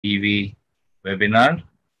TV webinar.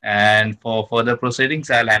 And for further proceedings,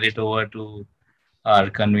 I'll hand it over to our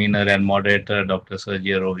convener and moderator, Dr.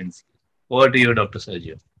 Sergio Rowinski. Over to you, Dr.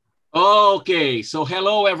 Sergio. Okay, so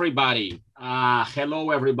hello everybody. Hello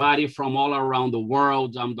everybody from all around the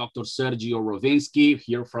world. I'm Dr. Sergio Rowinski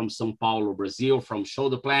here from São Paulo, Brazil, from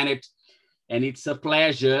ShoulderPlanet, and it's a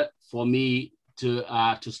pleasure for me to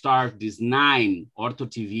start this 9 Ortho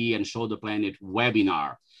TV and ShoulderPlanet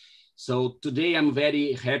webinar. So today I'm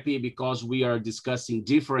very happy because we are discussing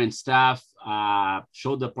different stuff.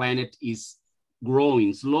 ShoulderPlanet is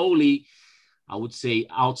growing slowly, I would say,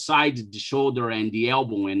 outside the shoulder and the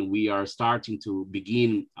elbow, and we are starting to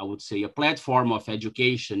begin, I would say, a platform of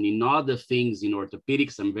education in other things in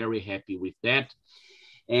orthopedics. I'm very happy with that.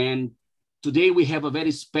 And today we have a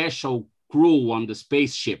very special crew on the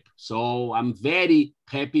spaceship. So I'm very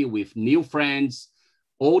happy with new friends,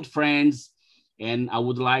 old friends, and I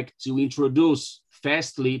would like to introduce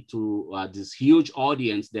fastly to this huge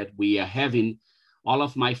audience that we are having, all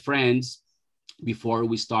of my friends, before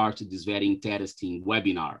we start this very interesting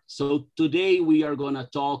webinar. So today we are going to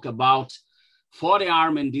talk about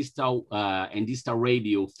forearm and distal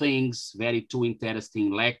radial things, very two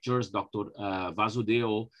interesting lectures. Dr.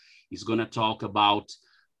 Wasudeo is going to talk about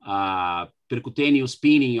percutaneous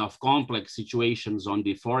pinning of complex situations on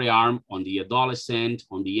the forearm, on the adolescent,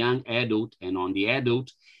 on the young adult, and on the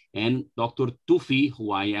adult. And Dr. Tufi,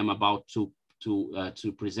 who I am about to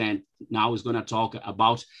present now, is going to talk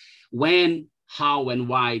about when, how, and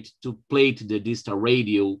why to plate the distal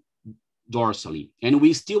radial dorsally. And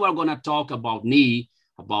we still are going to talk about knee,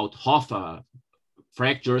 about Hoffa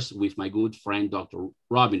fractures with my good friend, Dr.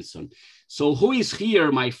 Robinson. So who is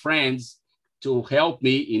here, my friends, to help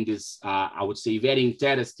me in this, I would say, very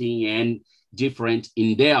interesting and different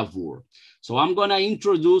endeavor. So I'm going to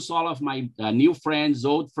introduce all of my new friends,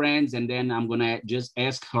 old friends, and then I'm going to just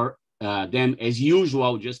ask them, as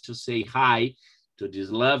usual, just to say hi to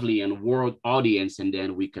this lovely and world audience, and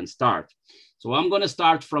then we can start. So I'm going to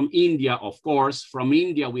start from India, of course. From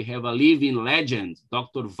India, we have a living legend,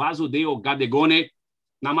 Dr. Wasudeo Gadegone.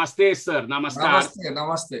 Namaste, sir. Namaskar. Namaste,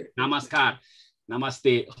 namaste. Namaskar.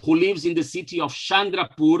 Namaste. Who lives in the city of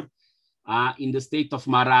Chandrapur, in the state of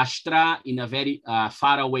Maharashtra, in a very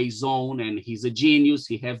faraway zone. And he's a genius.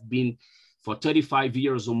 He has been for 35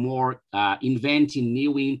 years or more, inventing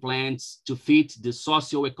new implants to fit the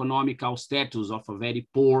socioeconomical status of a very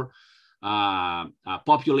poor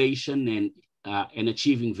population and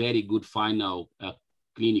achieving very good final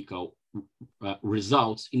clinical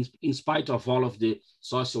results in spite of all of the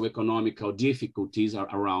socioeconomical difficulties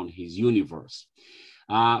around his universe.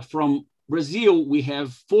 From Brazil, we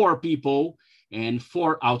have 4 people and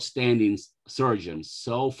 4 outstanding surgeons.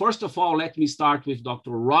 So first of all, let me start with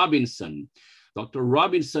Dr. Robinson. Dr.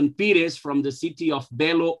 Robinson Pires from the city of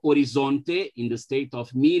Belo Horizonte in the state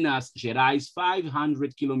of Minas Gerais,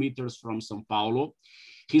 500 kilometers from São Paulo.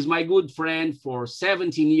 He's my good friend for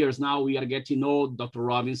 17 years now. We are getting old, Dr.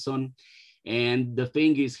 Robinson. And the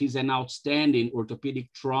thing is, he's an outstanding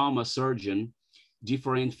orthopedic trauma surgeon,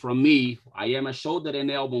 different from me. I am a shoulder and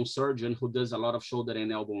elbow surgeon who does a lot of shoulder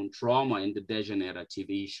and elbow trauma and the degenerative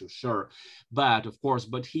issue, sure. But of course,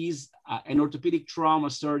 he's an orthopedic trauma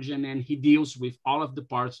surgeon and he deals with all of the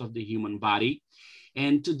parts of the human body.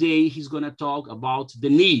 And today he's going to talk about the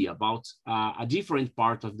knee, about a different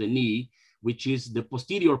part of the knee, which is the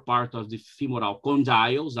posterior part of the femoral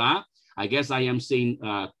condyles. I guess I am saying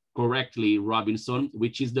correctly, Robinson,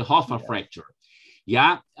 which is the Hoffa fracture.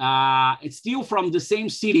 Yeah, it's still from the same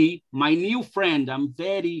city. My new friend, I'm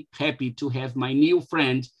very happy to have my new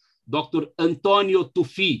friend, Dr. Antonio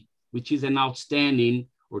Tufi, which is an outstanding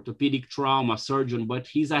orthopedic trauma surgeon, but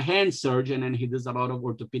he's a hand surgeon and he does a lot of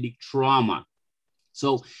orthopedic trauma.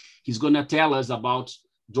 So he's going to tell us about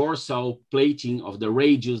dorsal plating of the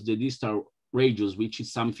radius, the distal radius, which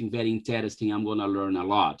is something very interesting. I'm going to learn a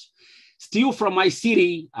lot. Still from my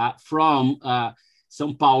city, from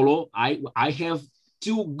São Paulo, I have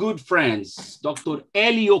 2 good friends, Dr.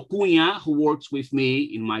 Helio Cunha, who works with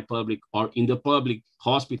me in my public or in the public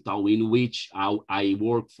hospital in which I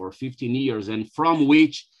work for 15 years and from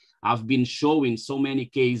which I've been showing so many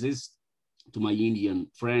cases to my Indian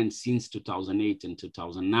friends since 2008 and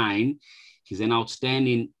 2009. He's an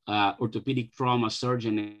outstanding orthopedic trauma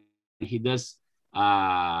surgeon and he does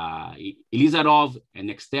Elizarov, an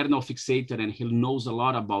external fixator, and he knows a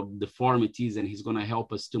lot about deformities and he's going to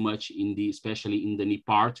help us too much in the, especially in the knee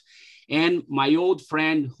part. And my old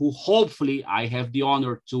friend who hopefully I have the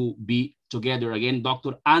honor to be together again,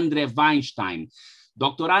 Dr. Andre Wajnsztejn.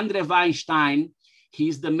 Dr. Andre Wajnsztejn,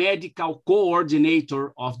 he's the medical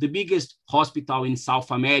coordinator of the biggest hospital in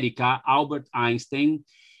South America, Albert Einstein.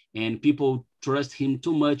 and people trust him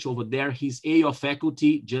too much over there. He's A of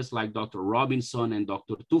faculty, just like Dr. Robinson and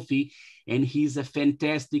Dr. Tufi, and he's a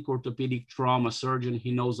fantastic orthopedic trauma surgeon.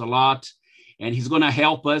 He knows a lot, and he's gonna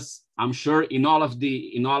help us, I'm sure, in all of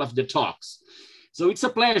the talks. So it's a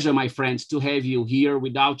pleasure, my friends, to have you here.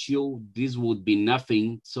 Without you, this would be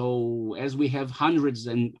nothing. So as we have hundreds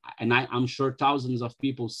and I'm sure thousands of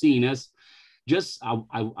people seeing us, just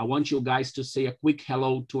I want you guys to say a quick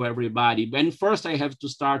hello to everybody. And first I have to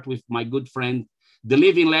start with my good friend, the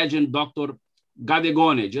living legend, Dr.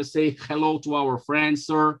 Gadegone. Just say hello to our friends,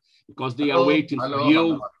 sir, because they are waiting for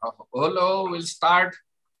you. Hello, we'll start.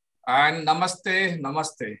 And namaste,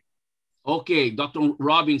 namaste. Okay, Dr.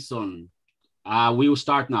 Robinson, we will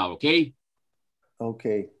start now, okay?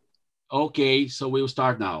 Okay. Okay, so we'll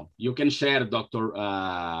start now. You can share, Dr.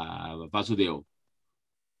 Wasudeo.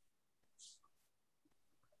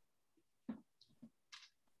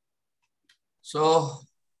 So,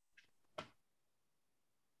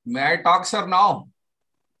 may I talk, sir, now?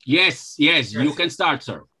 Yes, you can start,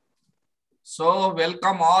 sir. So,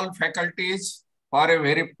 welcome all faculties for a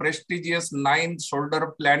very prestigious 9th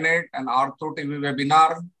ShoulderPlanet and Ortho TV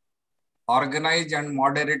webinar organized and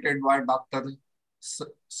moderated by Dr.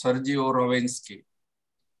 Sergio Rowinski.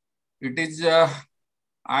 It is, I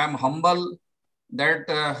am humble that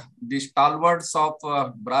the stalwarts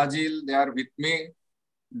of Brazil, they are with me,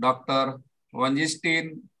 Dr.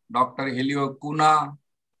 Wajnsztejn, Dr. Helio, Cunha,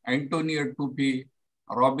 Antonio Tufi,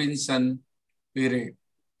 Robinson, Pires.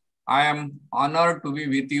 I am honored to be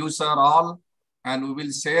with you, sir, all, and we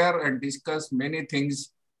will share and discuss many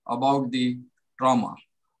things about the trauma.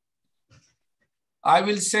 I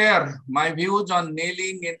will share my views on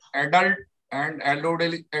nailing in adult and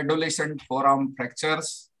adolescent forearm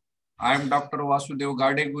fractures. I am Dr. Wasudeo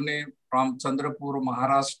Gadegone from Chandrapur,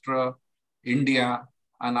 Maharashtra, India,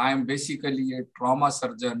 and I am basically a trauma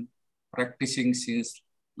surgeon practicing since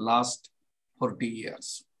last 40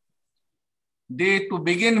 years. To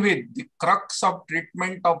begin with, the crux of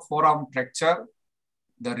treatment of forearm fracture,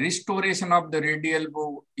 the restoration of the radial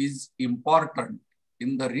bow is important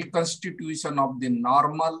in the reconstitution of the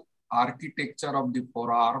normal architecture of the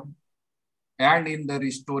forearm and in the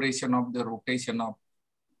restoration of the rotation of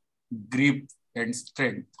grip and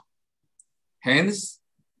strength. Hence,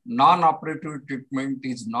 non-operative treatment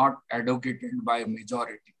is not advocated by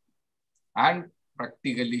majority, and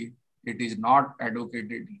practically it is not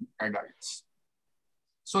advocated in adults.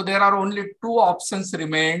 So there are only two options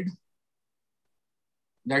remained,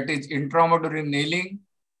 that is intramedullary nailing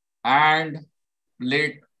and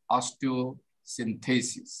plate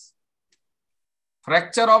osteosynthesis.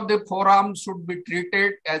 Fracture of the forearm should be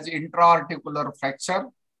treated as intra-articular fracture.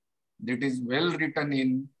 That is well written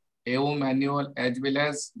in AO manual as well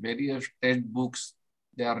as various textbooks.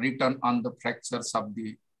 They are written on the fractures of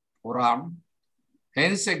the forearm.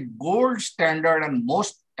 Hence, a gold standard and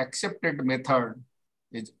most accepted method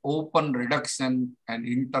is open reduction and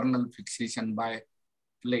internal fixation by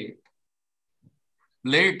plate.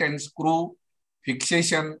 Plate and screw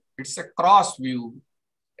fixation, it's a cross view,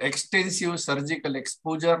 extensive surgical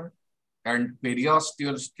exposure and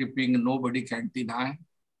periosteal stripping, nobody can deny.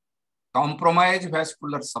 Compromise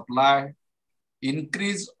vascular supply,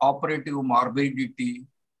 increase operative morbidity,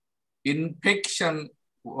 infection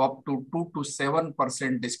up to 2 to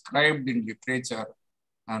 7% described in literature,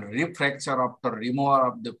 and refracture after removal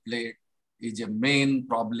of the plate is a main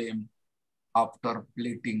problem after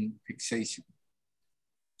plating fixation.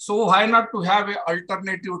 So why not to have an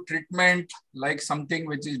alternative treatment like something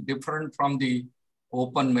which is different from the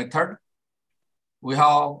open method? We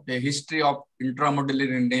have a history of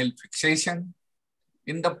intramedullary nail fixation.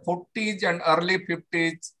 In the 40s and early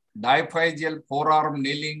 50s, diphygeal forearm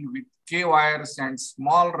nailing with K-wires and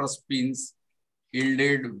small rush pins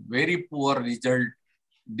yielded very poor result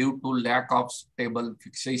due to lack of stable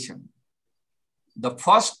fixation. The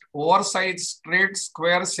first oversized straight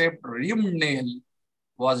square-shaped rim nail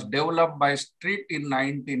was developed by Street in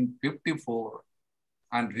 1954,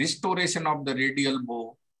 and restoration of the radial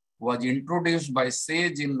bow was introduced by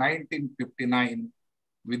Sage in 1959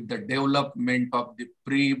 with the development of the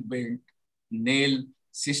pre-bent nail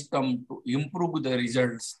system to improve the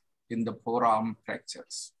results in the forearm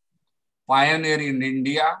fractures. Pioneer in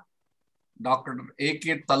India, Dr.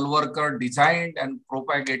 A.K. Talwarkar designed and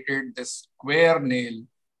propagated the square nail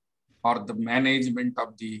for the management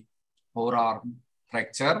of the forearm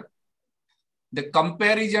fracture. The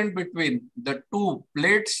comparison between the two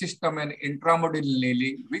plate system and intramedullary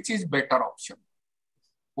nailing, which is better option?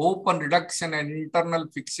 Open reduction and internal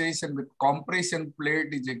fixation with compression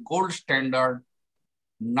plate is a gold standard.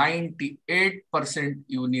 98%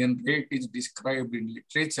 union rate is described in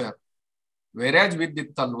literature. Whereas with the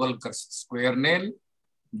Talwalkar square nail,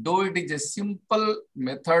 though it is a simple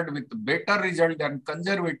method with better result than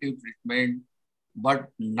conservative treatment, but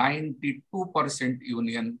 92%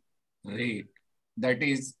 union rate. That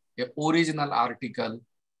is an original article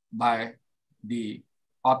by the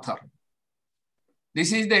author.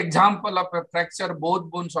 This is the example of a fracture both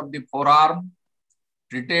bones of the forearm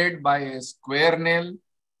treated by a square nail.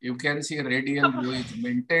 You can see radial view is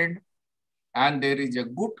maintained and there is a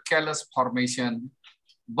good callus formation,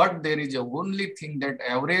 but there is a only thing that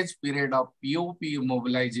average period of POP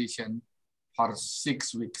immobilization for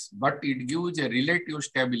 6 weeks, but it gives a relative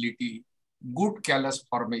stability, good callus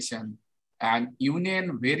formation, and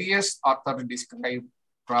union various authors describe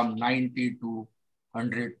from 90 to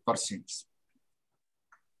 100%.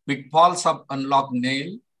 Pitfalls of unlocked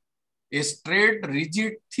nail. A straight,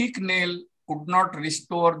 rigid, thick nail could not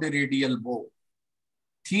restore the radial bow.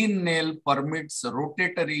 Thin nail permits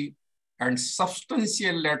rotatory and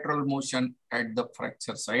substantial lateral motion at the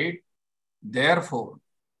fracture site. Therefore,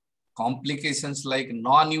 complications like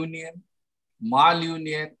non-union,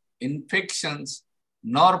 malunion, infections,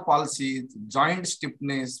 nerve palsies, joint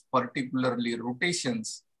stiffness, particularly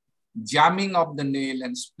rotations, jamming of the nail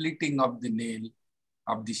and splitting of the nail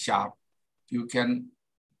of the shaft.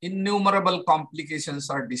 Innumerable complications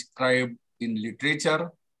are described in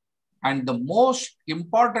literature. And the most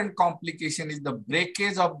important complication is the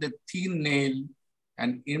breakage of the thin nail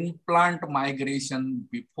and implant migration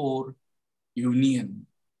before union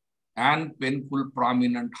and painful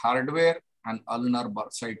prominent hardware and ulnar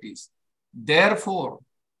bursitis. Therefore,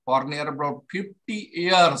 for near about 50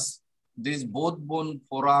 years, this both bone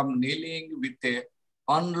forearm nailing with a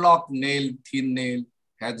unlocked nail, thin nail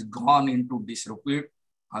has gone into disrepute,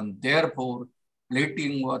 and therefore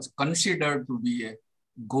plating was considered to be a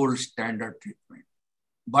gold standard treatment.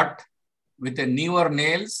 But with the newer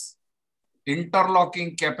nails,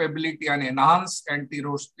 interlocking capability and enhanced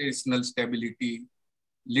anterotational stability,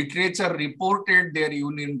 literature reported their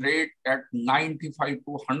union rate at 95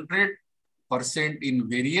 to 100% in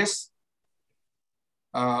various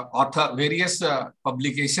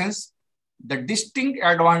publications. The distinct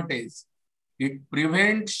advantage, it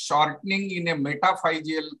prevents shortening in a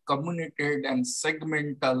metaphyseal, comminuted, and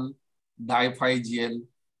segmental diphyseal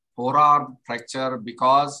forearm fracture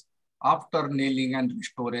because after nailing and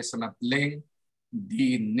restoration of length,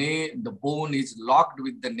 the bone is locked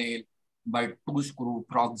with the nail by 2 screws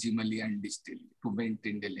proximally and distally to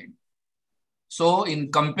maintain the length. So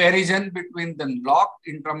in comparison between the locked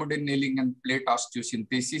intramedullary nailing and plate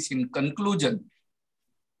osteosynthesis, in conclusion,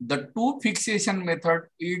 the two fixation method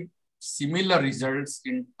yield similar results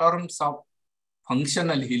in terms of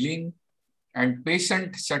functional healing and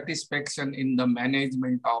patient satisfaction in the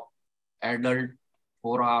management of adult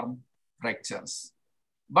forearm fractures.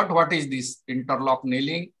 But what is this interlock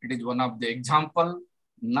nailing? It is one of the example,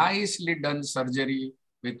 nicely done surgery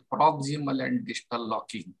with proximal and distal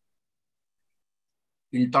locking.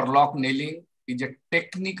 Interlock nailing is a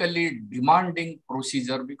technically demanding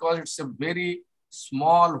procedure because it's a very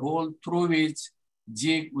small hole through which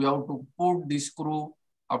we have to put the screw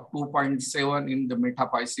of 2.7 in the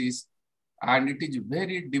metaphysis, and it is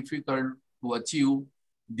very difficult to achieve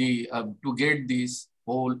to get this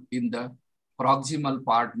hole in the proximal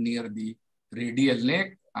part near the radial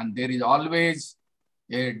neck, and there is always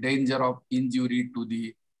a danger of injury to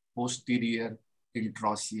the posterior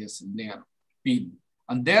interosseous nerve pin.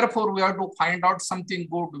 And therefore, we have to find out something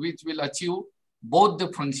good which will achieve both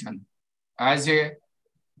the function.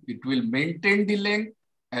 It will maintain the length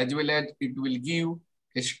as well as it will give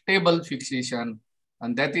a stable fixation.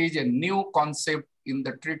 And that is a new concept in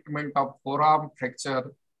the treatment of forearm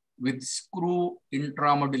fracture with screw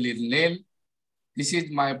intramedullary nail. This is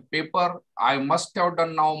my paper. I must have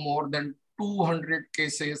done now more than 200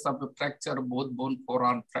 cases of fracture, both bone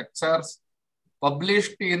forearm fractures,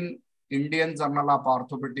 published in Indian Journal of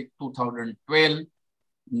Orthopaedic 2012,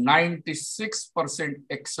 96%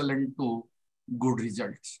 excellent to good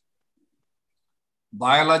results.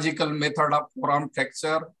 Biological method of forearm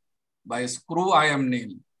fracture by screw IM nail.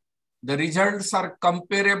 The results are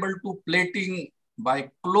comparable to plating by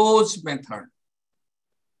closed method.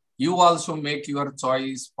 You also make your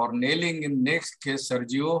choice for nailing in next case,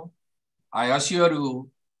 Sergio. I assure you,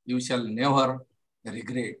 you shall never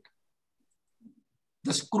regret.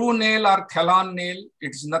 The screw nail or thalon nail,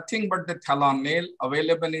 it's nothing but the thalon nail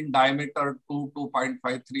available in diameter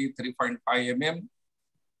 2.53, 3.5 mm,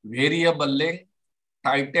 variable length,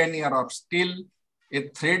 titanium or steel, a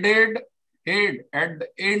threaded head at the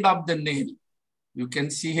end of the nail. You can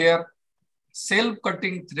see here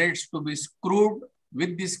self-cutting threads to be screwed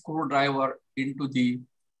with the screwdriver into the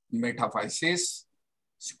metaphysis.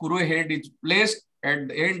 Screw head is placed at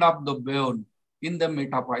the end of the bone in the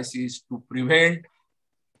metaphysis to prevent,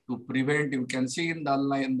 you can see in the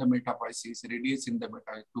ulna in the metaphysis, radius in the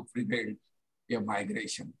metaphysis to prevent a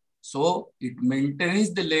migration. So it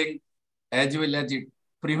maintains the length as well as it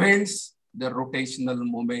prevents the rotational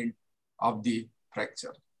movement of the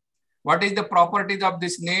fracture. What is the properties of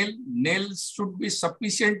this nail? Nails should be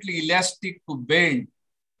sufficiently elastic to bend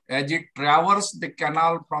as it traverses the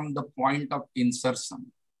canal from the point of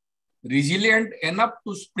insertion. Resilient enough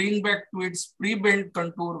to spring back to its pre-bent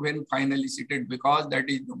contour when finally seated, because that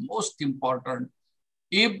is the most important.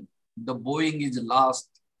 If the bowing is lost,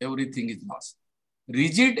 everything is lost.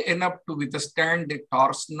 Rigid enough to withstand the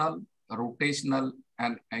torsional, rotational,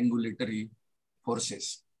 and angulatory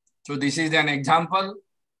forces. So this is an example.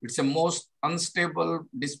 It's a most unstable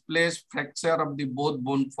displaced fracture of the both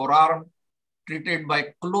bone forearm treated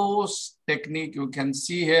by close technique. You can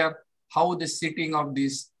see here how the sitting of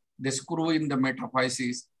this, the screw in the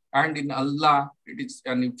metaphysis and in ulna, it is,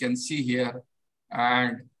 and you can see here,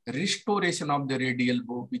 and restoration of the radial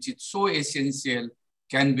bow, which is so essential,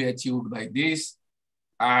 can be achieved by this,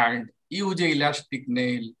 and use a elastic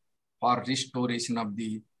nail for restoration of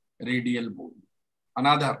the radial bow.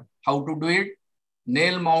 Another, how to do it?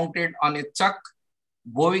 Nail mounted on a chuck.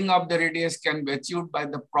 Bowing of the radius can be achieved by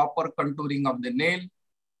the proper contouring of the nail.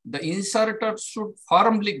 The inserter should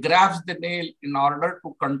firmly grasp the nail in order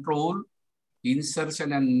to control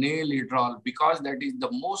insertion and nail withdrawal, because that is the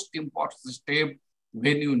most important step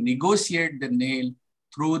when you negotiate the nail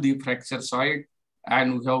through the fracture side,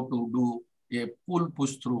 and we have to do a pull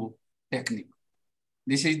push through technique.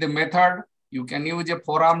 This is the method. You can use a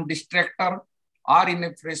forearm distractor, or in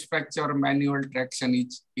a fresh fracture, manual traction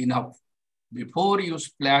is enough. Before you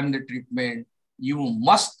plan the treatment, you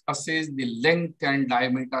must assess the length and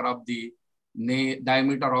diameter of the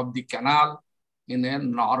canal in a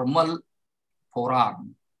normal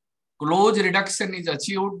forearm. Close reduction is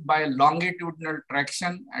achieved by longitudinal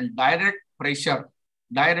traction and direct pressure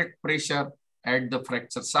at the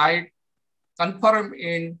fracture site. Confirm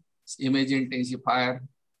in image intensifier.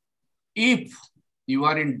 If you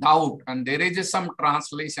are in doubt and there is some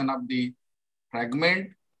translation of the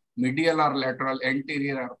fragment, medial or lateral,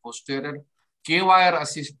 anterior or posterior, K-wire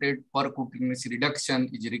assisted percutaneous reduction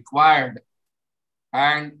is required,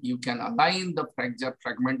 and you can align the fracture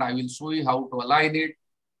fragment. I will show you how to align it,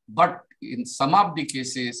 but in some of the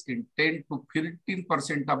cases, in 10 to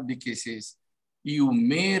 15% of the cases, you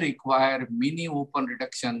may require mini open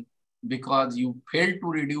reduction because you failed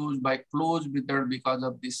to reduce by closed method because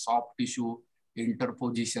of this soft tissue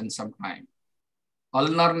interposition sometime.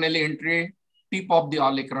 Ulnar nail entry, tip of the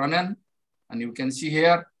olecranon, and you can see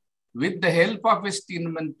here with the help of a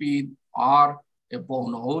Steinmann pin or a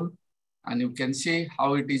bone hole, and you can see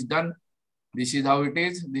how it is done. This is how it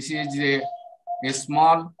is. This is a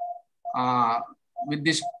small, with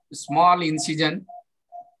this small incision,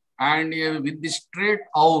 and with the straight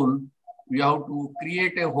awl, we have to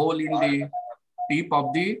create a hole in the tip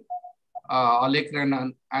of the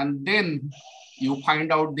olecranon, and then you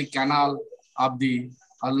find out the canal of the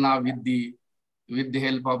ulna with the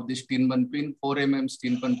help of the Steinmann pin, 4 mm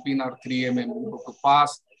Steinmann pin or 3 mm you have to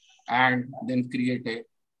pass, and then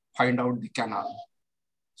find out the canal.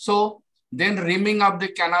 So then rimming of the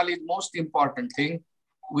canal is most important thing.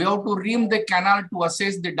 We have to rim the canal to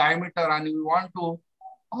assess the diameter, and we want to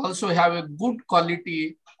also have a good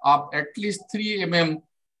quality of at least 3 mm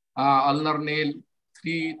ulnar nail,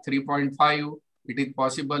 3.5. It is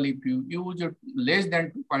possible. If you use it less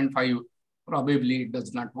than 2.5, probably it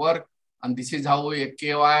does not work. And this is how a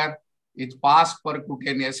K-wire is passed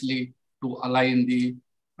percutaneously to align the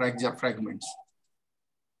fracture fragments.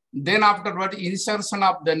 Then afterward, insertion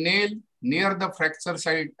of the nail near the fracture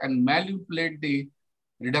site and manipulate the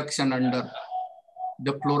reduction under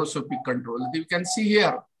the fluoroscopic control. You can see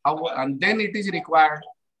here how, and then it is required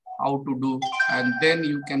how to do, and then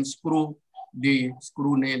you can screw the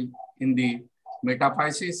screw nail in the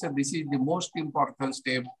metaphysis. So this is the most important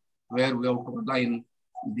step where we have to align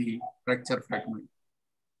the fracture fragment.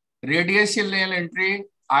 Radial nail entry,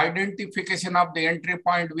 identification of the entry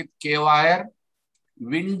point with K-wire,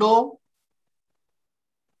 window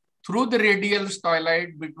through the radial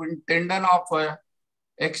styloid between tendon of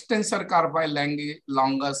extensor carpi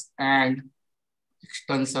longus and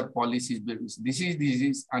extensor pollicis brevis. This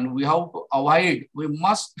is, and we have to avoid, we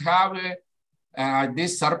must have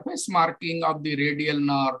this surface marking of the radial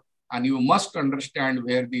nerve, and you must understand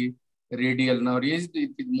where the radial nerve is.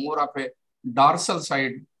 It is more of a dorsal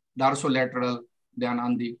side, dorsolateral, than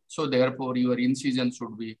on the, so therefore your incision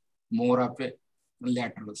should be more of a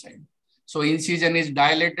lateral side. So incision is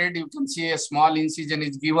dilated. You can see a small incision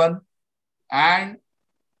is given, and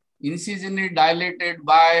incision is dilated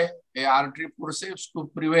by a artery forceps to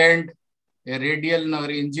prevent a radial nerve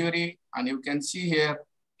injury. And you can see here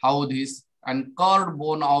how this and curved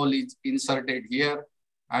bone owl is inserted here,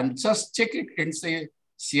 and just check it in the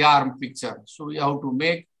C-arm picture. So we have to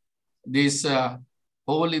make this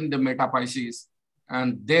hole in the metaphysis,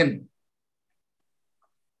 and then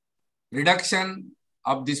reduction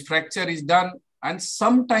of this fracture is done. And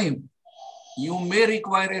sometime you may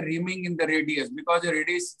require a reaming in the radius, because the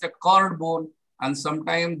radius is a curved bone, and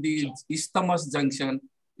sometimes the isthmus junction,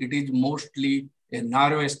 it is mostly a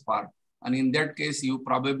narrowest part. And in that case, you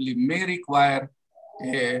probably may require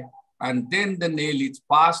a, and then the nail is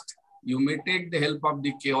passed. You may take the help of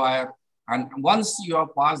the K-wire, and once you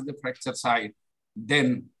have passed the fracture side,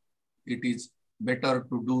 then it is better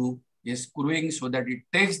to do a screwing so that it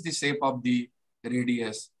takes the shape of the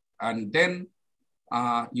radius, and then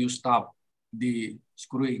you stop the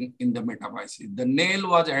screwing in the metaphysis. The nail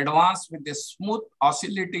was advanced with a smooth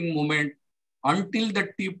oscillating movement until the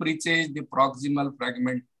tip reaches the proximal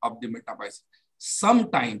fragment of the metaphysis.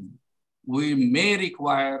 Sometime we may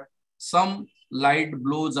require some light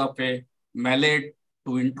blows of a mallet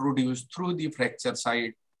to introduce through the fracture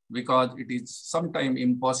side, because it is sometimes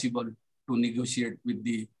impossible to negotiate with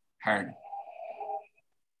the hand.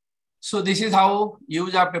 So this is how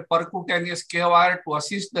use of a percutaneous K-wire to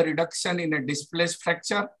assist the reduction in a displaced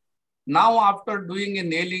fracture. Now, after doing a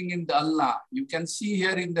nailing in the ulna, you can see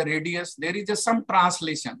here in the radius, there is some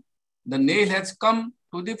translation. The nail has come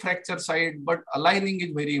to the fracture side, but aligning is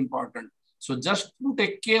very important. So just put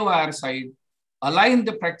a K-wire side, align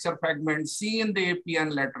the fracture fragment, see in the AP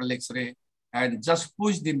and lateral X-ray, and just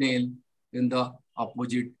push the nail in the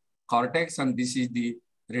opposite cortex. And this is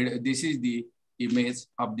the image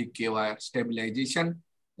of the K-wire stabilization,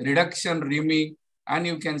 reduction, reaming, and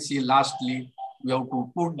you can see lastly, we have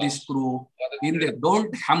to put the screw in the,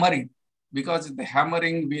 don't hammer it, because the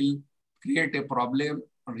hammering will create a problem.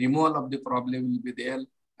 Removal of the problem will be there,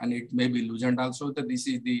 and it may be loosened also. So this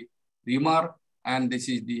is the reamer, and this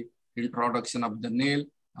is the introduction of the nail,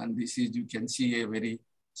 and this is, you can see a very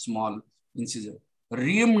small incision.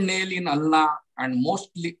 Reamed nail in ulna and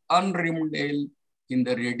mostly unreamed nail in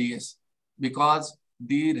the radius, because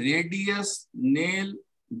the radius nail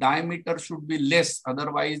diameter should be less.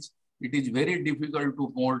 Otherwise, it is very difficult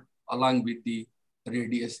to mold along with the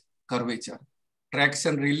radius curvature.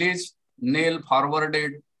 Traction release, nail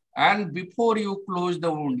forwarded, and before you close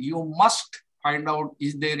the wound, you must find out,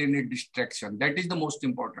 is there any distraction? That is the most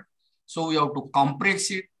important. So we have to compress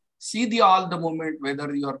it, see all the movement,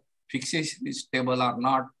 whether your fixation is stable or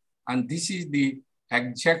not. And this is the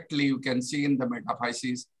exactly, you can see in the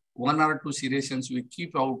metaphysis, 1 or 2 serrations we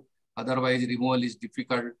keep out, otherwise removal is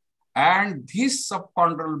difficult. And this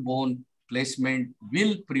subchondral bone placement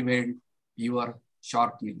will prevent your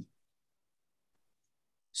shortening.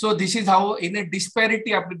 So this is how, in a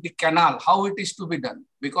disparity of the canal, how it is to be done.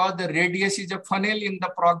 Because the radius is a funnel in the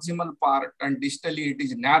proximal part and distally it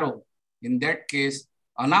is narrow. In that case,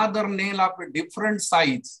 another nail of a different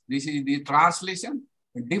size, this is the translation,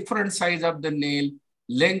 different size of the nail,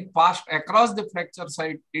 length passed across the fracture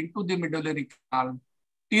site into the medullary canal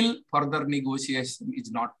till further negotiation is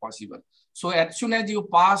not possible. So as soon as you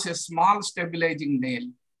pass a small stabilizing nail,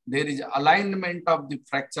 there is alignment of the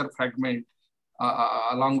fracture fragment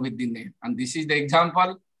along with the nail. And this is the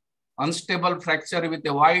example, unstable fracture with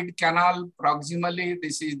a wide canal proximally.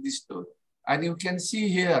 This is the story. And you can see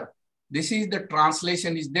here, this is the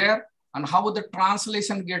translation is there, and how the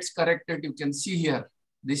translation gets corrected, you can see here.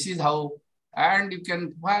 This is how, and you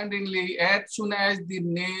can finally, as soon as the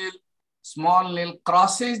nail, small nail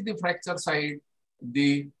crosses the fracture side,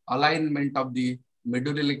 the alignment of the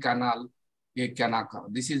medullary canal can occur.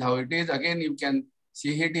 This is how it is. Again, you can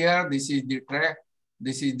see it here. This is the track.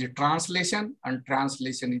 This is the translation, and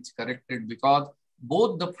translation is corrected because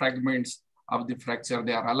both the fragments of the fracture,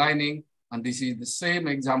 they are aligning. And this is the same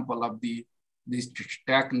example of this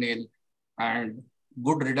stack nail and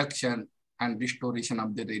good reduction and restoration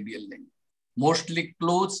of the radial length. Mostly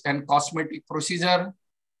clothes and cosmetic procedure,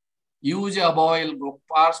 use above elbow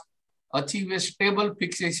pass, achieve a stable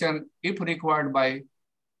fixation if required by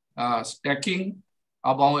stacking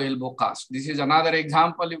above elbow cast. This is another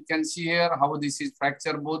example. You can see here how this is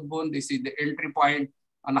fracture both bone. This is the entry point,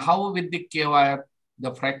 and how with the K-wire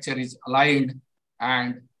the fracture is aligned,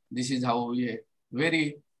 and this is how a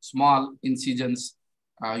very small incisions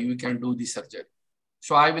you can do the surgery.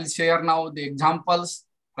 So I will share now the examples.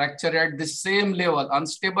 fracture at the same level,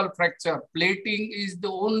 unstable fracture. Plating is the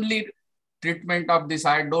only treatment of this.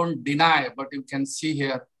 I don't deny, but you can see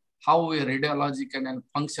here how a radiological and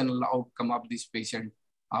functional outcome of this patient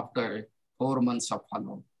after 4 months of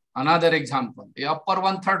follow-up. Another example, a upper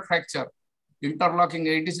 1/3 fracture, interlocking.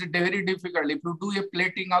 It is very difficult. If you do a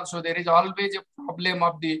plating also, there is always a problem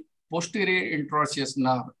of the posterior interosseous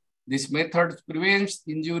nerve. This method prevents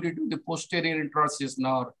injury to the posterior interosseous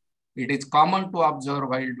nerve. It is common to observe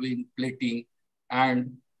while doing plating and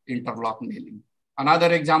interlock nailing. Another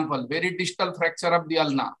example, very distal fracture of the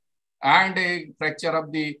ulna and a fracture of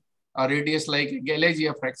the radius like a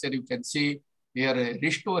GALEAZZI fracture. You can see here a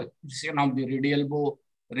restoration of the radial bow,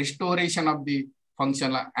 restoration of the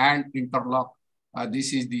functional and interlock.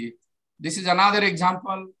 This is another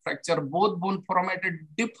example, fracture both bone form at a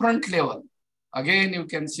different level. Again, you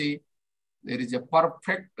can see there is a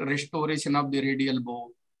perfect restoration of the radial bow,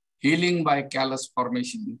 healing by callus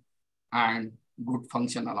formation and good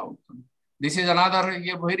functional outcome. This is another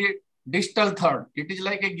very distal third. It is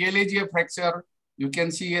like a GALEAZZI fracture. You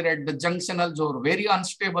can see here at the junctional jaw, very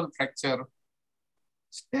unstable fracture.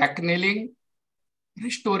 Stack nailing,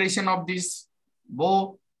 restoration of this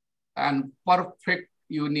bow and perfect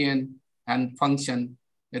union and function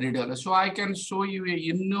radial. So I can show you an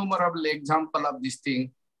innumerable example of this thing.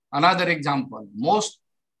 Another example, most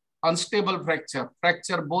unstable fracture,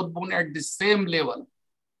 fracture both bone at the same level.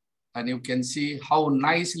 And you can see how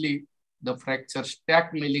nicely the fracture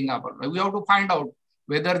stack nailing up. We have to find out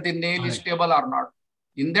whether the nail is stable or not.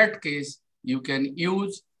 In that case, you can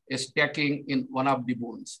use a stacking in one of the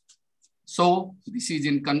bones. So this is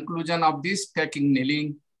in conclusion of this stacking nailing.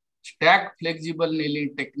 Stack flexible nailing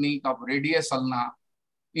technique of radius ulna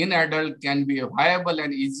in adult can be a viable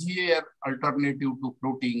and easier alternative to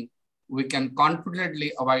fluting. We can confidently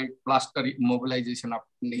avoid plaster immobilization of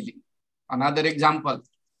nailing. Another example,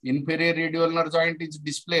 inferior radial ulnar joint is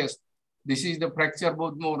displaced. This is the fracture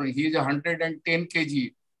both more. He is 110 kg.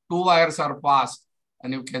 2 wires are passed,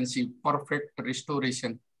 and you can see perfect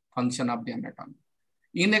restoration function of the anatomy.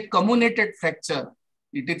 In a comminuted fracture,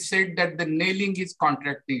 it is said that the nailing is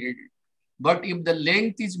contracted. But if the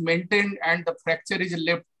length is maintained and the fracture is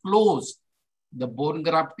left closed, the bone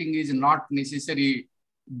grafting is not necessary.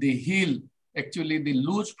 They heal. Actually, the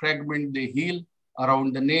loose fragment, they heal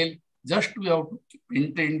around the nail. Just we have to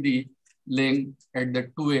maintain the length at the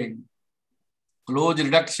two ends. Close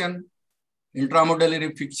reduction,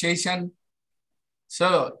 intramedullary fixation. So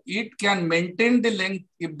it can maintain the length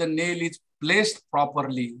if the nail is placed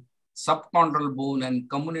properly. Subchondral bone and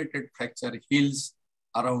comminuted fracture heals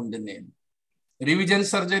around the nail. Revision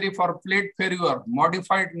surgery for plate failure,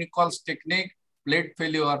 modified Nichols technique, plate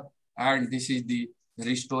failure, and this is the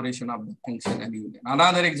restoration of the function and union.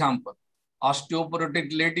 Another example, osteoporotic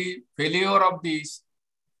lady, failure of this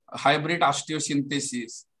hybrid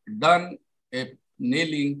osteosynthesis, done a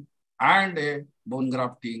nailing and a bone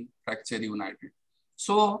grafting, fracture united.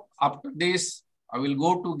 So after this, I will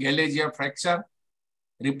go to GALEAZZI fracture.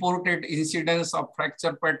 Reported incidence of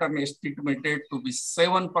fracture pattern estimated to be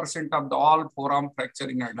 7% of the all forearm fracture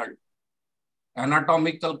in adult.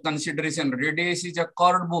 Anatomical consideration, radius is a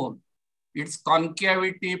curved bone. Its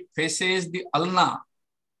concavity faces the ulna.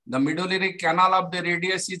 The medullary canal of the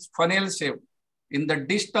radius is funnel shaped in the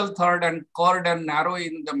distal third and curved and narrow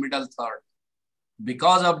in the middle third.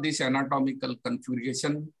 Because of this anatomical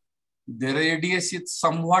configuration, the radius is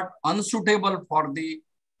somewhat unsuitable for the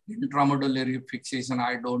intramedullary fixation,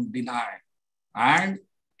 I don't deny. And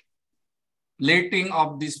plating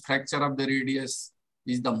of this fracture of the radius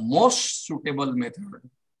is the most suitable method.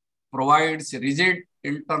 Provides rigid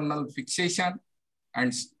internal fixation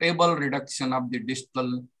and stable reduction of the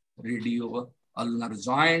distal radio-ulnar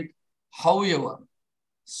joint. However,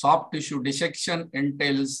 soft tissue dissection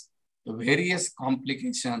entails various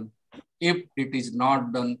complications if it is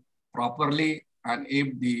not done properly and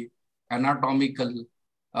if the anatomy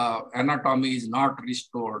is not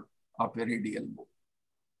restored of a radial bone.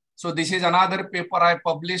 So this is another paper I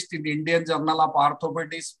published in Indian Journal of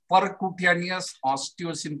Orthopaedics, percutaneous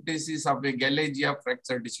osteosynthesis of a GALEAZZI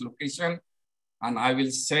fracture dislocation. And I will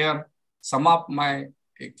share some of my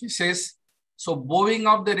cases. So bowing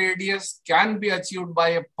of the radius can be achieved by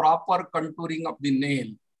a proper contouring of the nail.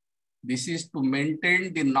 This is to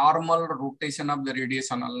maintain the normal rotation of the radius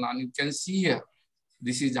and ulna. You can see here,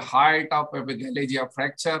 this is the height of a GALEAZZI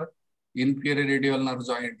fracture. Inferior radial nerve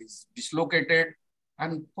joint is dislocated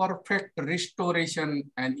and perfect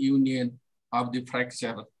restoration and union of the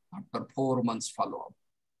fracture after 4 months follow-up.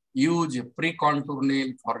 Use a pre-contour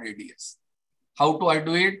nail for radius. How do I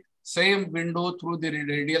do it? Same window through the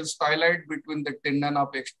radial styloid between the tendon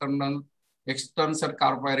of external extensor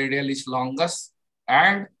carpi radialis longus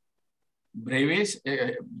and brevis.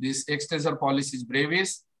 This extensor pollicis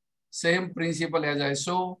brevis. Same principle as I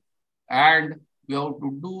saw, and we have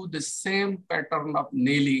to do the same pattern of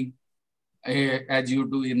nailing as you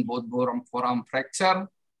do in both forearm fracture.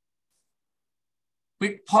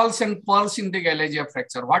 Pitfalls and pearls in the GALEAZZI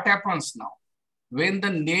fracture. What happens now? When the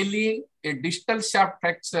nailing a distal shaft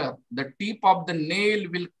fracture, the tip of the nail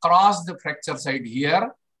will cross the fracture side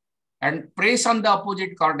here and press on the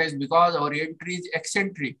opposite cortex because our entry is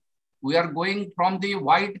eccentric. We are going from the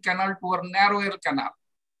wide canal to a narrower canal.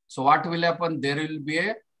 So what will happen? There will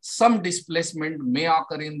be some displacement may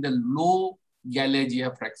occur in the low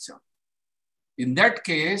GALEAZZI fracture. In that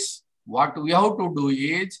case, what we have to do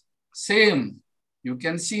is same. You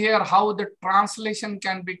can see here how the translation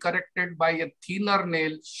can be corrected by a thinner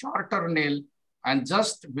nail, shorter nail, and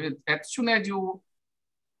just with as soon as you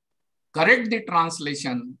correct the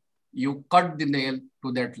translation, you cut the nail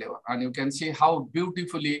to that level. And you can see how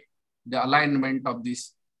beautifully the alignment of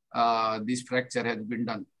this fracture has been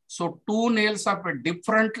done. So two nails of a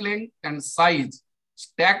different length and size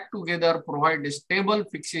stacked together provide a stable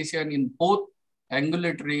fixation in both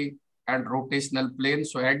angulatory and rotational plane.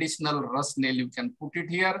 So additional rust nail, you can put it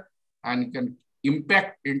here and you can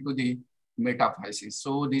impact into the metaphysis.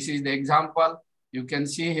 So this is the example. You can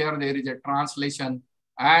see here there is a translation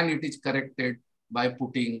and it is corrected by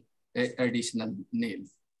putting an additional nail.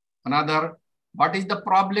 Another, what is the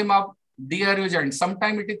problem of DRU joint?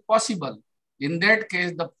 Sometimes it is possible. In that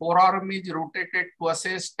case, the forearm is rotated to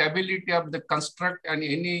assess stability of the construct and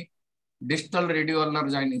any distal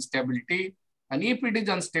radioulnar joint instability. And if it is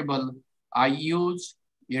unstable, I use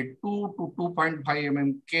a 2 to 2.5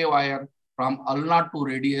 mm K wire from ulna to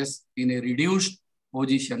radius in a reduced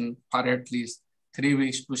position for at least 3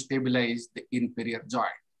 weeks to stabilize the inferior joint.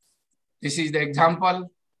 This is the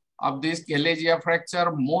example of this GALEAZZI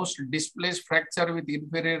fracture, most displaced fracture with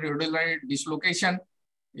inferior radioulnar dislocation.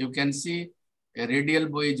 You can see a radial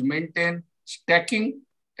bow is maintained, stacking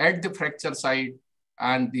at the fracture site,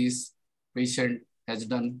 and this patient has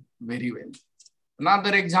done very well.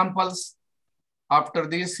 Another examples, after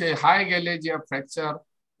this high GALEAZZI fracture,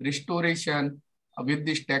 restoration with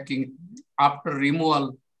the stacking after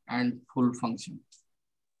removal and full function.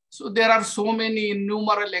 So there are so many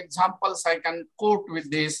innumerable examples I can quote with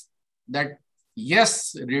this, that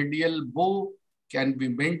yes, radial bow can be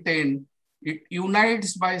maintained. It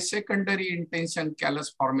unites by secondary intention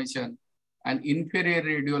callus formation, and inferior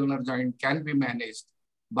radioulnar joint can be managed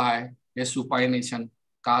by a supination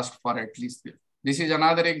cast for at least. This is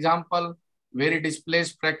another example, very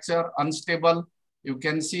displaced fracture, unstable. You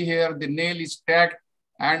can see here the nail is stacked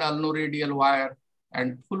and ulnoradial wire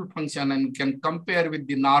and full function, and can compare with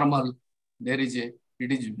the normal. It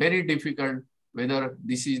is very difficult whether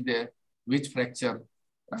this is the which fracture,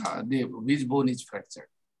 which bone is fractured.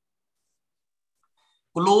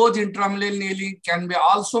 Close intramalleolar nailing can be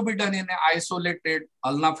also be done in an isolated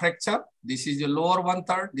ulna fracture. This is a lower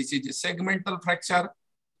 1/3. This is a segmental fracture.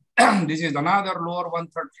 This is another lower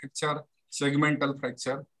 1/3 fracture, segmental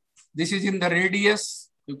fracture. This is in the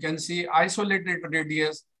radius. You can see isolated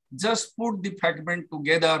radius. Just put the fragment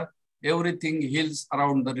together. Everything heals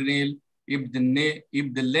around the nail if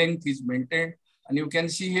the length is maintained. And you can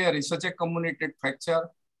see here is such a comminuted fracture.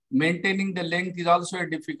 Maintaining the length is also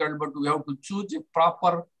difficult, but we have to choose a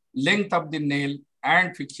proper length of the nail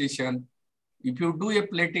and fixation. If you do a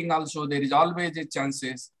plating also, there is always a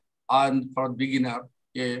chances for beginner,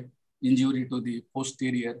 a injury to the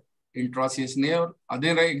posterior interosseous nerve.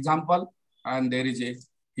 Other example, and there is a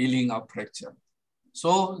healing of fracture.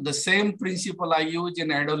 So the same principle I use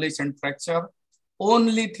in adolescent fracture.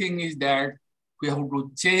 Only thing is that we have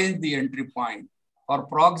to change the entry point. For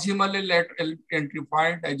proximally lateral entry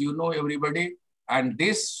point, as you know everybody, and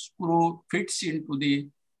this screw fits into the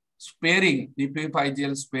sparing, the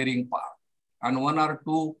epiphyseal sparing part. And 1 or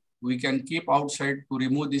 2 we can keep outside to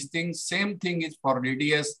remove these things. Same thing is for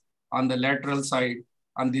radius on the lateral side.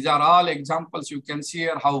 And these are all examples. You can see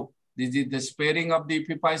here how this is the sparing of the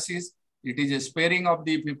epiphysis. It is a sparing of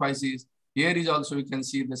the epiphysis. Here is also you can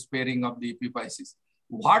see the sparing of the epiphysis.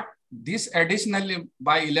 What this additionally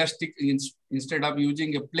by elastic, instead of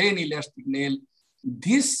using a plain elastic nail,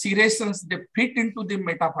 these serrations, they fit into the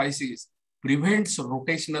metaphysis, prevents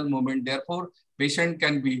rotational movement. Therefore, patient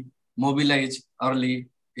can be mobilized early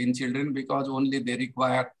in children because only they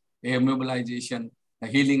require a mobilization, a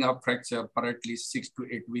healing of fracture for at least 6 to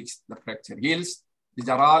 8 weeks, the fracture heals. These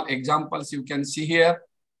are all examples you can see here.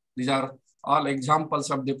 These are all examples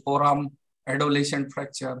of the forearm adolescent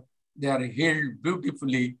fracture. They are healed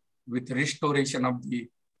beautifully with restoration of the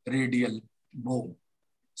radial bone.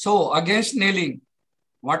 So against nailing,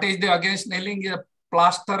 what is the against nailing? A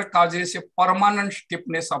plaster causes a permanent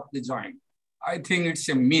stiffness of the joint. I think it's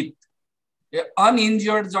a myth. An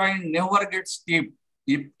uninjured joint never gets stiff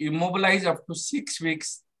if immobilized up to 6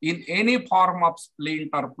 weeks in any form of splint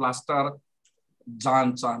or plaster.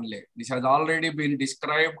 Jaan Chanle. This has already been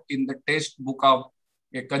described in the textbook of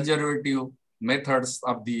a conservative methods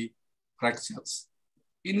of the fractures.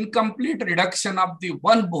 Incomplete reduction of the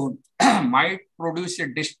one bone might produce a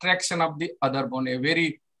distraction of the other bone. A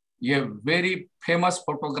very famous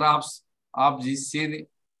photographs of this scene.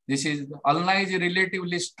 This is ulna is a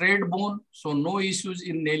relatively straight bone, so no issues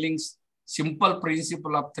in nailing. Simple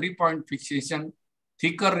principle of 3-point fixation,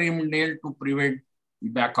 thicker rim nail to prevent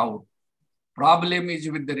back out. Problem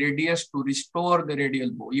is with the radius to restore the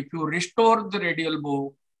radial bow. If you restore the radial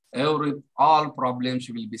bow, all problems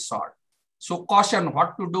will be solved. So caution,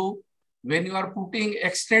 what to do when you are putting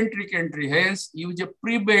eccentric entry, hence use a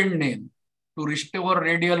pre-bend nail to restore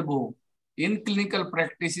radial bow. In clinical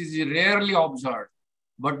practice is rarely observed,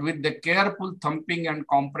 but with the careful thumping and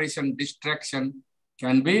compression, distraction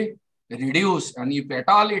can be reduced. And if at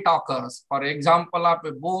all it occurs, for example, of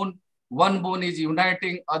a bone, one bone is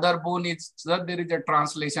uniting, other bone is, so there is a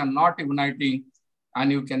translation not uniting,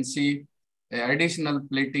 and you can see additional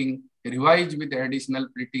plating, revised with additional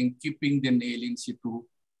plating, keeping the nail in situ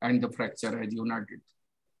and the fracture has united.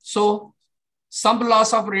 So some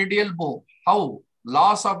loss of radial bow. How?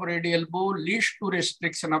 Loss of radial bow leads to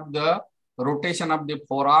restriction of the rotation of the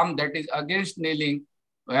forearm, that is against nailing,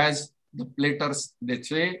 as the platers, they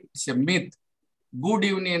say it's a myth. Good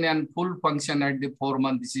union and full function at the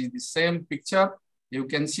forearm. This is the same picture. You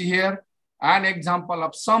can see here an example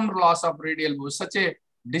of some loss of radial bow, such a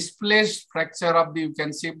displaced fracture of the, you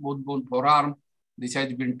can see both bone forearm. This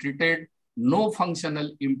has been treated. No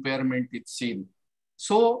functional impairment is seen.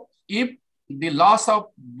 So if the loss of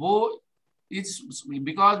bow is,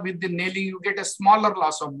 because with the nailing you get a smaller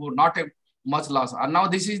loss of bow, not a much loss. And now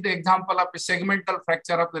this is the example of a segmental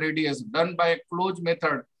fracture of the radius done by a closed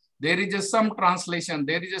method. There is some translation,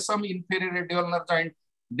 there is some inferior radial nerve joint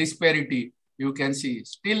disparity. You can see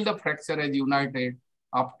still the fracture is united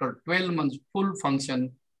after 12 months, full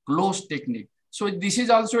function, closed technique. So this is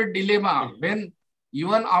also a dilemma when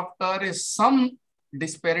even after some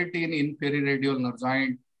disparity in inferior radial nerve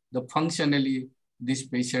joint, the functionally this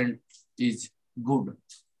patient is good.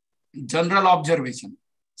 General observation.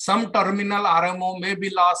 Some terminal RMO may be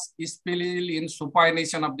lost, especially in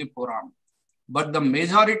supination of the forearm. But the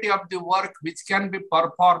majority of the work which can be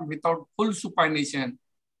performed without full supination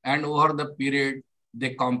and over the period,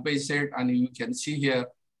 they compensate, and you can see here,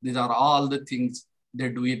 these are all the things they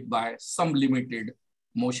do it by some limited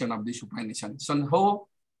motion of the supination. So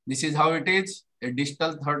this is how it is, a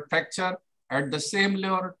distal third fracture at the same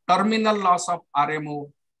level, terminal loss of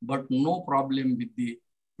RMO, but no problem with the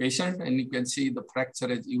patient. And you can see the fracture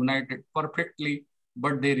is united perfectly,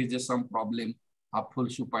 but there is some problem of full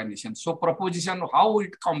supination. So proposition, how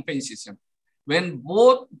it compensation? When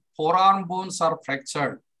both forearm bones are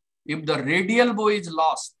fractured, if the radial bow is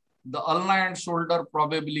lost, the ulna and shoulder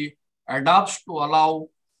probably adapts to allow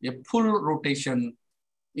a full rotation.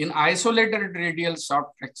 In isolated radial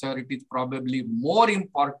soft fracture, it is probably more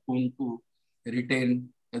important to retain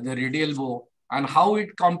the radial bow. And how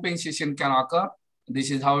it compensation can occur?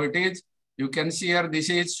 This is how it is. You can see here, this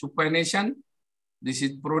is supination, this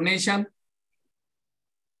is pronation.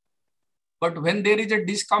 But when there is a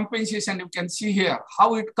discompensation, you can see here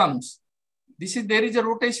how it comes. This is, there is a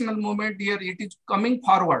rotational movement here. It is coming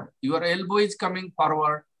forward. Your elbow is coming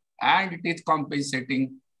forward and it is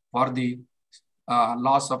compensating for the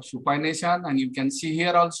loss of supination. And you can see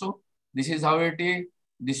here also, this is how it is.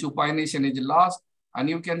 The supination is lost. And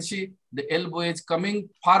you can see the elbow is coming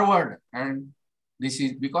forward. And this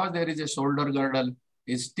is because there is a shoulder girdle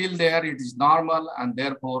is still there. It is normal. And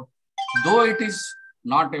therefore, though it is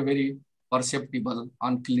not a very perceptible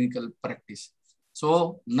on clinical practice.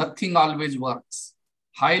 So nothing always works.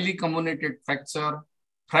 Highly comminuted fracture,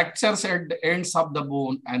 fractures at the ends of the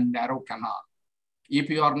bone and narrow canal. If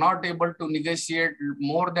you are not able to negotiate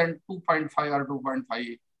more than 2.5 or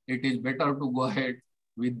 2.5, it is better to go ahead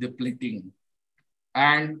with the plating.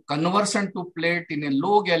 And conversion to plate in a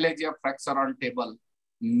low GALEAZZI fracture on table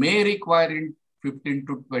may require in 15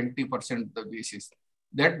 to 20% of the cases.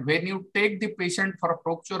 That when you take the patient for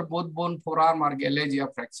fracture, both bone forearm or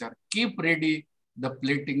GALEAZZI fracture, keep ready the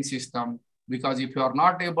plating system, because if you are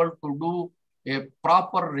not able to do a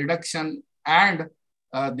proper reduction and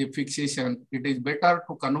the fixation, it is better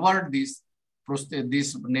to convert this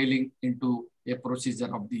nailing into a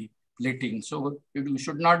procedure of the plating. So you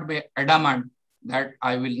should not be adamant that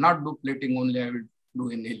I will not do plating only, I will do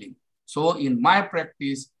a nailing. So in my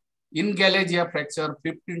practice, in GALEAZZI fracture,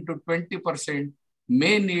 15 to 20%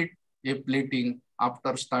 may need a plating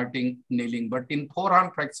after starting nailing, but in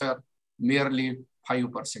forearm fracture, merely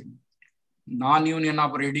 5%. Non-union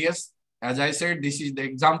of radius, as I said, this is the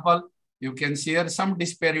example. You can see here some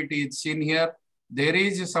disparity is seen here. There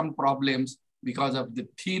is some problems because of the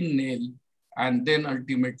thin nail, and then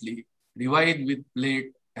ultimately revived with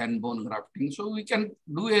plate and bone grafting. So we can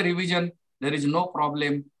do a revision. There is no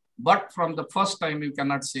problem. But from the first time, you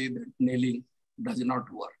cannot say that nailing does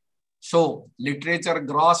not work. So literature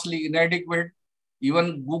grossly inadequate,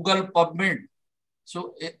 even Google PubMed.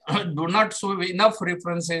 So do not show enough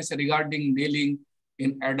references regarding nailing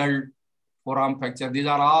in adult forearm fracture. These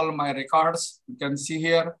are all my records. You can see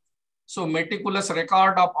here. So meticulous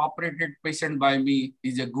record of operated patient by me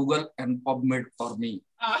is a Google and PubMed for me.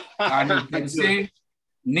 And you can say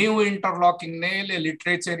new interlocking nail, a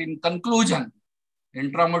literature in conclusion.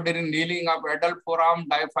 Intramedullary nailing of adult forearm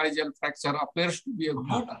diaphyseal fracture appears to be a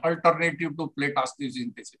good alternative to plate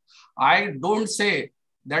osteosynthesis. I don't say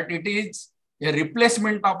that it is a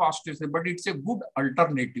replacement of osteosynthesis, but it's a good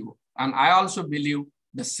alternative. And I also believe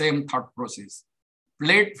the same thought process.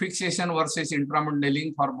 Plate fixation versus intramedullary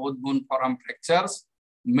nailing for both bone forearm fractures.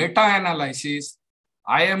 Meta-analysis,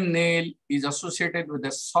 IM nail is associated with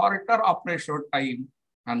a shorter operation time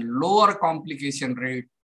and lower complication rate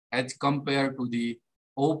as compared to the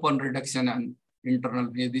open reduction and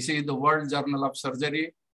internal. This is the World Journal of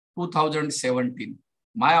Surgery, 2017.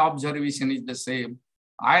 My observation is the same.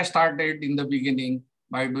 I started in the beginning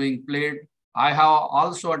by doing plate. I have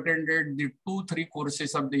also attended the 2-3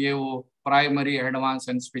 courses of the AO, primary, advanced,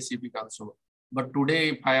 and specific also. But today,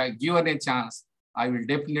 if I are given a chance, I will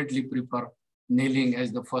definitely prefer nailing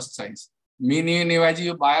as the first choice.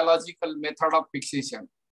 Mini-invasive biological method of fixation.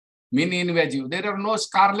 Mini-invasive. There are no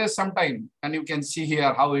scarless sometimes, and you can see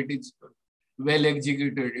here how it is well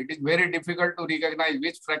executed. It is very difficult to recognize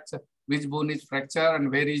which fracture, which bone is fracture,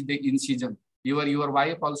 and where is the incision. Your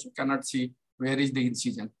wife also cannot see where is the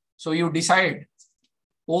incision. So you decide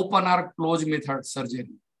open or close method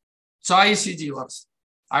surgery. Choice is yours.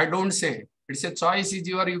 I don't say. It's a choice is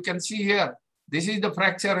yours. You can see here. This is the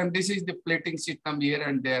fracture and this is the plating system here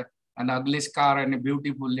and there. An ugly scar and a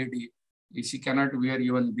beautiful lady. She cannot wear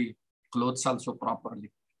even the clothes also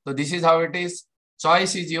properly. So this is how it is.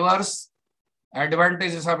 Choice is yours.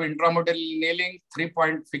 Advantages of intramedullary nailing,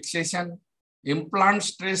 3-point fixation. Implant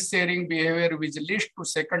stress sharing behavior which leads to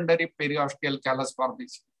secondary periosteal callus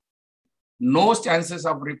formation. No chances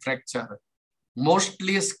of refracture.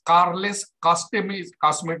 Mostly scarless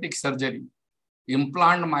cosmetic surgery.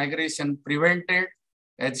 Implant migration prevented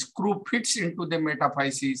as screw fits into the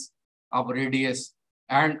metaphysis of radius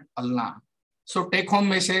and ulna. So take home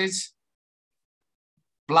message,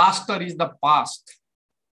 plaster is the past,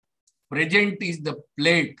 present is the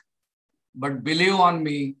plate, but believe on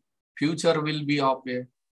me, future will be of a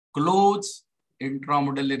close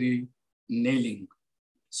intramedullary nailing.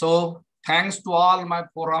 So thanks to all my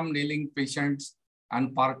forearm nailing patients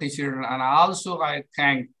and participants, and also I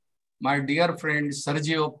thank my dear friend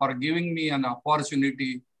Sergio for giving me an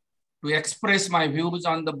opportunity to express my views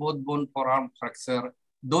on the both bone forearm fracture.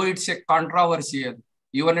 Though it's a controversial,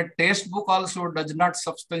 even a textbook also does not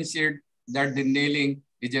substantiate that the nailing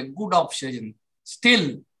is a good option.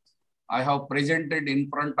 Still, I have presented in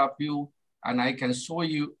front of you and I can show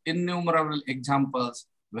you innumerable examples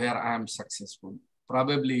where I am successful.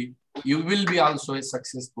 Probably you will be also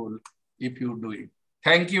successful if you do it.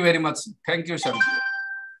 Thank you very much. Thank you, Sergio.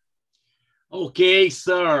 Okay,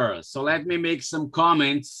 sir. So let me make some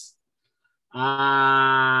comments.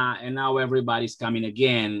 And now everybody's coming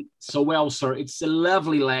again. So well, sir, it's a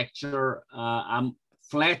lovely lecture. I'm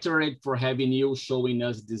flattered for having you showing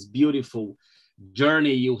us this beautiful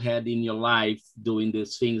journey you had in your life doing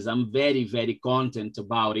these things. I'm very, very content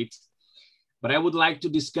about it. But I would like to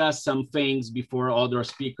discuss some things before other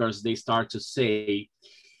speakers, they start to say.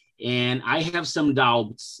 And I have some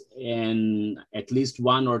doubts, and at least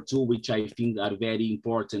one or two, which I think are very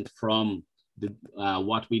important from the,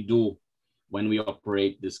 what we do when we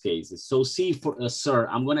operate these cases. So see, sir,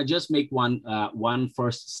 I'm gonna just make one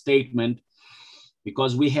first statement,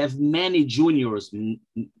 because we have many juniors,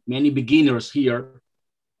 many beginners here.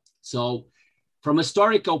 So from a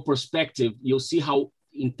historical perspective, you'll see how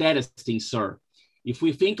interesting, sir. If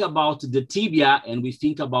we think about the tibia and we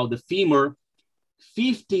think about the femur,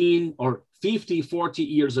 15 or 50, 40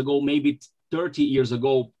 years ago, maybe 30 years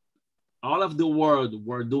ago, all of the world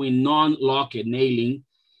were doing non-locked nailing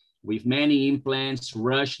with many implants,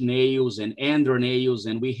 rush nails and ender nails,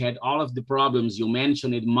 and we had all of the problems you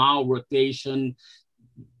mentioned, malrotation,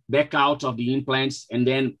 back out of the implants, and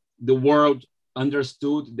then the world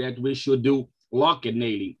understood that we should do locked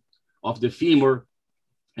nailing of the femur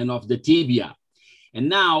and of the tibia. And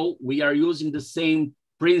now we are using the same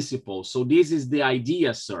principle. So this is the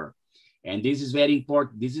idea, sir. And this is very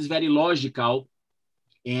important. This is very logical.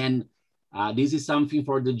 And this is something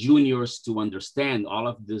for the juniors to understand, all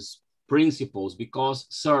of these principles, because,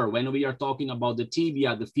 sir, when we are talking about the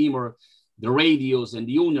tibia, the femur, the radius, and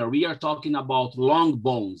the ulnar, we are talking about long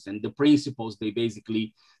bones, and the principles, they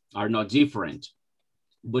basically are not different.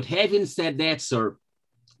 But having said that, sir,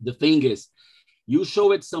 the thing is, you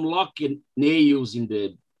showed some locked nails in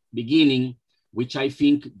the beginning, which I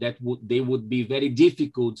think that they would be very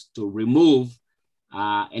difficult to remove.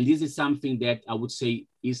 And this is something that I would say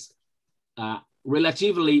is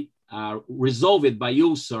relatively resolved by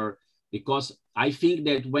you, sir, because I think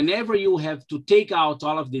that whenever you have to take out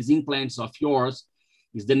all of these implants of yours,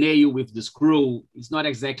 is the nail with the screw, it's not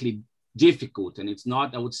exactly difficult, and it's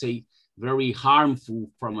not, I would say, very harmful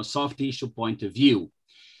from a soft tissue point of view.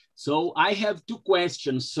 So I have two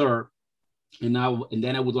questions, sir, and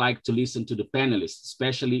then I would like to listen to the panelists,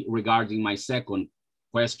 especially regarding my second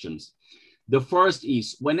questions. The first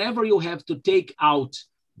is, whenever you have to take out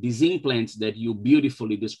these implants that you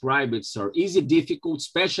beautifully described, sir, is it difficult,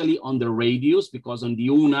 especially on the radius? Because on the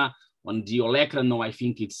ulna, on the olecranon, I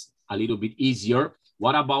think it's a little bit easier.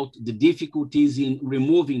 What about the difficulties in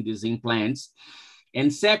removing these implants?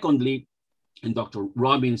 And secondly, and Dr.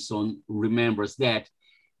 Robinson remembers that,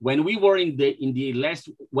 when we were in the last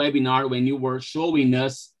webinar, when you were showing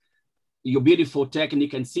us your beautiful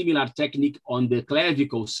technique and similar technique on the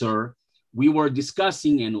clavicle, sir, we were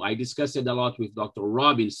discussing, and I discussed it a lot with Dr.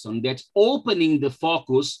 Robinson, that opening the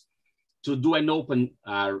focus to do an open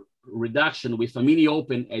reduction with a mini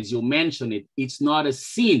open, as you mentioned it, it's not a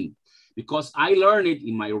sin, because I learned it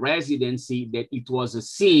in my residency that it was a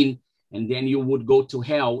sin, and then you would go to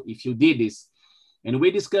hell if you did this. And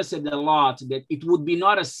we discussed it a lot, that it would be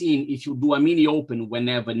not a sin if you do a mini open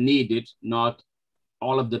whenever needed, not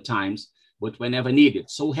all of the times, but whenever needed.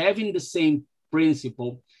 So having the same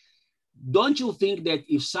principle, don't you think that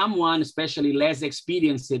if someone, especially less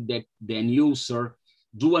experienced than you, sir,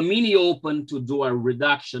 do a mini open to do a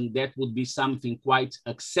reduction, that would be something quite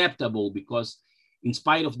acceptable, because in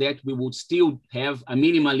spite of that, we would still have a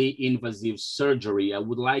minimally invasive surgery. I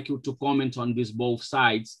would like you to comment on this both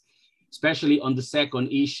sides, especially on the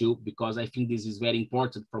second issue, because I think this is very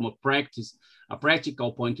important from a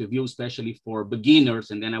practical point of view, especially for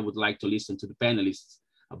beginners. And then I would like to listen to the panelists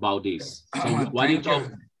about this. So why don't you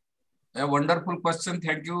talk? A wonderful question.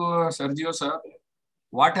 Thank you, Sergio, sir.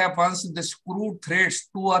 What happens, the screw threads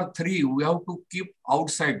 2 or 3, we have to keep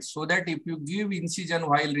outside, so that if you give incision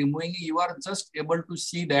while removing, you are just able to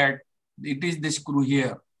see that it is the screw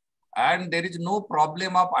here. And there is no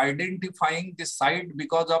problem of identifying the site,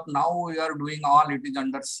 because of now we are doing all, it is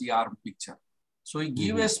under C-arm picture. So we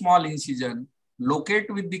give a small incision,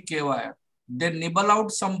 locate with the K-wire, then nibble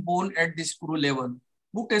out some bone at the screw level,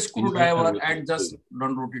 put a screwdriver and just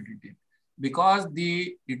don't rotate it in. Because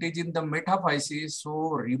it is in the metaphysis, so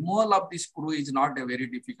removal of the screw is not a very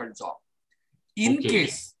difficult job. In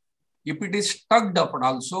case, if it is tugged up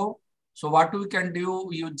also, so what we can do,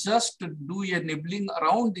 you just do a nibbling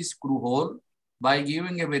around the screw hole by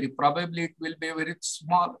giving a very, probably it will be a very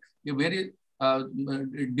small, a very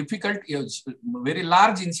difficult, very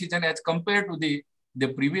large incision as compared to the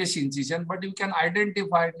previous incision, but you can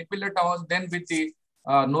identify, nibble it out, then with the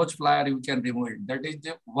nose plier, you can remove it. That is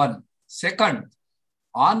the one. Second,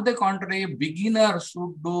 on the contrary, beginner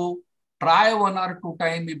should try 1 or 2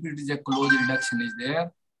 times if it is a close reduction is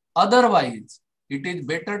there. Otherwise, it is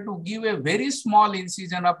better to give a very small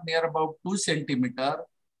incision of near about 2 centimeters.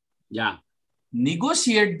 Yeah.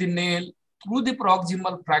 Negotiate the nail through the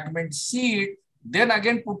proximal fragment, see it, then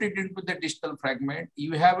again put it into the distal fragment.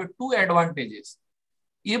 You have 2 advantages.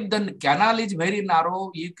 If the canal is very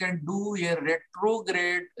narrow, you can do a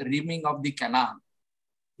retrograde rimming of the canal.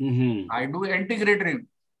 I do antegrade rim,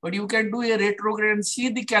 but you can do a retrograde and see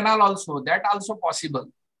the canal also. That also possible,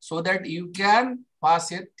 so that you can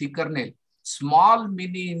pass a thicker nail. Small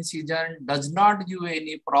mini incision does not give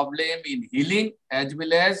any problem in healing as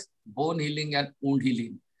well as bone healing and wound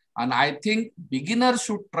healing. And I think beginners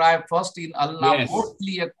should try first in ulna,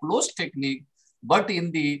 mostly a close technique, but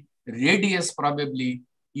in the radius probably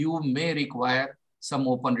you may require some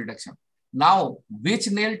open reduction. Now, which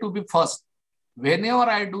nail to be first? Whenever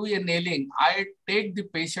I do a nailing, I take the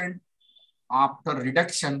patient after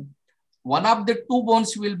reduction, one of the 2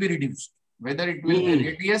 bones will be reduced, whether it will be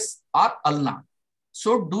radius or ulna.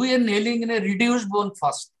 So do a nailing in a reduced bone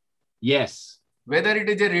first. Yes. Whether it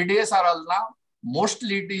is a radius or ulna,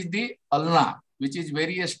 Mostly it is the ulna, which is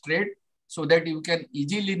very straight, so that you can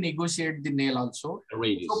easily negotiate the nail also.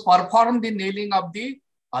 So perform the nailing of the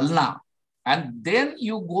ulna, and then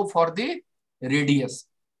you go for the radius.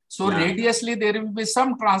 So radiusly there will be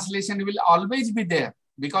some translation will always be there,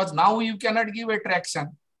 because now you cannot give a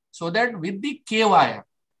traction. So that with the K wire,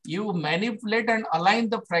 you manipulate and align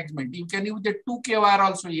the fragment. You can use the 2K wire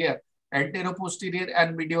also here, anterior-posterior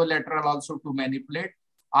and mediolateral also to manipulate.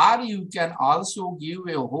 Or you can also give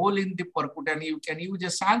a hole in the percutaneous. You can use a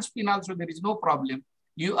Sanch pin also, there is no problem.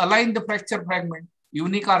 You align the fracture fragment,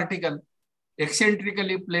 unique article,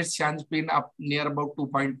 eccentrically place Sanch pin up near about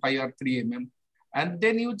 2.5 or 3 mm. And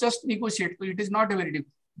then you just negotiate. So it is not a very deep.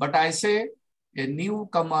 But I say a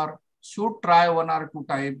newcomer should try 1 or 2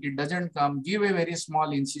 times. It doesn't come, give a very small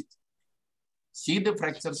inches, see the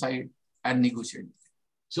fracture side and negotiate.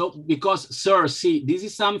 So, because, sir, see, this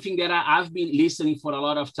is something that I've been listening for a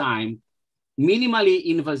lot of time. Minimally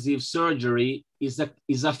invasive surgery is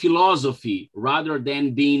a philosophy rather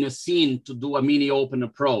than being a scene to do a mini open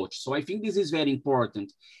approach. So I think this is very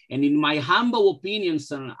important. And in my humble opinion,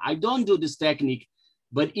 sir, I don't do this technique,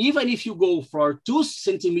 but even if you go for 2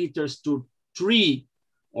 centimeters to 3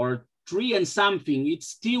 or 3 and something, it's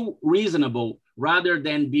still reasonable rather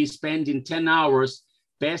than be spending 10 hours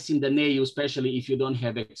passing the nail, especially if you don't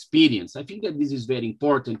have experience. I think that this is very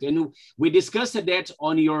important. And we discussed that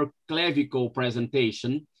on your clavicle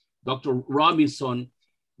presentation. Dr. Robinson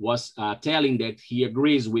was telling that he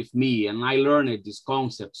agrees with me, and I learned these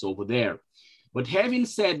concepts over there. But having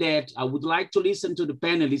said that, I would like to listen to the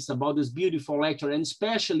panelists about this beautiful lecture, and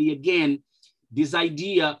especially, again, this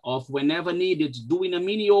idea of whenever needed, doing a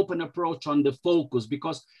mini open approach on the focus,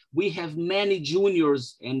 because we have many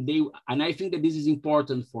juniors and I think that this is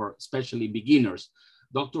important for especially beginners.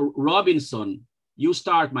 Dr. Robinson, you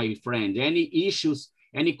start, my friend. Any issues,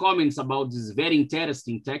 any comments about this very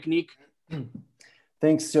interesting technique?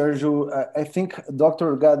 Thanks, Sergio. I think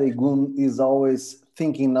Dr. Gadegone is always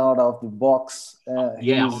thinking out of the box.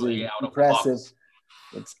 He's impressive.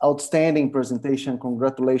 It's outstanding presentation.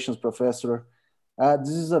 Congratulations, Professor. This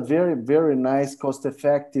is a very, very nice,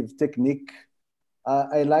 cost-effective technique.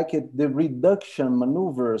 I like it, the reduction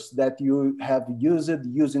maneuvers that you have used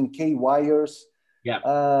using K wires. Yeah.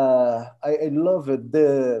 I love it,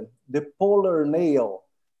 the polar nail,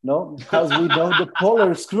 no? Because we know the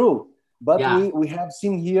polar screw, but we have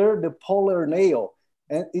seen here the polar nail.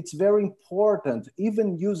 And it's very important,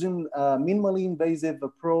 even using a minimally invasive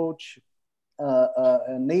approach,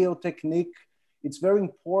 a nail technique, it's very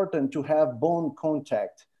important to have bone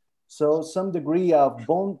contact. So some degree of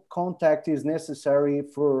bone contact is necessary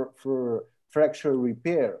for fracture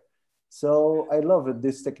repair. So I love it,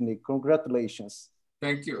 this technique. Congratulations.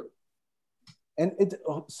 Thank you. And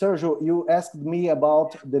Sergio, you asked me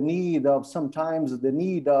about the need of sometimes the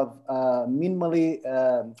need of minimally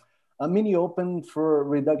a mini open for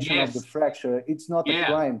reduction of the fracture. It's not a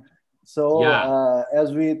crime. So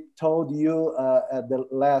as we told you at the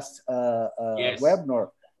last webinar,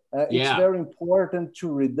 it's very important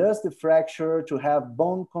to reduce the fracture, to have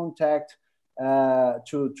bone contact,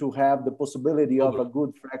 to have the possibility of a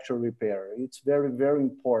good fracture repair. It's very, very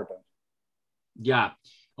important. Yeah.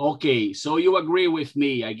 Okay. So you agree with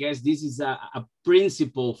me. I guess this is a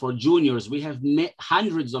principle for juniors. We have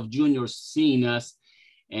hundreds of juniors seeing us,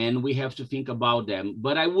 and we have to think about them.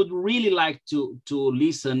 But I would really like to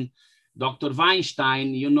listen, Dr.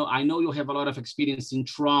 Wajnsztejn, you know, I know you have a lot of experience in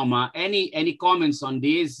trauma. Any comments on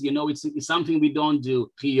this? You know, it's something we don't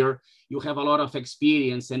do here. You have a lot of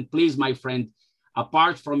experience. And please, my friend,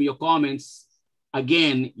 apart from your comments,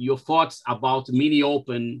 again, your thoughts about mini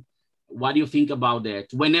open, what do you think about that?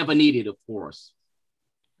 Whenever needed, of course.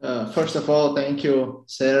 First of all, thank you,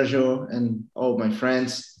 Sergio, and all my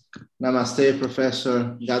friends. Namaste,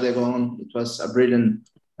 Professor Gadegone. It was a brilliant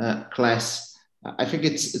class. I think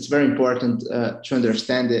it's very important to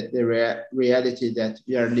understand the reality that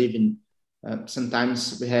we are living.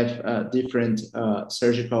 Sometimes we have different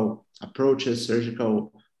surgical approaches,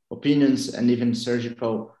 surgical opinions, and even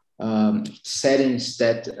surgical settings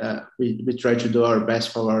that we try to do our best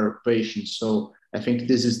for our patients. So I think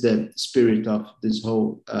this is the spirit of this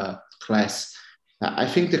whole class. I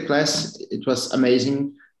think the class, it was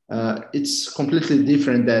amazing. It's completely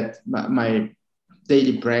different than my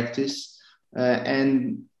daily practice.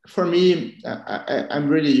 And for me, I'm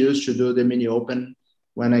really used to do the mini open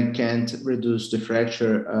when I can't reduce the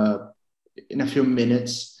fracture in a few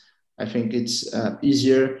minutes. I think it's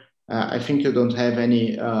easier. I think you don't have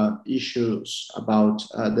any issues about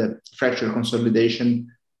the fracture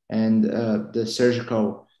consolidation, and the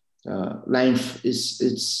surgical length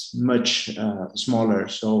is much smaller.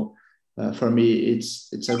 So for me,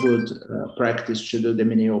 it's a good practice to do the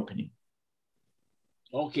mini opening.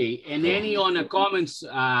 Okay, and any other comments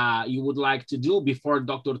you would like to do before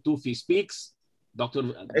Dr. Tufi speaks?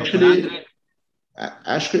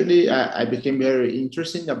 Actually, I became very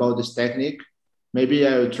interested about this technique. Maybe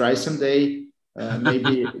I will try someday.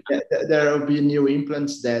 Maybe there will be new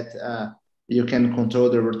implants that you can control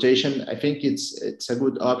the rotation. I think it's a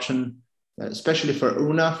good option, especially for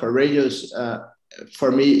Una, for radius.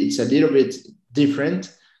 For me, it's a little bit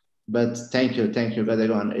different, but thank you,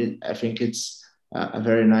 Gadegone. I think it's a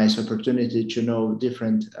very nice opportunity to know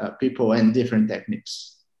different people and different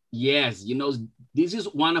techniques. Yes, you know, this is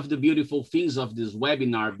one of the beautiful things of this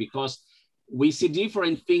webinar, because we see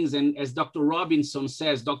different things. And as Dr. Robinson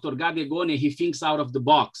says, Dr. Gadegone, he thinks out of the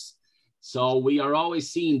box. So we are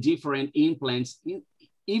always seeing different implants.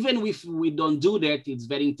 Even if we don't do that, it's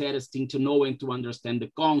very interesting to know and to understand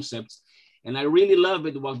the concepts. And I really love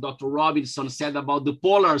it what Dr. Robinson said about the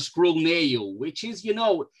polar screw nail, which is, you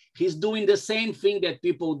know, he's doing the same thing that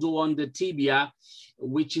people do on the tibia,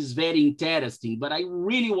 which is very interesting. But I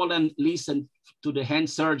really want to listen to the hand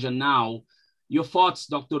surgeon now. Your thoughts,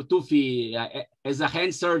 Dr. Tufi, as a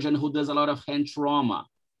hand surgeon who does a lot of hand trauma.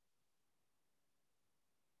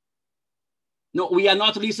 No, we are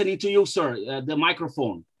not listening to you, sir. The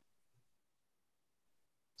microphone.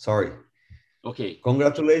 Sorry. Okay.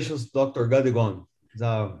 Congratulations, Dr. Gadegone.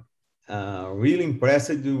 Really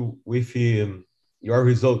impressed with your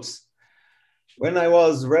results. When I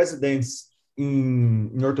was resident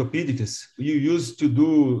in orthopedics, we used to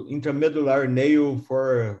do intramedullary nail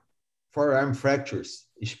for forearm fractures,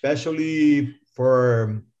 especially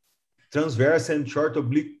for transverse and short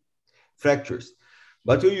oblique fractures.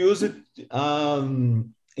 But we used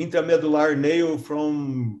intramedullary nail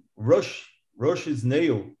from Roche's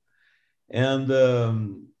nail. And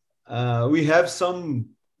we have some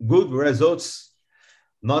good results,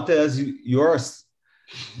 not as yours,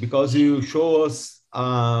 because you show us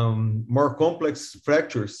more complex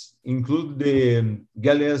fractures, include the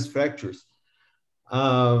GALEAZZI fractures.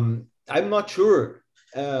 I'm not sure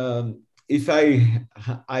if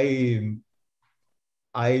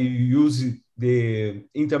I use the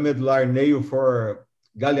intramedullary nail for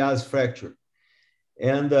GALEAZZI fracture,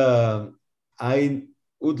 and I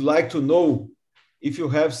would like to know if you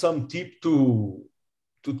have some tip to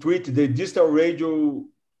treat the distal radial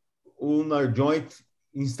ulnar joint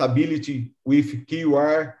instability with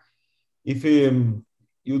KUR, if you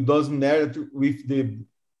doesn't matter with the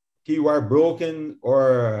KUR broken,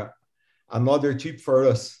 or another tip for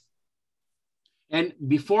us. And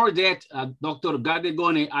before that, Dr.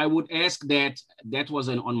 Gadegone, I would ask that was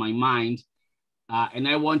on my mind. And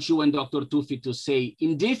I want you and Dr. Tufi to say,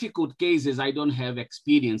 in difficult cases, I don't have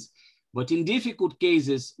experience, but in difficult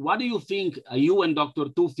cases, what do you think, you and Dr.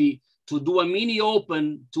 Tufi, to do a mini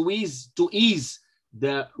open to ease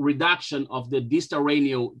the reduction of the distal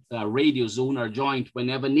radius ulnar joint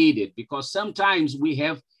whenever needed? Because sometimes we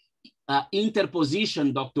have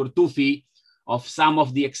interposition, Dr. Tufi, of some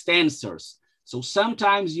of the extensors. So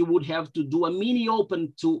sometimes you would have to do a mini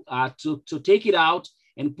open to take it out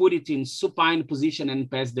and put it in supine position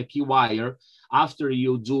and pass the key wire after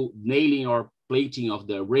you do nailing or plating of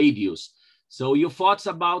the radius. So your thoughts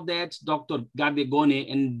about that, Dr.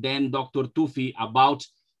 Gadegone, and then Dr. Tufi, about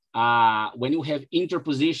when you have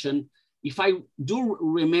interposition. If I do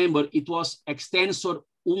remember, it was extensor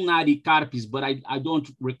ulnari carpis, but I don't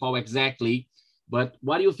recall exactly. But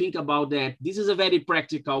what do you think about that? This is a very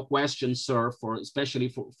practical question, sir,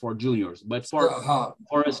 especially for juniors, but for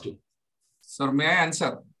us too. Sir, may I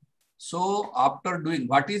answer? So after doing,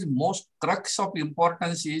 what is most crux of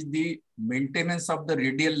importance is the maintenance of the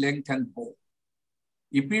radial length and bow.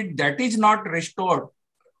 If that is not restored,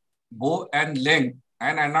 bow and length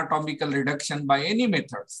and anatomical reduction by any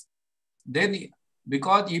methods, then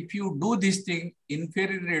because if you do this thing,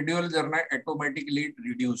 inferior radial joint automatically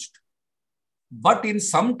reduced. But in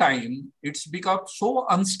some time, it's become so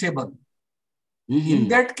unstable. In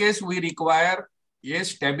that case, we require a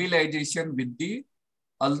stabilization with the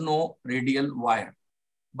ulno radial wire.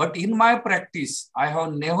 But in my practice, I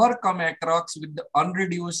have never come across with the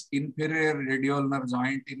unreduced inferior radioulnar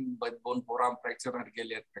joint in bone forearm fracture or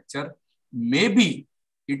GALEAZZI fracture. Maybe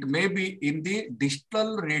it may be in the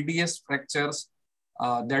distal radius fractures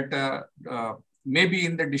maybe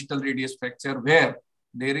in the distal radius fracture where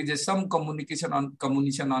there is some communication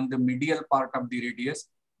on the medial part of the radius.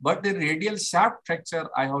 But the radial shaft fracture,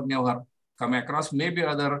 I have never come across. Maybe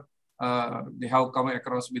other they have come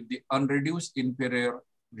across with the unreduced inferior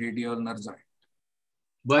radial nerve joint.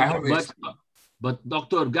 But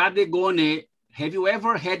Dr. Gadegone, have you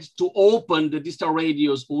ever had to open the distal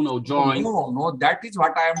radius ulnar joint? No, that is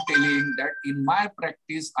what I am telling, that in my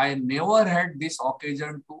practice, I never had this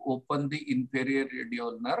occasion to open the inferior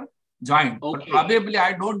radioulnar joint. Okay. But probably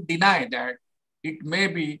I don't deny that it may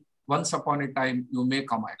be once upon a time you may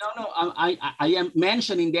come across. No, I am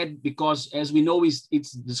mentioning that because, as we know,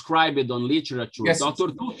 it's described on literature. Yes.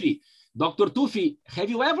 Dr. Tufi, have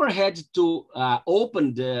you ever had to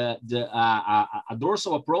open a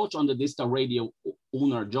dorsal approach on the distal radial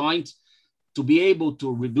ulnar joint to be able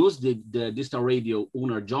to reduce the distal radial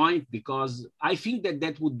ulnar joint? Because I think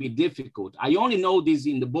that would be difficult. I only know this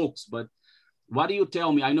in the books, but what do you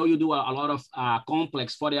tell me? I know you do a lot of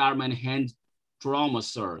complex forearm and hand trauma,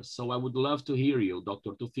 sir. So I would love to hear you,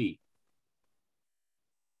 Dr. Tufi.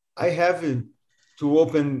 I have to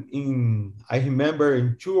open I remember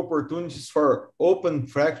in 2 opportunities for open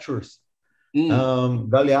fractures.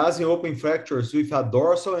 GALEAZZI open fractures with a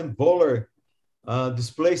dorsal and volar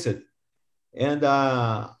displaced. And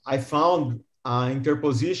I found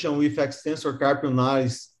interposition with extensor carpi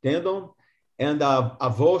ulnaris tendon and a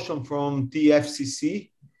avulsion from TFCC.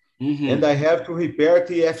 And I have to repair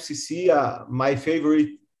TFCC. My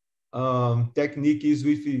favorite technique is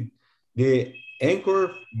with the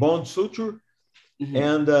anchor bone suture.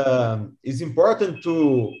 And it's important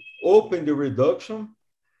to open the reduction,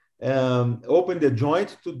 open the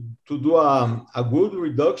joint to do a good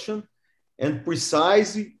reduction and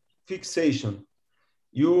precise fixation.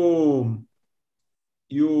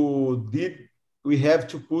 We have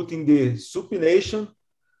to put in the supination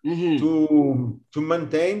to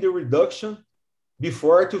maintain the reduction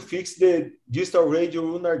before to fix the distal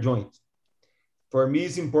radial ulnar joint. For me,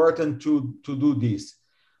 it's important to do this.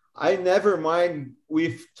 I never mind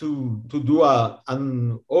to do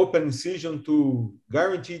an open incision to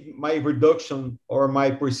guarantee my reduction or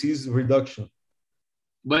my precise reduction.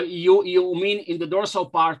 But you mean in the dorsal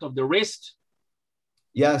part of the wrist?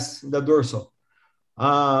 Yes, the dorsal.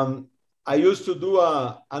 I used to do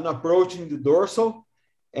an approach in the dorsal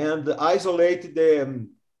and isolate the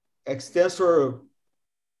extensor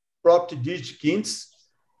proptodigit quintus,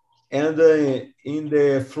 and in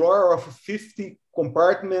the floor of 50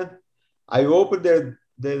 compartment, I open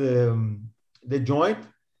the joint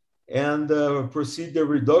and proceed the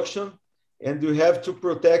reduction. And you have to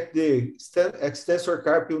protect the extensor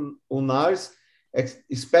carpi ulnaris,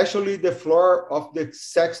 especially the floor of the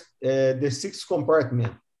 6th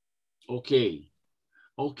compartment. Okay.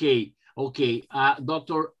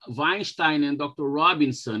 Dr. Wajnsztejn and Dr.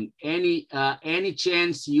 Robinson, any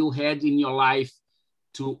chance you had in your life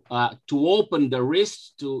to open the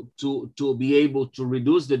wrist to be able to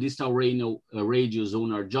reduce the distal radius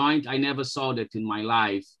ulnar joint? I never saw that in my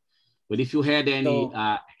life, but if you had any,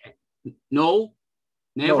 no,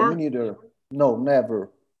 never. No, me neither. No,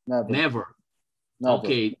 never.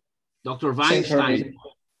 Okay, Dr. Wajnsztejn.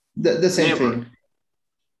 The same Never. thing.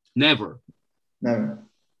 Never.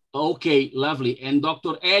 Okay, lovely. And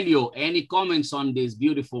Dr. Helio, any comments on this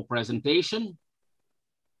beautiful presentation?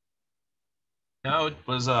 No, it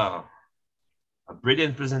was a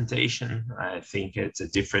brilliant presentation. I think it's a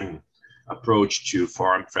different approach to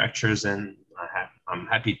forearm fractures, and I'm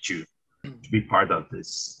happy to be part of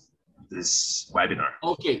this webinar.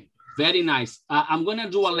 Okay, very nice. I'm going to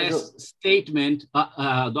do a last statement.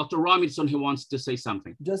 Dr. Robinson, he wants to say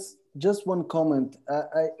something. Just one comment.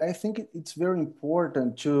 I think it's very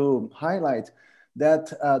important to highlight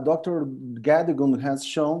that Dr. Gadegone has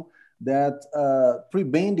shown that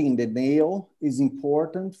pre-bending the nail is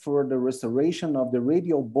important for the restoration of the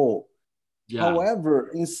radial bow. Yeah. However,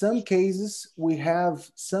 in some cases, we have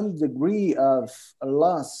some degree of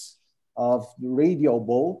loss of the radial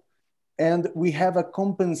bow, and we have a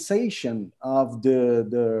compensation of the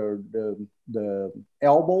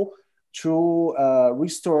elbow to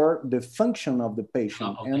restore the function of the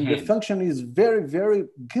patient. And the function is very, very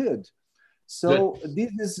good. So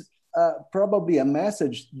this is probably a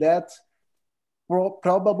message that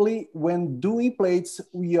probably when doing plates,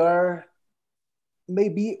 we have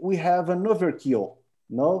an overkill.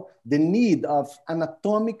 No, the need of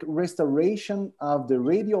anatomic restoration of the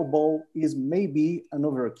radial bow is maybe an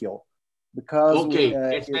overkill, because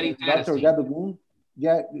Dr. Gadegone,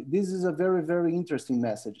 this is a very, very interesting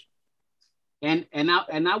message. And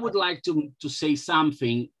I would like to say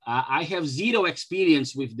something. I have zero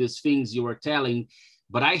experience with these things you were telling,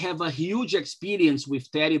 but I have a huge experience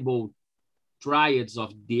with terrible triads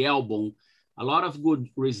of the elbow. A lot of good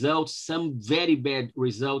results, some very bad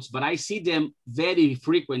results, but I see them very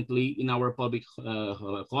frequently in our public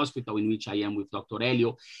hospital in which I am with Dr.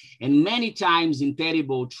 Helio. And many times in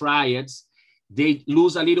terrible triads, they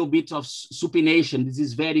lose a little bit of supination. This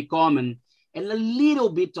is very common. and a little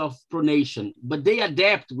bit of pronation, but they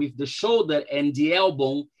adapt with the shoulder and the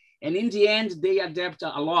elbow. And in the end, they adapt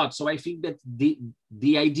a lot. So I think that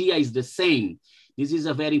the idea is the same. This is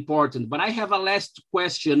a very important, but I have a last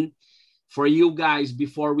question for you guys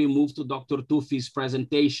before we move to Dr. Tufi's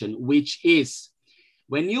presentation, which is,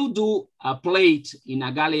 when you do a plate in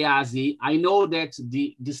a GALEAZZI, I know that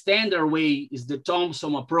the standard way is the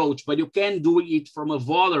Thompson approach, but you can do it from a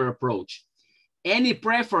volar approach. Any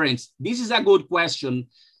preference? This is a good question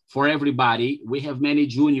for everybody. We have many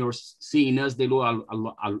juniors seeing us. They do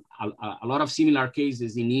a lot of similar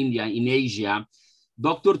cases in India, in Asia.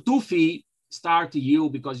 Dr. Tufi, start you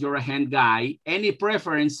because you're a hand guy. Any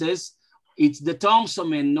preferences? It's the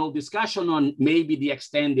Thompson and no discussion on maybe the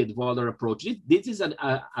extended volar approach. This is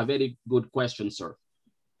a very good question, sir.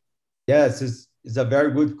 Yes, it's a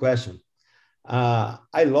very good question.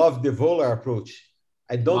 I love the volar approach.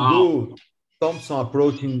 I don't do Thompson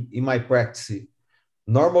approach in my practice.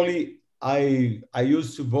 Normally, I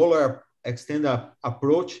use volar extended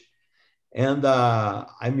approach, and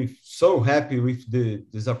I'm so happy with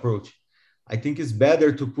this approach. I think it's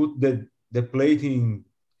better to put the plating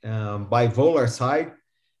by volar side,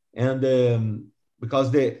 and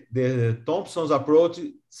because the Thompson's approach,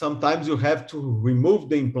 sometimes you have to remove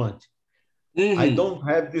the implant. I don't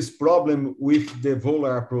have this problem with the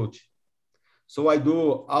volar approach. So I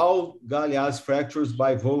do all GALEAZZI fractures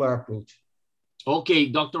by volar approach. Okay,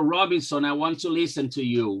 Dr. Robinson, I want to listen to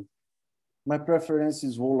you. My preference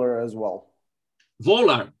is volar as well.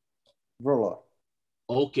 Volar? Volar.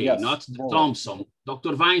 Okay, yes, not volar. Thompson.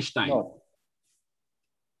 Dr. Wajnsztejn. No.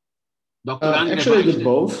 Dr. Actually, I do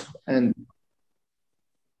both, and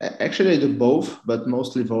actually I do both, but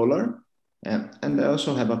mostly volar. And I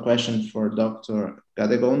also have a question for Dr.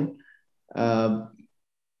 Gadegone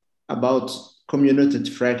about comminuted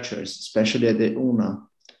fractures, especially at the ulna.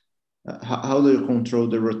 How do you control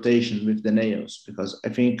the rotation with the nails? Because I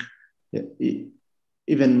think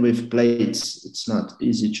even with plates, it's not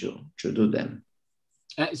easy to do them.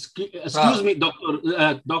 Excuse me,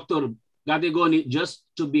 Dr. Gadegone, just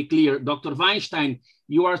to be clear, Dr. Wajnsztejn,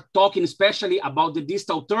 you are talking especially about the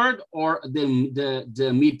distal third or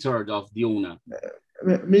the mid-third of the ulna?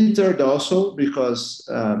 Mid-third also, because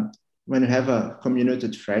when you have a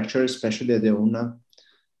comminuted fracture, especially at the ulna,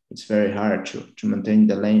 it's very hard to maintain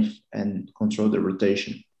the length and control the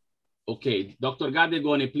rotation. Okay, Dr.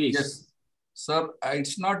 Gadegone, please. Yes, sir,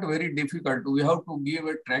 it's not very difficult. We have to give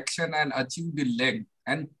a traction and achieve the length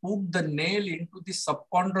and put the nail into the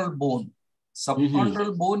subchondral bone.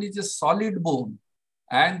 Subchondral bone is a solid bone,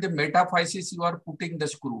 and the metaphysis you are putting the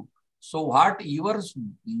screw. So what your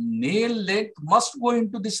nail length must go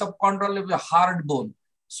into the subchondral of a hard bone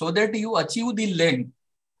so that you achieve the length.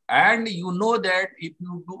 And you know that if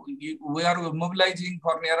you do, we are mobilizing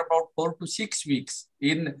for near about 4 to 6 weeks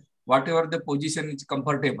in whatever the position is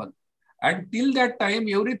comfortable. And till that time,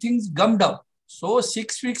 everything's gummed up. So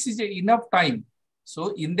 6 weeks is enough time.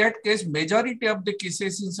 So in that case, majority of the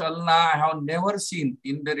cases in ulna, I have never seen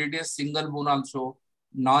in the radius single bone also,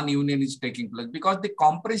 non-union is taking place. Because the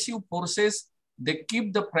compressive forces, they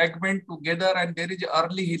keep the fragment together and there is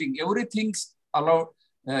early healing. Everything's allowed.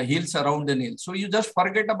 Heals around the nail. So you just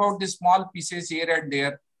forget about the small pieces here and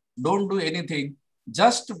there. Don't do anything.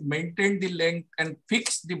 Just maintain the length and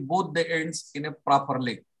fix both the ends in a proper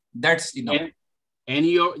length. That's enough. And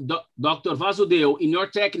your Dr. Wasudeo, in your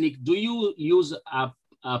technique, do you use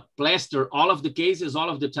a plaster all of the cases,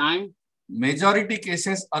 all of the time? Majority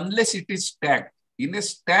cases, unless it is stacked. In a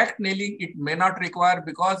stacked nailing, it may not require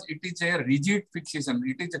because it is a rigid fixation.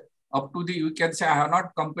 It is up to the, you can say, I have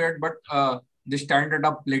not compared, but the standard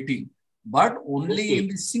of plating, but only in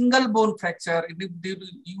the single bone fracture, if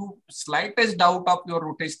you slightest doubt of your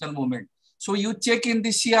rotational movement. So you check in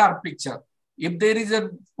the CR picture. If there is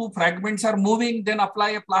two fragments are moving, then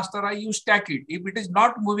apply a plaster, you stack it. If it is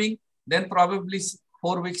not moving, then probably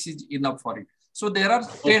 4 weeks is enough for it. So there are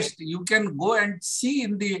tests you can go and see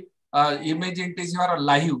in the image intensive or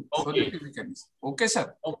live. Okay. Okay,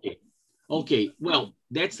 sir. Okay. Okay, well,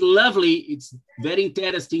 that's lovely. It's very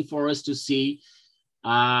interesting for us to see.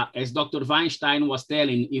 As Dr. Wajnsztejn was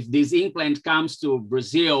telling, if this implant comes to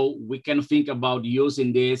Brazil, we can think about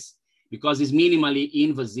using this because it's minimally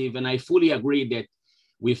invasive. And I fully agree that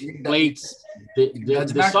with plates, it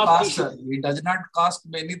does not cost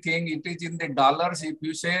anything. It is in the dollars. If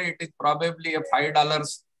you say it is probably a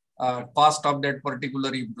 $5 cost of that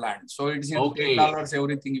particular implant. So it's in $10,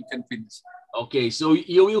 everything you can finish. Okay, so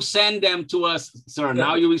you will send them to us, sir.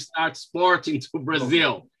 Now you will start exporting to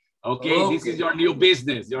Brazil. Okay, this is your new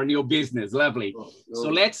business, lovely. So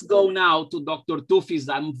let's go now to Dr. Tufi.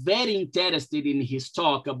 I'm very interested in his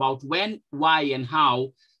talk about when, why, and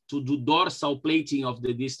how to do dorsal plating of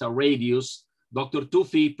the distal radius. Dr.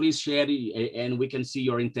 Tufi, please share, and we can see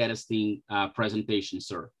your interesting presentation,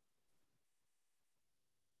 sir.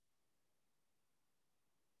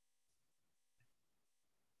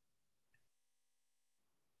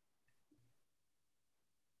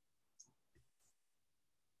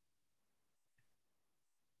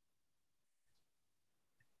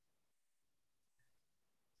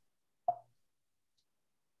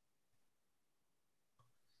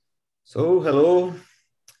 So, hello,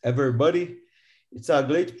 everybody. It's a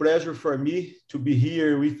great pleasure for me to be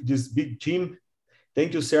here with this big team.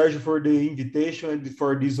 Thank you, Sergio, for the invitation and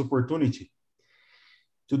for this opportunity.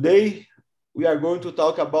 Today, we are going to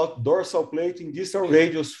talk about dorsal plating distal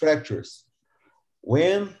radius fractures.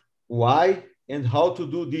 When, why, and how to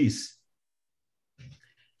do this.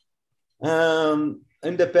 In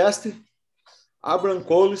the past, Abraham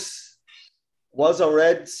Coles was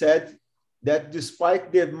already said that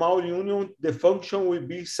despite the malunion, the function will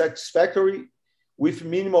be satisfactory with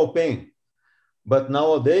minimal pain. But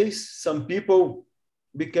nowadays, some people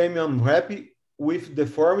became unhappy with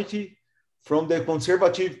deformity from the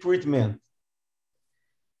conservative treatment.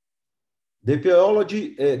 The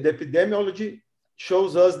epidemiology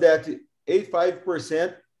shows us that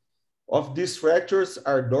 85% of these fractures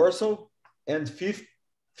are dorsal and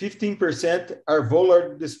 15% are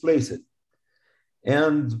volar displaced.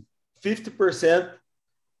 And 50%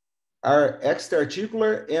 are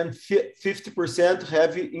extra-articular and 50%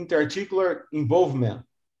 have interarticular involvement.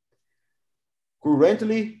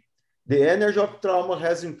 Currently, the energy of trauma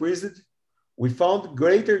has increased. We found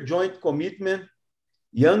greater joint commitment,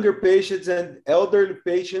 younger patients and elderly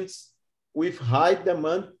patients with high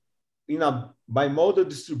demand in a bimodal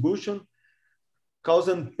distribution,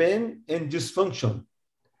 causing pain and dysfunction.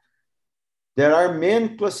 There are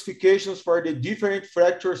many classifications for the different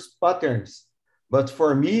fractures patterns, but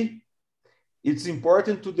for me, it's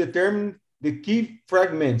important to determine the key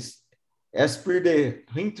fragments as per the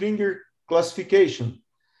Rintringer classification,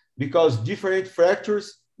 because different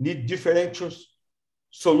fractures need different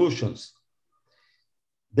solutions.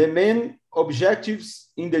 The main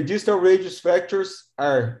objectives in the distal radius fractures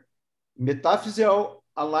are metaphyseal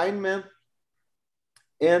alignment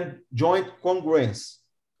and joint congruence.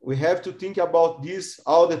 We have to think about this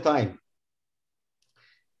all the time.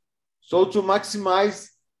 So to maximize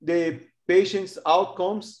the patient's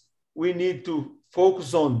outcomes, we need to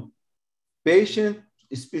focus on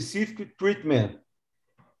patient-specific treatment,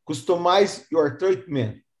 customize your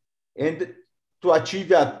treatment, and to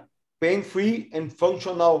achieve a pain-free and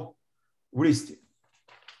functional wrist.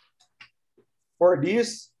 For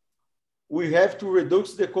this, we have to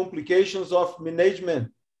reduce the complications of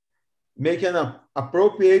management, make an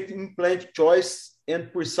appropriate implant choice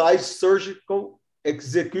and precise surgical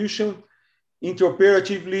execution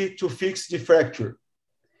intraoperatively to fix the fracture.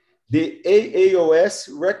 The AAOS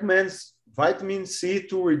recommends vitamin C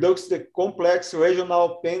to reduce the complex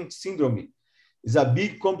regional pain syndrome. It's a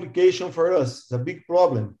big complication for us, it's a big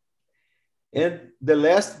problem. And the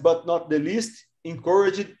last but not the least,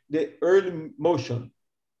 encourage the early motion.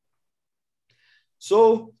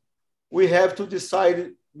 So we have to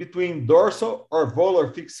decide between dorsal or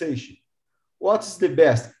volar fixation. What's the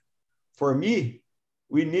best? For me,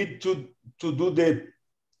 we need to do the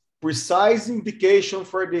precise indication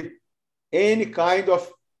for any kind of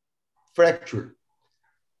fracture.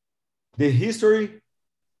 The history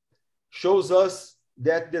shows us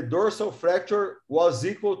that the dorsal fracture was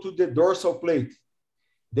equal to the dorsal plate.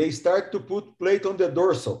 They start to put plate on the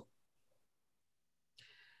dorsal.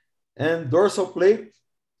 And dorsal plate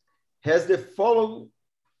has the following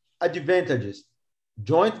advantages.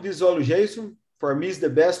 Joint visualization, for me, is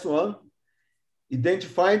the best one.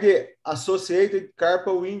 Identifying the associated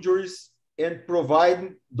carpal injuries and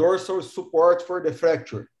providing dorsal support for the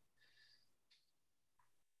fracture.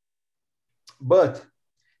 But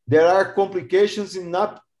there are complications in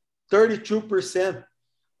up 32%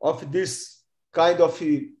 of this kind of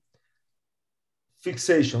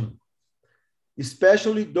fixation,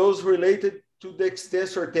 especially those related to the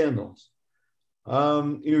extensor tendons,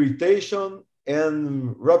 irritation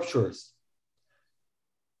and ruptures.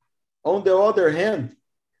 On the other hand,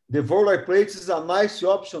 the volar plate is a nice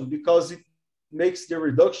option because it makes the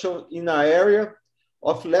reduction in an area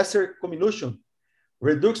of lesser comminution,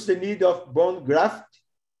 reduce the need of bone graft,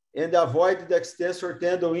 and avoid the extensor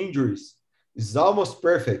tendon injuries. It's almost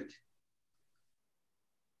perfect.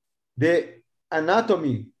 The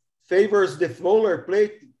anatomy favors the volar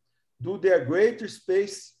plate due to their greater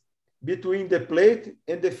space between the plate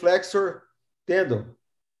and the flexor tendon,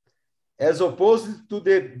 as opposed to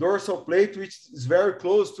the dorsal plate, which is very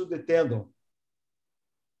close to the tendon.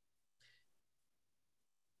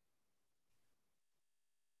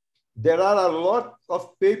 There are a lot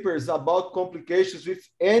of papers about complications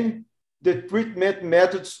within the treatment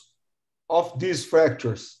methods of these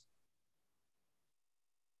fractures.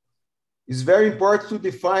 It's very important to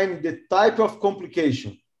define the type of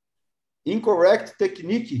complication. Incorrect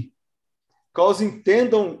technique causing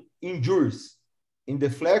tendon injuries in the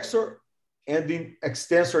flexor and in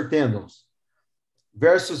extensor tendons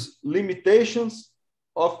versus limitations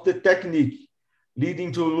of the technique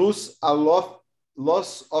leading to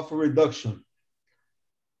loss of reduction.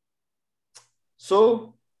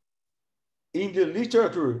 So in the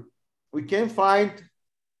literature, we can find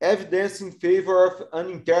evidence in favor of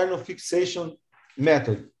an internal fixation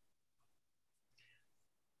method.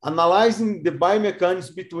 Analyzing the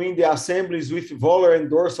biomechanics between the assemblies with volar and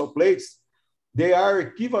dorsal plates, they are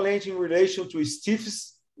equivalent in relation to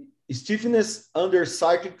stiffness under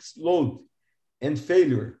cyclic load and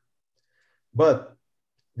failure. But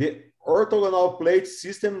the orthogonal plate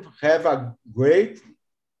system have a great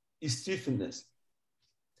stiffness.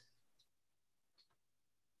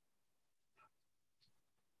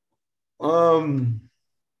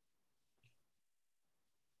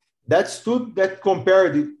 That study that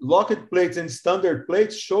compared the locked plates and standard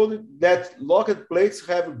plates showed that locked plates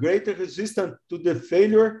have greater resistance to the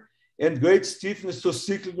failure and great stiffness to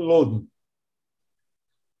cyclic loading.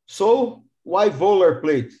 So why volar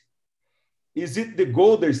plate? Is it the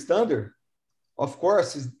gold standard? Of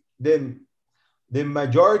course, the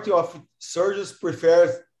majority of surgeons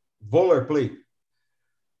prefer volar plate.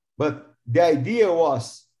 But the idea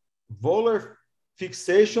was volar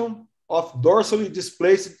fixation of dorsally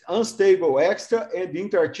displaced unstable extra and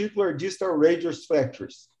interarticular distal radius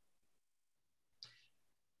fractures.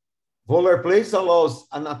 Volar plates allows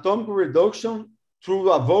anatomical reduction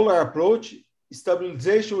through a volar approach,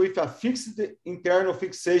 stabilization with a fixed internal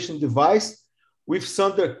fixation device with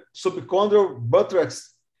subchondral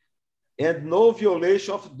buttocks and no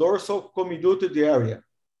violation of dorsal comminuted area.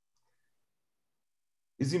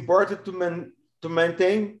 It's important to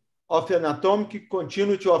maintain of anatomic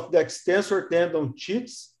continuity of the extensor tendon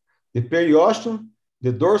sheaths, the periosteum,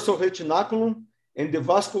 the dorsal retinaculum, and the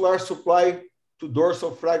vascular supply to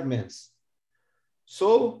dorsal fragments.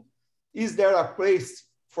 So, is there a place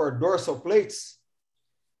for dorsal plates?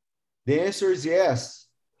 The answer is yes.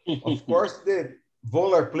 Of course, the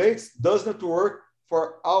volar plates does not work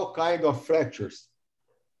for all kinds of fractures.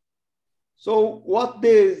 So, what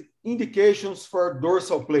the indications for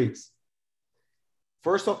dorsal plates?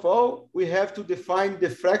 First of all, we have to define the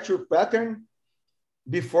fracture pattern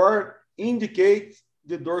before indicate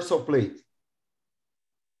the dorsal plate.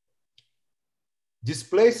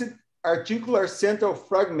 Displaced articular central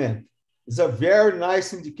fragment is a very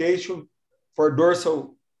nice indication for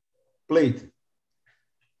dorsal plate.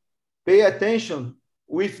 Pay attention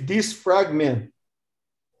with this fragment.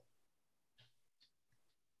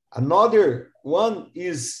 Another one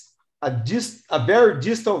is a very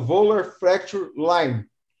distal volar fracture line.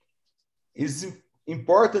 It's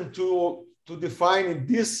important to define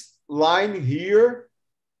this line here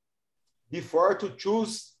before to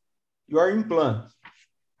choose your implant.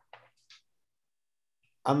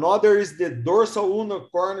 Another is the dorsal ulnar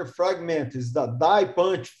corner fragment, is the die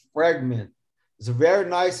punch fragment. It's a very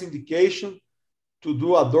nice indication to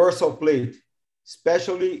do a dorsal plate,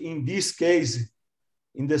 especially in this case,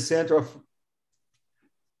 in the center of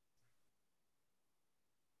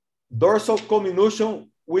dorsal comminution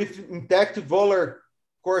with intact volar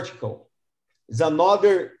cortical is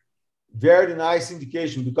another very nice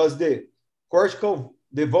indication because the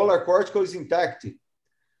volar cortical is intact.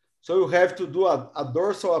 So you have to do a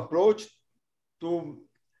dorsal approach to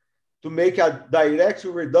make a direct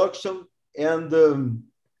reduction and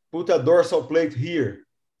put a dorsal plate here.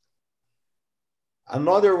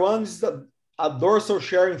 Another one is a dorsal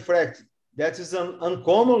sharing fracture. That is an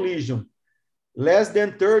uncommon lesion. Less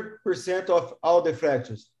than 30% of all the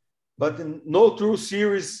fractures, but no true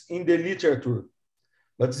series in the literature.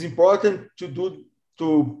 But it's important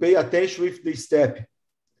to pay attention with the step.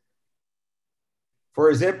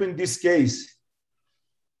 For example, in this case,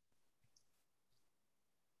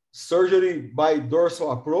 surgery by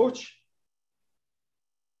dorsal approach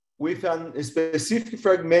with a specific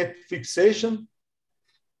fragment fixation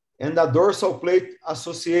and a dorsal plate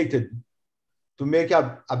associated to make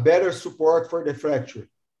a better support for the fracture.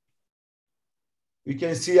 We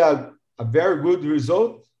can see a very good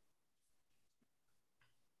result.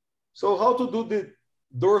 So how to do the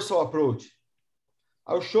dorsal approach?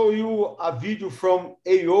 I'll show you a video from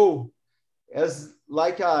AO as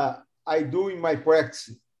like I do in my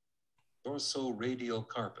practice. Dorsal-radial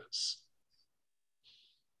carpus.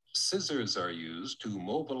 Scissors are used to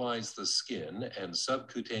mobilize the skin and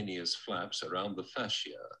subcutaneous flaps around the fascia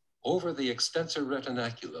over the extensor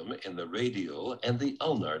retinaculum in the radial and the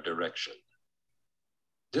ulnar direction.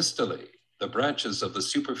 Distally, the branches of the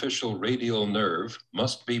superficial radial nerve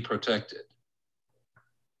must be protected.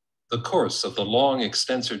 The course of the long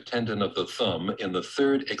extensor tendon of the thumb in the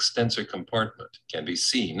third extensor compartment can be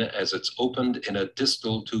seen as it's opened in a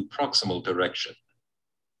distal to proximal direction.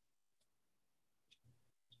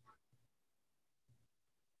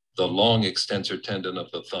 The long extensor tendon of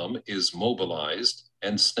the thumb is mobilized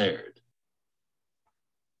and snared.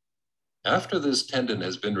 After this tendon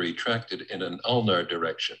has been retracted in an ulnar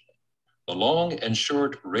direction, the long and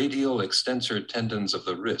short radial extensor tendons of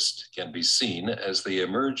the wrist can be seen as they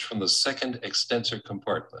emerge from the second extensor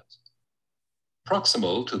compartment.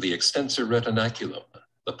 Proximal to the extensor retinaculum,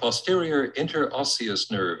 the posterior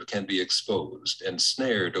interosseous nerve can be exposed and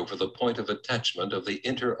snared over the point of attachment of the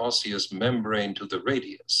interosseous membrane to the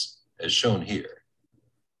radius, as shown here.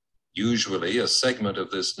 Usually, a segment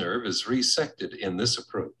of this nerve is resected in this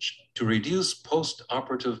approach to reduce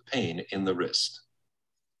post-operative pain in the wrist.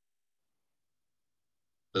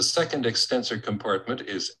 The second extensor compartment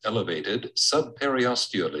is elevated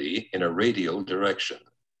subperiosteally in a radial direction.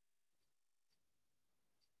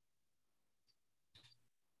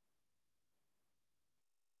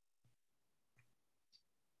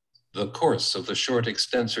 The course of the short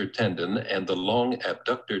extensor tendon and the long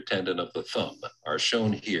abductor tendon of the thumb are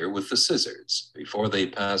shown here with the scissors before they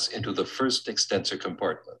pass into the first extensor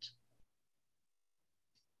compartment.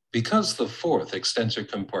 Because the fourth extensor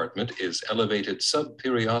compartment is elevated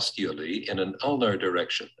subperiosteally in an ulnar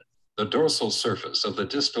direction, the dorsal surface of the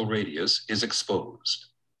distal radius is exposed.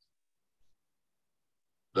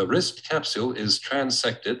 The wrist capsule is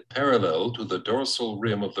transected parallel to the dorsal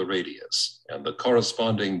rim of the radius, and the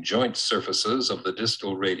corresponding joint surfaces of the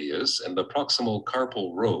distal radius and the proximal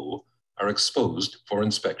carpal row are exposed for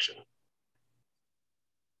inspection.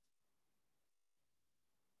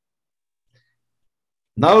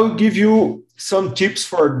 Now I'll give you some tips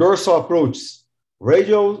for dorsal approaches,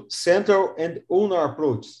 radial, central, and ulnar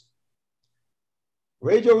approaches.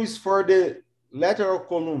 Radial is for the lateral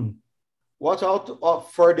column. Watch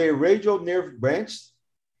out for the radial nerve branch,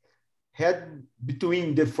 head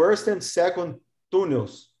between the first and second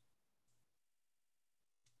tunnels.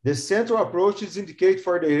 The central approach is indicated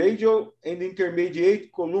for the radial and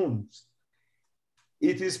intermediate columns.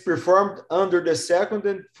 It is performed under the second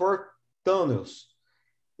and fourth tunnels.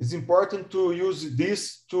 It's important to use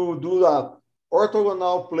this to do the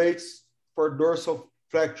orthogonal plates for dorsal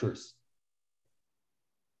fractures.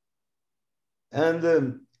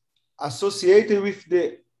 And associated with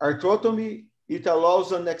the arthrotomy, it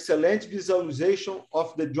allows an excellent visualization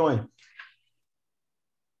of the joint.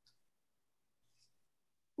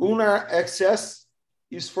 Ulnar access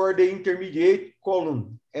is for the intermediate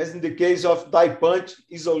column, as in the case of die punch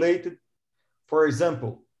isolated, for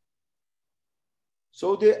example.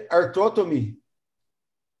 So the arthrotomy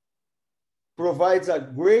provides a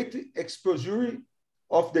great exposure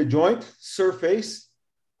of the joint surface,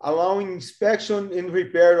 allowing inspection and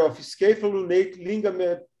repair of scapholunate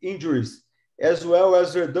ligament injuries, as well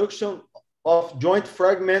as reduction of joint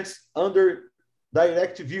fragments under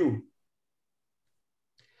direct view.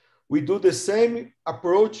 We do the same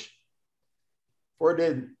approach for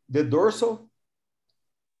the dorsal,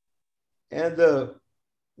 and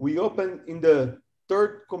we open in the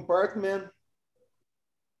third compartment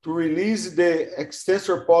to release the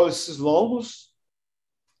extensor pollicis longus.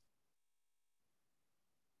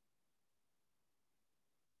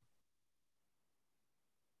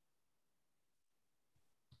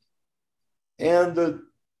 And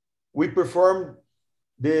we perform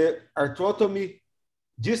the arthrotomy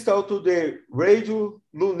distal to the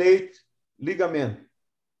radiolunate ligament,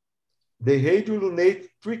 the radiolunate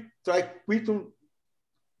triquetrum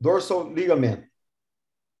dorsal ligament.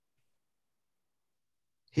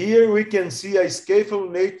 Here we can see a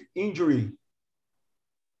scapholunate injury.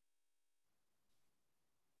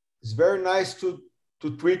 It's very nice to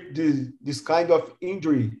treat this kind of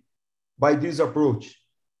injury by this approach.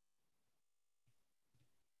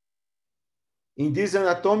 In this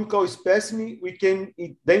anatomical specimen, we can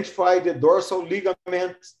identify the dorsal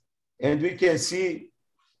ligament, and we can see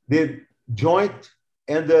the joint,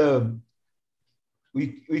 and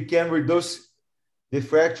we can reduce the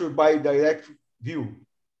fracture by direct view.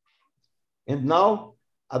 And now,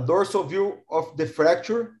 a dorsal view of the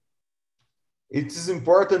fracture. It is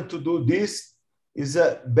important to do this is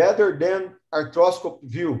better than arthroscope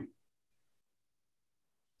view.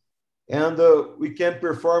 And we can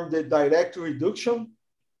perform the direct reduction.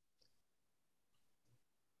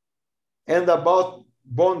 And about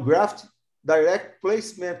bone graft, direct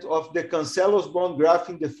placement of the cancellous bone graft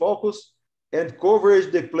in the focus and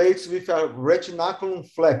coverage the plates with a retinaculum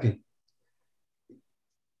flap.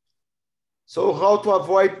 So how to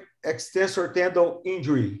avoid extensor tendon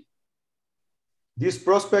injury? This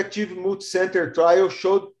prospective multicenter trial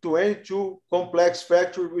showed 22 complex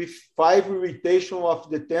fractures with 5 irritation of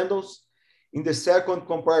the tendons in the second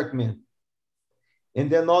compartment.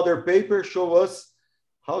 And another paper show us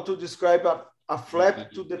how to describe a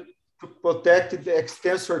flap to protect the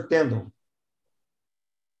extensor tendon.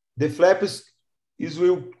 The flap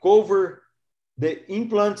will cover the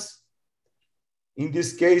implants. In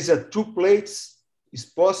this case, 2 plates. It's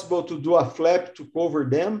possible to do a flap to cover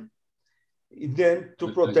them, and then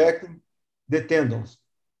to protect the tendons.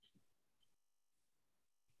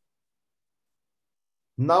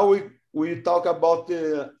 Now we talk about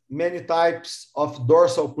the many types of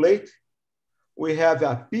dorsal plate. We have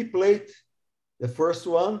a P plate, the first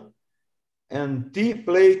one, and T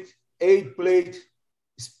plate, A plate,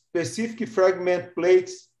 specific fragment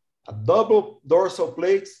plates, a double dorsal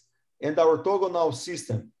plates, and the orthogonal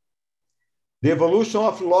system. The evolution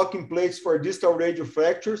of locking plates for distal radius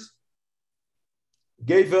fractures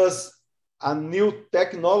gave us a new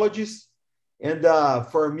technologies, and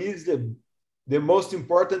for me, the most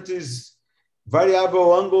important is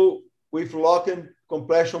variable angle with lock and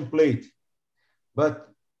compression plate. But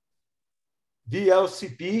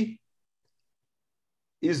VLCP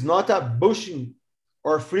is not a bushing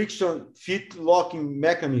or friction fit locking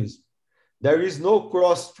mechanism. There is no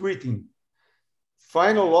cross treating.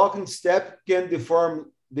 Final locking step can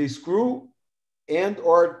deform the screw and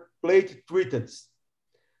or plate treated.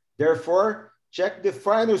 Therefore, check the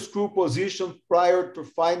final screw position prior to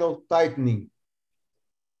final tightening.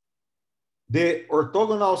 The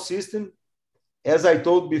orthogonal system, as I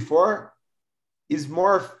told before, is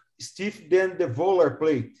more stiff than the volar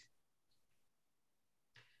plate.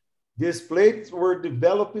 These plates were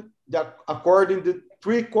developed according to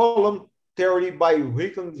 3-column theory by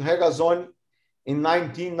Regazzoni in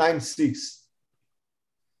 1996.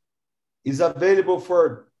 Is available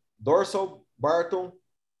for dorsal Barton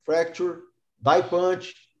fracture, die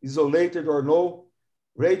punch, isolated or no,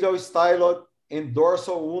 radial styloid, and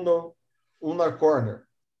dorsal ulnar corner.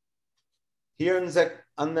 Here is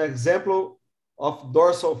an example of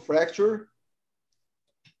dorsal fracture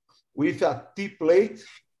with a T plate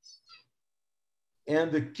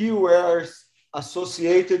and the key wires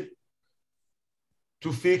associated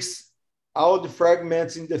to fix all the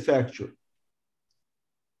fragments in the fracture.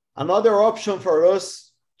 Another option for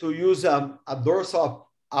us to use a dorsal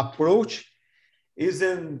approach is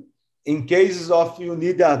in cases of you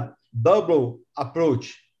need a double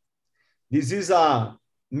approach. This is a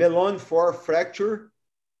Melon 4 fracture,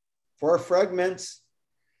 4 fragments,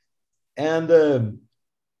 and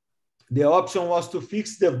the option was to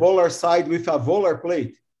fix the volar side with a volar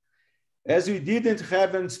plate. As we didn't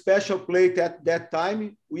have a special plate at that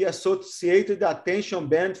time, we associated a tension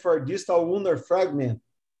band for distal ulnar fragment.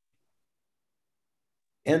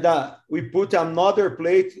 And we put another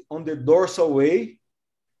plate on the dorsal way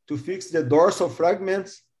to fix the dorsal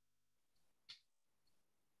fragments.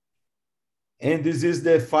 And this is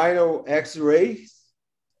the final X-rays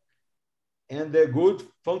and the good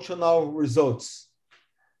functional results.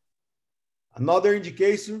 Another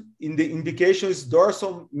indication is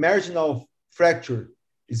dorsal marginal fracture.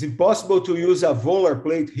 It's impossible to use a volar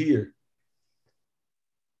plate here.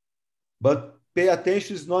 But pay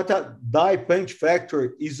attention, it's not a die punch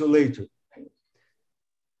fracture isolated.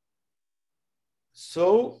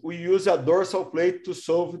 So we use a dorsal plate to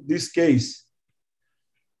solve this case.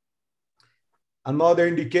 Another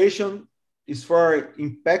indication is for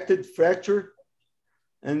impacted fracture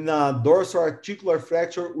and dorsal articular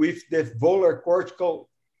fracture with the volar cortical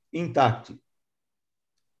intact.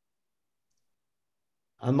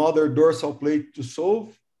 Another dorsal plate to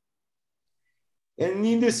solve. And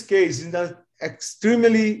in this case, in an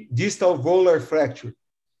extremely distal volar fracture,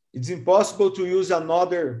 it's impossible to use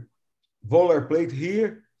another volar plate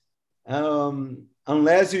here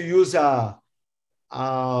unless you use a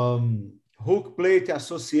hook plate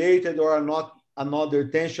associated or not another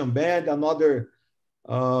tension band, another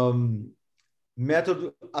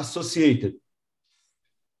method associated.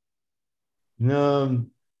 The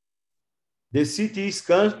CT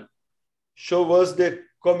scan shows us the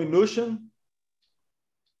comminution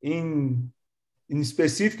in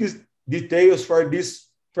specific details for these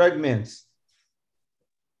fragments.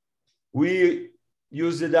 We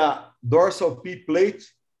used a dorsal P plate,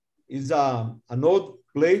 is an old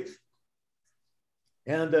plate.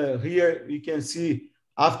 And here you can see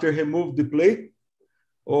after remove the plate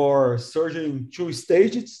or surgery in 2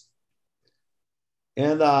 stages,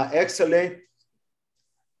 and excellent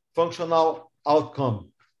functional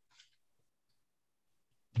outcome.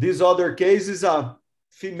 This other case is a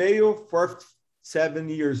female, 47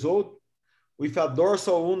 years old, with a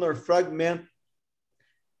dorsal ulnar fragment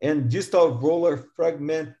and distal roller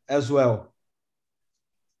fragment as well.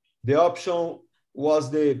 The option was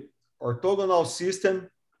the orthogonal system,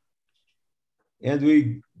 and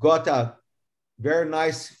we got a very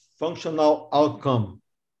nice functional outcome.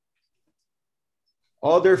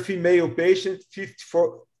 Other female patient,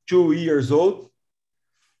 52 years old,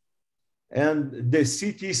 and the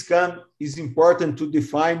CT scan is important to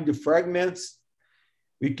define the fragments.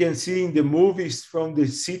 We can see in the movies from the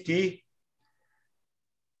CT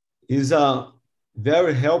is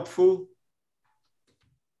very helpful.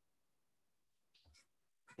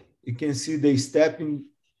 You can see the stepping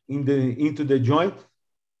into the joint.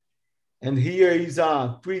 And here is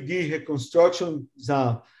a 3D reconstruction. It's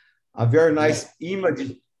a very nice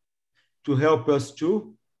image to help us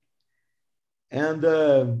too. And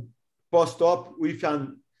post-op with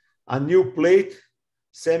a new plate,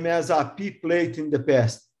 same as a P plate in the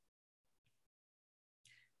past.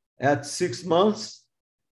 At 6 months,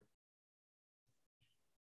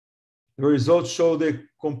 the results show the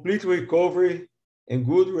complete recovery and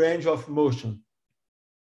good range of motion.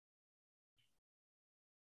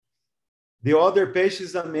 The other patient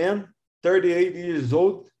is a man, 38 years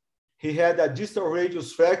old. He had a distal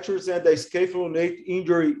radius fractures and a scapholunate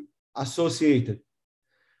injury associated.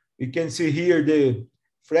 You can see here the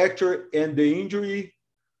fracture and the injury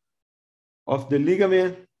of the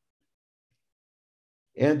ligament.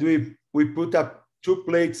 And we put up 2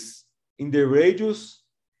 plates in the radius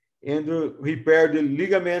and repair the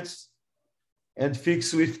ligaments and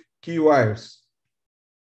fix with key wires.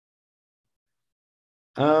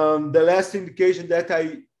 The last indication that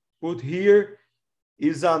I put here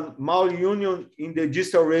is a malunion in the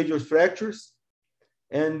distal radius fractures.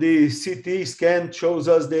 And the CT scan shows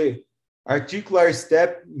us the articular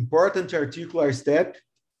step, important articular step.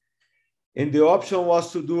 And the option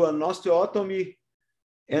was to do an osteotomy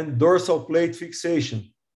and dorsal plate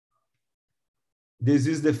fixation. This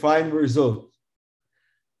is the final result.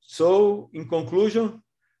 So in conclusion,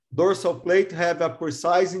 dorsal plate have a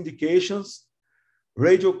precise indications.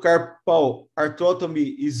 Radiocarpal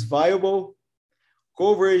arthrotomy is viable.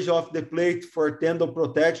 Coverage of the plate for tendon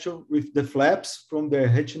protection with the flaps from the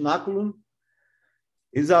retinaculum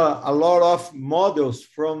is a lot of models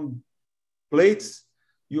from plates.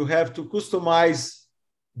 You have to customize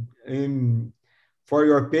for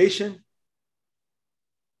your patient,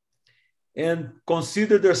 and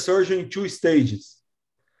consider the surgery in 2 stages.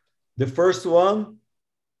 The first one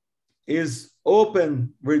is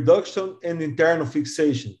open reduction and internal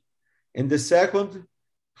fixation, and the second,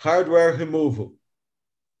 hardware removal.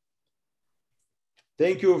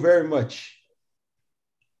 Thank you very much.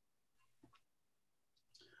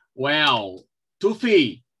 Well,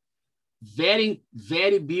 Tufi, very,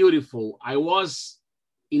 very beautiful. I was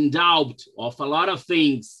in doubt of a lot of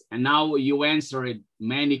things, and now you answered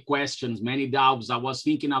many questions, many doubts. I was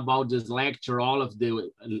thinking about this lecture all of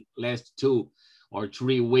the last 2 or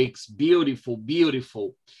 3 weeks. Beautiful,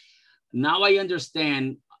 beautiful. Now I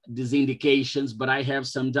understand these indications, but I have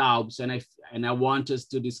some doubts, and I want us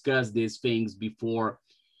to discuss these things before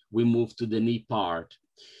we move to the knee part.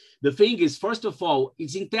 The thing is, first of all,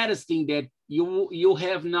 it's interesting that you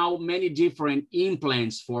have now many different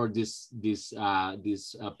implants for these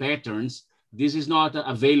patterns. This is not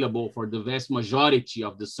available for the vast majority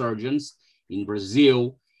of the surgeons in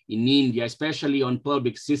Brazil, in India, especially on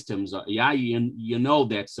public systems. Yeah, you know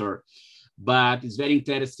that, sir. But it's very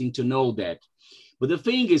interesting to know that. But the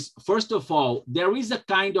thing is, first of all, there is a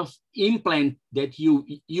kind of implant that you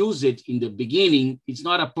use it in the beginning. It's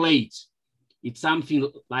not a plate. It's something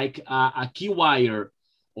like a key wire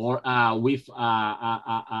or with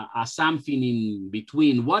something in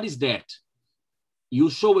between. What is that?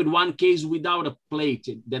 You showed one case without a plate.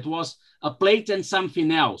 That was a plate and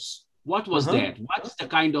something else. What was that? What's the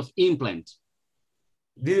kind of implant?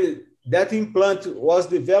 That implant was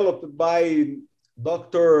developed by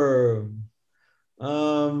Dr.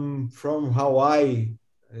 From Hawaii.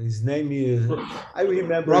 His name is, I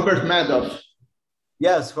remember. Robert Madoff.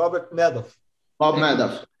 Yes, Robert Madoff. Bob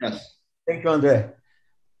Madoff, yes. Thank you, Andre.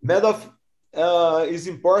 Madoff is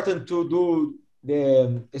important to do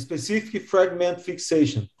the specific fragment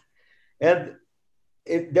fixation. And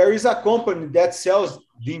there is a company that sells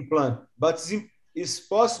the implant, but it's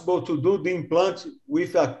possible to do the implant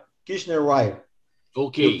with a Kirchner wire.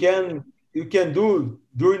 Okay. You can do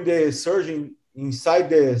during the surgery inside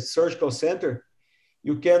the surgical center.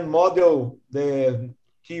 You can model the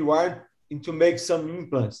key wire to make some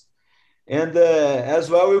implants, and as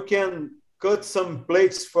well you can cut some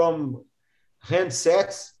plates from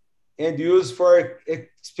handsets and use for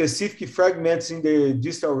specific fragments in the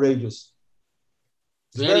distal radius.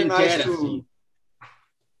 It's very nice to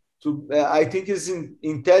I think it's an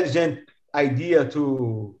intelligent idea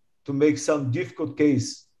to make some difficult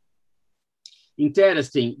case.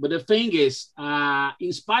 Interesting. But the thing is,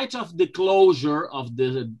 in spite of the closure of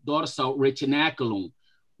the dorsal retinaculum,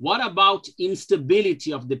 what about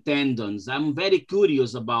instability of the tendons? I'm very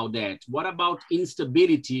curious about that. What about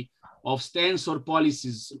instability of extensor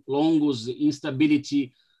pollicis longus,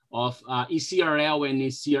 instability of ECRL and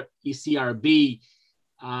ECRB?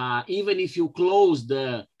 Even if you close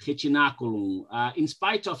the retinaculum, in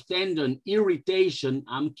spite of tendon irritation,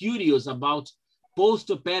 I'm curious about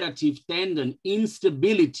postoperative tendon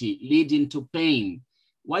instability leading to pain.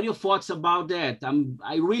 What are your thoughts about that?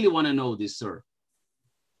 I really want to know this, sir.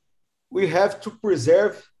 We have to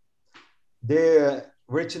preserve the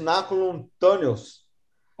retinaculum tunnels.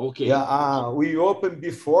 Okay. Yeah, we open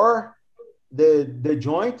before the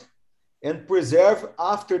joint and preserve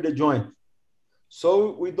after the joint,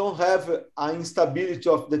 so we don't have an instability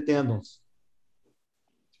of the tendons.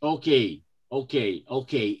 Okay.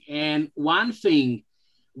 And one thing,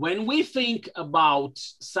 when we think about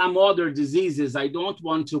some other diseases, I don't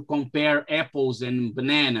want to compare apples and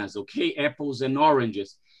bananas, okay? Apples and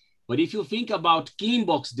oranges. But if you think about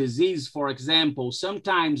Kienbock's disease, for example,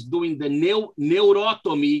 sometimes doing the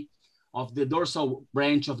neurotomy of the dorsal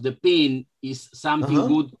branch of the pin is something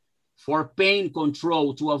good for pain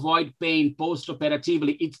control, to avoid pain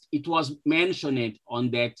post-operatively. It was mentioned on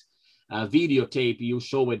that videotape you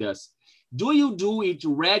showed us. Do you do it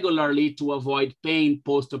regularly to avoid pain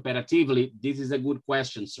post-operatively? This is a good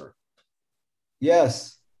question, sir.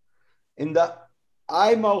 Yes. In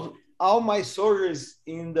all my surgeries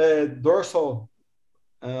in the dorsal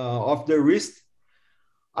of the wrist,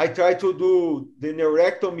 I try to do the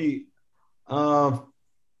neurectomy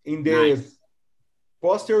in the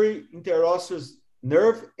posterior interosseous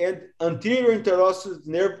nerve and anterior interosseous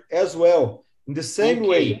nerve as well, in the same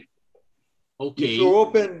way. Okay. If you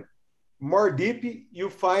open more deep, you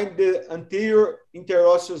find the anterior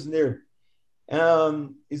interosseous nerve.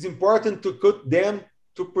 It's important to cut them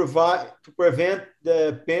to prevent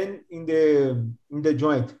the pain in the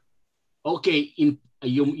joint. Okay,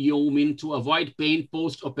 you mean to avoid pain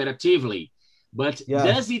post-operatively, but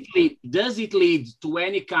does it lead to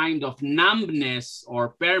any kind of numbness or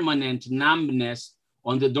permanent numbness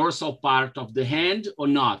on the dorsal part of the hand or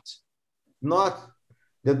not? Not.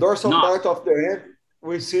 The dorsal part of the hand,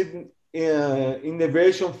 we see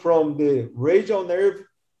innervation from the radial nerve,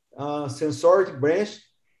 sensoric branch,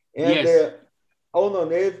 and the ulnar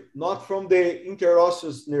nerve, not from the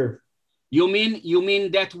interosseous nerve. You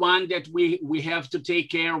mean that one that we have to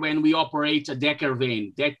take care when we operate a Decker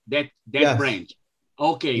vein, that branch?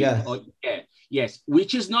 Okay. Yes. Yes.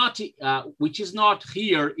 Which is not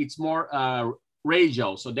here. It's more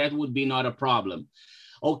radial, so that would be not a problem.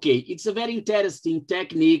 Okay, it's a very interesting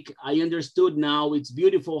technique. I understood now. It's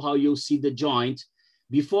beautiful how you see the joint.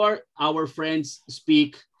 Before our friends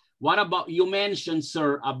speak, what about, you mentioned,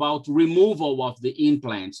 sir, about removal of the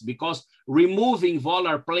implants, because removing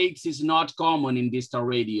volar plates is not common in distal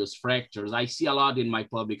radius fractures. I see a lot in my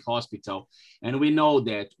public hospital, and we know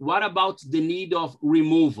that. What about the need of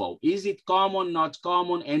removal? Is it common, not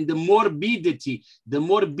common? And the morbidity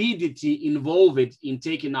involved in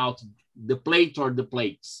taking out the plate or the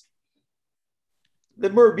plates?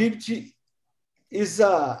 The morbidity is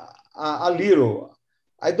a little.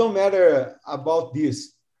 I don't matter about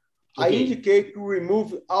this. Okay. I indicate to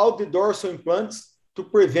remove all the dorsal implants to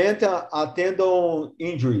prevent a tendon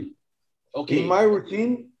injury. Okay. In my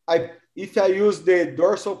routine, if I use the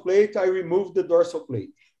dorsal plate, I remove the dorsal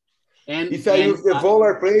plate. And if I use the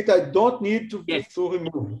volar plate, I don't need to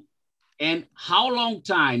remove. And how long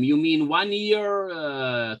time? You mean 1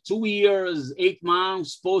 year, 2 years, 8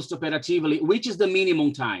 months post-operatively? Which is the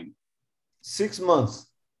minimum time? 6 months.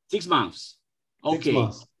 6 months. Okay. 6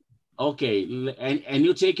 months. Okay. And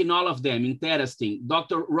you're taking all of them. Interesting.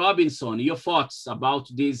 Dr. Robinson, your thoughts about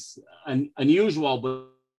this unusual but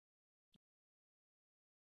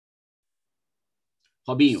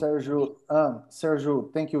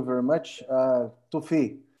Sergio, thank you very much.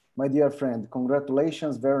 Tufi, my dear friend,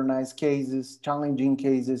 congratulations. Very nice cases, challenging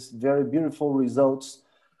cases, very beautiful results.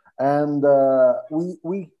 And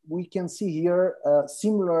we can see here,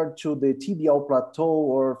 similar to the tibial plateau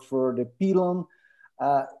or for the pilon,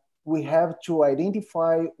 we have to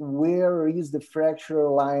identify where is the fracture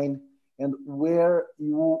line and where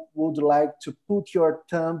you would like to put your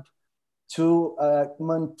thumb to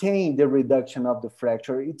maintain the reduction of the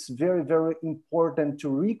fracture. It's very, very important to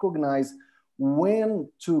recognize when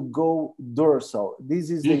to go dorsal.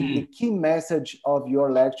 This is the key message of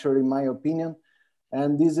your lecture, in my opinion.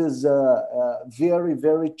 And this is a very,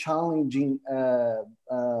 very challenging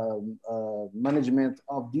management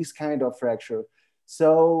of this kind of fracture.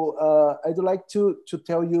 So I'd like to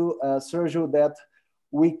tell you, Sergio, that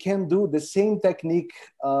we can do the same technique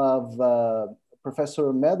of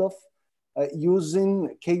Professor Madoff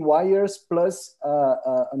using K-wires plus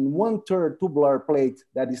a 1/3 tubular plate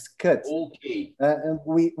that is cut. Okay. And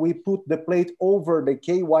we put the plate over the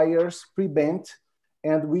K-wires pre-bent,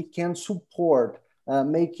 and we can support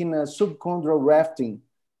making a subchondral rafting.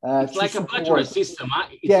 It's like a buttress system. Huh?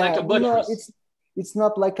 It's like a buttress. No, it's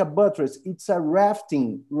not like a buttress. It's a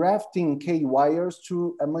rafting K-wires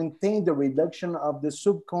to maintain the reduction of the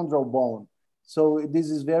subchondral bone. So this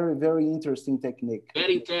is very, very interesting technique.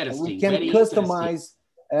 Very interesting. We can customize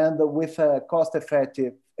and with a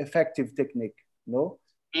cost-effective technique. No?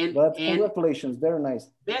 But congratulations, very nice.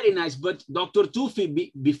 Very nice. But Dr.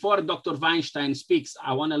 Tufi, before Dr. Wajnsztejn speaks,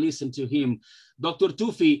 I want to listen to him. Dr.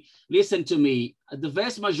 Tufi, listen to me. The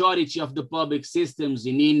vast majority of the public systems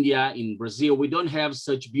in India, in Brazil, we don't have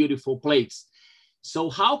such beautiful plates. So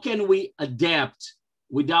how can we adapt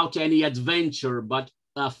without any adventure, but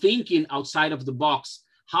thinking outside of the box?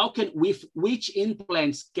 How can which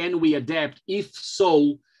implants can we adapt, if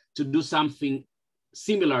so, to do something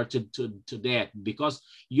similar to that? Because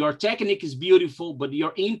your technique is beautiful, but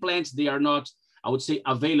your implants, they are not, I would say,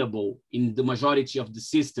 available in the majority of the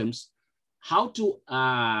systems. How to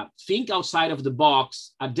think outside of the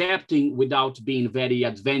box, adapting without being very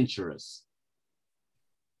adventurous?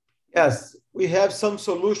 Yes, we have some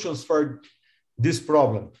solutions for this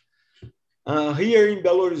problem. Here in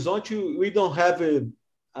Belo Horizonte, we don't have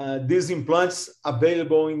these implants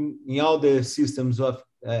available in all the systems of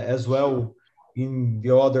as well in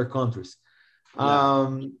the other countries.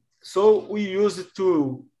 So we use it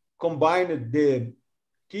to combine the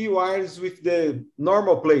key wires with the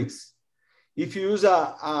normal plates. If you use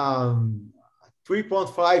a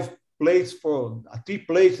 3.5 plates for a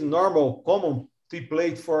T-plate, normal, common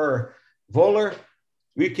T-plate for volar,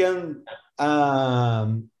 we can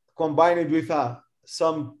combine it with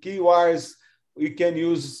some key wires. We can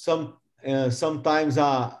use sometimes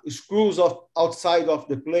screws outside of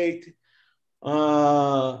the plate.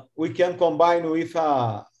 We can combine with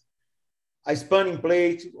a spanning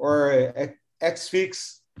plate or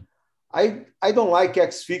X-fix. I don't like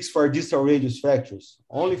X-fix for distal radius fractures,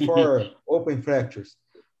 only for open fractures.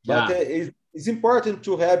 But it's important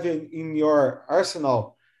to have in your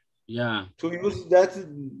arsenal. To use that,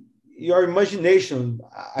 your imagination,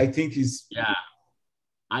 I think is.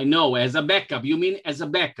 I know, as a backup. You mean as a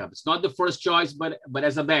backup? It's not the first choice, but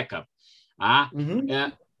as a backup.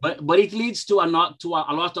 But it leads to a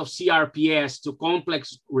lot of CRPS, to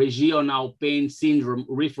complex regional pain syndrome,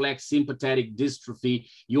 reflex sympathetic dystrophy.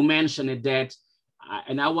 You mentioned that,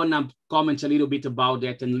 and I want to comment a little bit about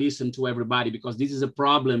that and listen to everybody, because this is a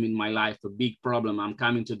problem in my life, a big problem. I'm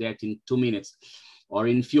coming to that in 2 minutes or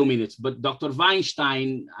in a few minutes. But Dr.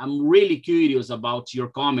 Wajnsztejn, I'm really curious about your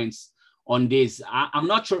comments on this. I'm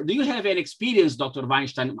not sure. Do you have any experience, Dr.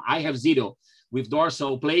 Wajnsztejn? I have zero. With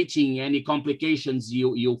dorsal plating, any complications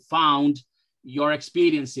you found, your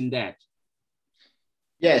experience in that?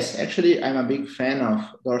 Yes, actually, I'm a big fan of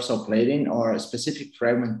dorsal plating or specific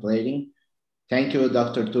fragment plating. Thank you,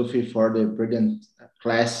 Dr. Tufi, for the brilliant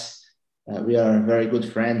class. We are very good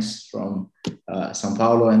friends from São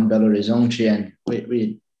Paulo and Belo Horizonte, and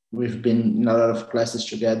we've been in a lot of classes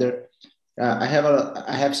together. I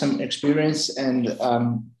have some experience, and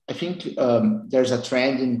I think there's a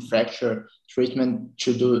trend in fracture treatment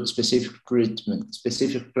to do specific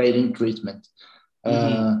plating treatment.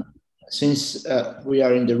 Since we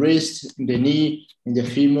are in the wrist, in the knee, in the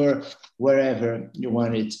femur, wherever you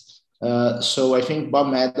want it. So I think Bob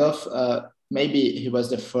Madoff, maybe he was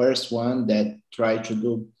the first one that tried to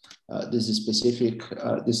do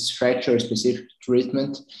this fracture specific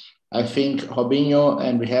treatment. I think Robinho,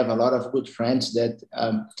 and we have a lot of good friends that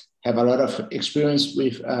have a lot of experience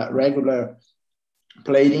with regular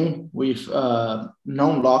plating, with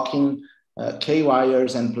non-locking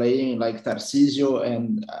K-wires and plating, like Tarcísio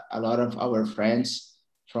and a lot of our friends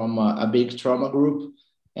from a big trauma group,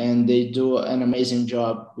 and they do an amazing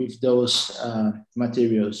job with those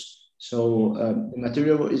materials. So the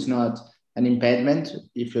material is not an impediment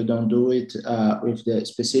if you don't do it with the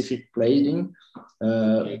specific plating.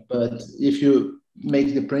 But if you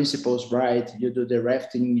make the principles right, you do the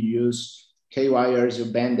rafting, you use K-wires, you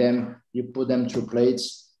bend them, you put them through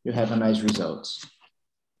plates, you have a nice result.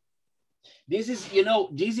 This is, you know,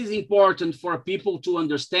 this is important for people to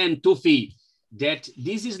understand, Tufi, that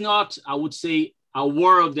this is not, I would say, a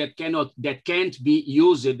world that can't be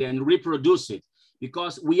used and reproduced,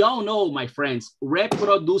 because we all know, my friends,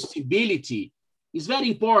 reproducibility is very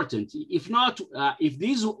important. If not, if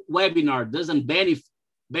this webinar doesn't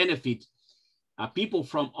benefit people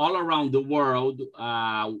from all around the world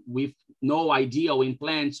with no ideal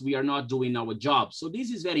implants, we are not doing our job. So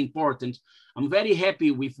this is very important. I'm very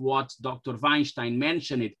happy with what Dr. Wajnsztejn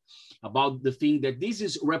mentioned about the thing that this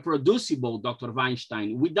is reproducible, Dr.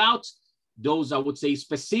 Wajnsztejn, without those, I would say,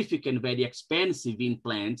 specific and very expensive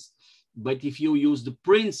implants. But if you use the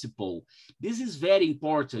principle, this is very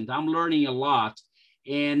important. I'm learning a lot.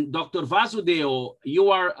 And Dr. Wasudeo,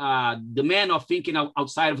 you are the man of thinking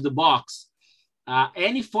outside of the box.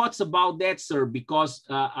 Any thoughts about that, sir? Because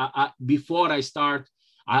before I start,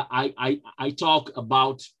 I talk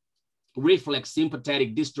about reflex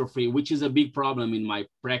sympathetic dystrophy, which is a big problem in my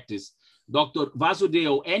practice. Dr.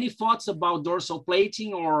 Wasudeo, any thoughts about dorsal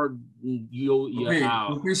plating, or you?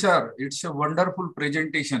 Okay, sir, it's a wonderful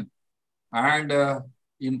presentation, and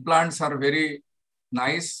implants are very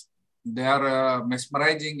nice. They are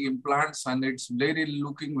mesmerizing implants, and it's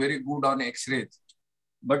looking very good on X-rays.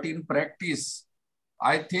 But in practice,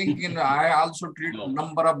 I think I also treat a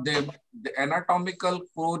number of them. The anatomical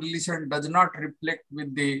correlation does not reflect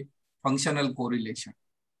with the functional correlation.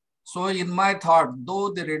 So in my thought, though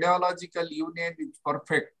the radiological union is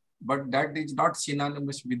perfect, but that is not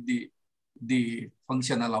synonymous with the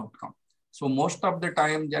functional outcome. So most of the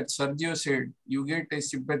time that Sergio said, you get a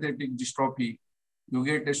sympathetic dystrophy, you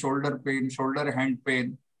get a shoulder pain, shoulder hand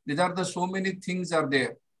pain. These are the so many things are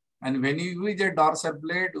there. And when you use a dorsal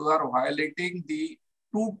blade, you are violating the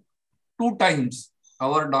two times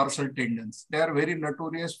our dorsal tendons. They are very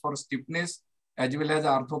notorious for stiffness as well as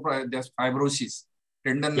fibrosis,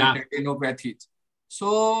 tendinopathies.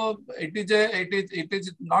 So it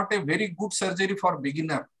is not a very good surgery for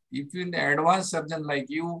beginner. If you an advanced surgeon like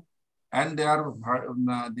you, and they are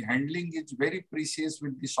the handling is very precious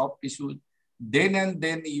with the soft tissue,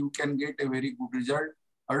 then you can get a very good result.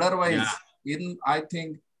 Otherwise, I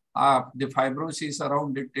think the fibrosis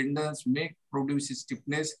around the tendons produce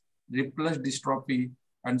stiffness, reflux dystrophy,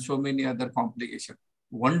 and so many other complications.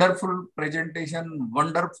 Wonderful presentation,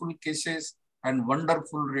 wonderful cases, and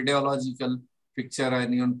wonderful radiological picture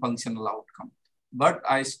and even functional outcome. But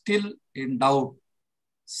I still in doubt,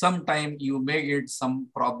 sometime you may get some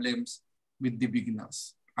problems with the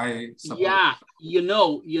beginners. I suppose. Yeah, you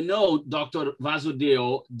know, Dr.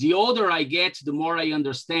 Wasudeo, the older I get, the more I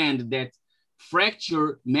understand that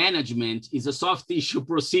fracture management is a soft tissue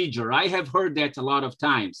procedure. I have heard that a lot of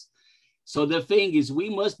times. So the thing is, we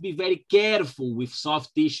must be very careful with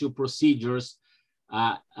soft tissue procedures. They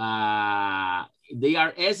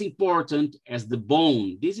are as important as the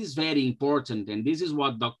bone. This is very important, and this is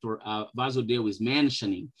what Dr. Wasudeo is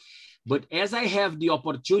mentioning. But as I have the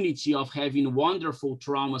opportunity of having wonderful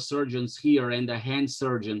trauma surgeons here and a hand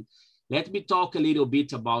surgeon, let me talk a little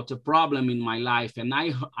bit about a problem in my life. And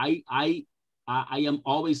I am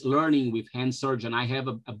always learning with hand surgeon. I have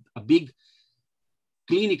a big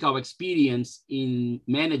clinical experience in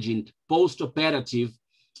managing post-operative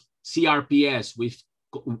CRPS,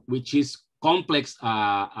 which is complex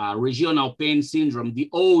regional pain syndrome, the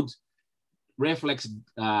old reflex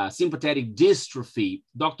sympathetic dystrophy.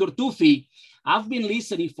 Dr. Tufi, I've been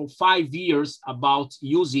listening for 5 years about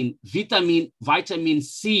using vitamin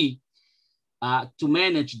C to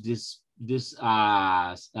manage this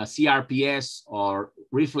CRPS or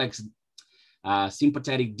reflex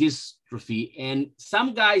sympathetic dystrophy. And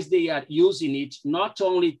some guys, they are using it not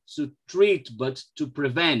only to treat, but to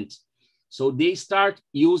prevent. So they start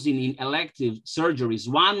using in elective surgeries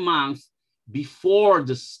 1 month before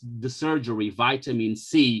the surgery, vitamin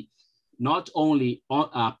C, not only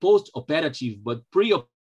post-operative, but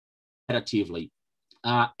pre-operatively.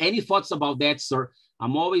 Any thoughts about that, sir?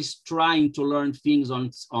 I'm always trying to learn things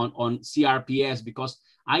on CRPS because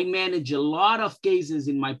I manage a lot of cases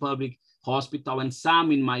in my public hospital and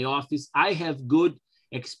some in my office. I have good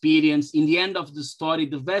experience. In the end of the story,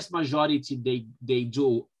 the vast majority, they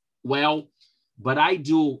do well, but I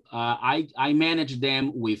manage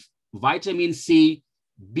them with vitamin C,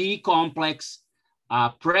 B complex,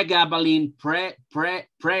 pregabalin,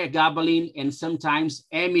 pregabalin, and sometimes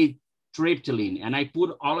amitriptyline. And I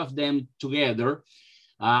put all of them together.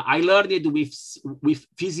 I learned it with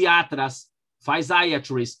physiatrists,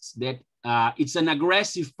 physiatrists, that it's an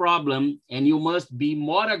aggressive problem and you must be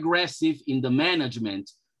more aggressive in the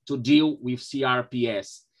management to deal with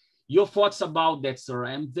CRPS. Your thoughts about that, sir?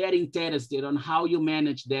 I'm very interested on how you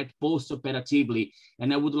manage that post-operatively,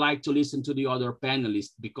 and I would like to listen to the other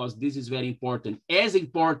panelists because this is very important. As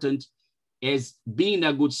important as being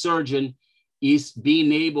a good surgeon is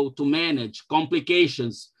being able to manage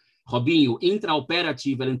complications, Robinho,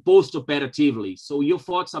 intraoperatively and post-operatively. So your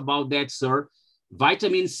thoughts about that, sir?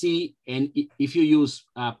 Vitamin C, and if you use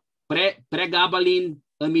pregabalin,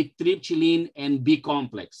 amitriptyline, and B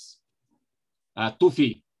complex.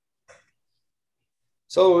 Tufi.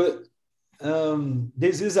 So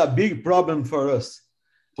this is a big problem for us.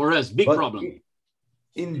 For us, big problem.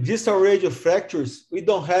 In distal radius fractures, we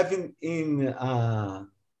don't have in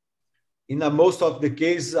most of the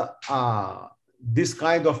cases this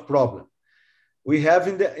kind of problem. We have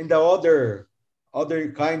in the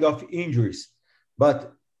other kind of injuries,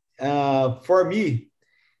 but for me,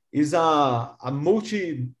 is a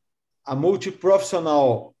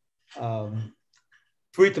multi-professional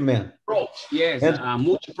treatment. Approach, yes, a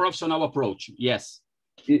multi-professional approach, yes.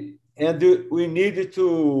 And we need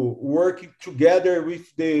to work together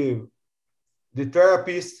with the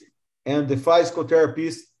therapist and the physical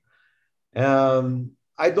therapist.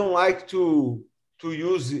 I don't like to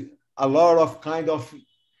use a lot of kind of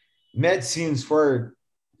medicines for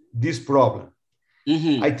this problem.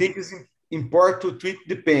 Mm-hmm. I think it's important to treat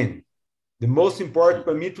the pain. The most important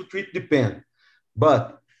for me to treat the pain.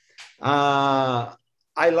 But I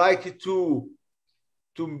like to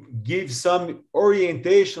give some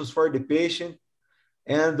orientations for the patient,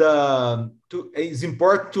 and it's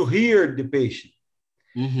important to hear the patient.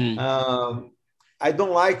 Mm-hmm. I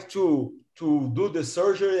don't like to do the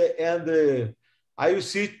surgery and I will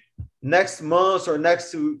see next month or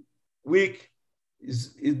next week.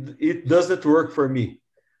 It doesn't work for me.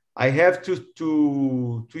 I have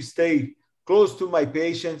to stay close to my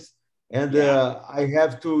patients, and I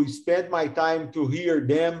have to spend my time to hear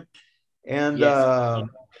them. And the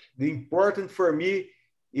important for me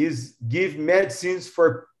is give medicines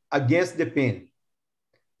against the pain.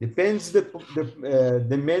 The pain is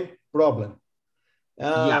the main problem.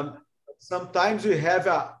 Sometimes we have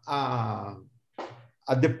a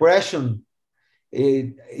depression.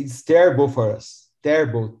 It's terrible for us.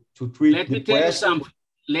 Terrible to treat depression.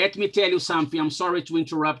 Let me tell you something. I'm sorry to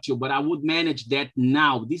interrupt you, but I would manage that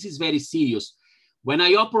now. This is very serious. When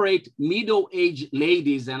I operate middle-aged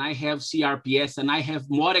ladies and I have CRPS and I have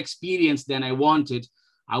more experience than I wanted,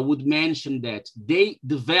 I would mention that they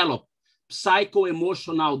develop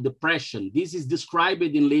psycho-emotional depression. This is described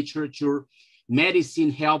in literature.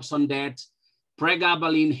 Medicine helps on that.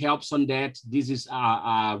 Pregabalin helps on that. This is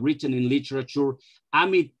written in literature.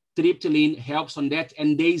 Amitriptyline helps on that,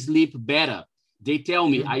 and they sleep better. They tell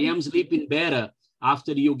me, I am sleeping better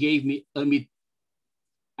after you gave me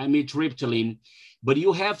amitriptyline. But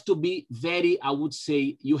you have to be very, I would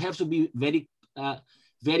say, you have to be very,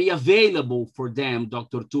 very available for them,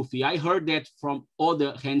 Dr. Tufi. I heard that from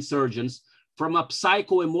other hand surgeons. From a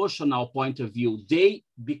psycho-emotional point of view, they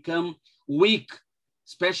become weak,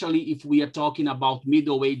 especially if we are talking about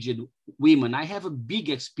middle-aged women. I have a big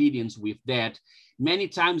experience with that. Many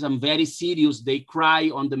times I'm very serious. They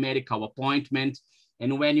cry on the medical appointment.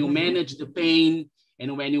 And when you manage the pain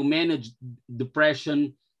and when you manage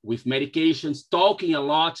depression with medications, talking a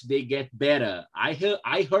lot, they get better. I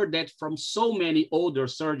heard that from so many older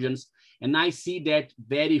surgeons, and I see that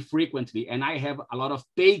very frequently. And I have a lot of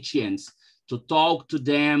patience to talk to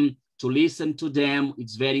them, to listen to them.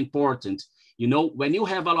 It's very important. You know, when you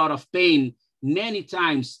have a lot of pain, many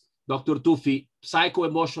times, Dr. Tufi,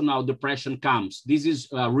 psycho-emotional depression comes. This is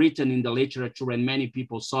written in the literature, and many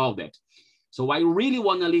people solve that. So I really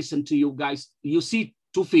want to listen to you guys. You see,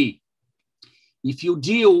 Tufi, if you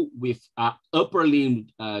deal with upper limb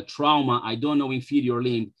trauma, I don't know, inferior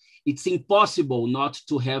limb, it's impossible not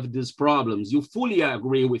to have these problems. You fully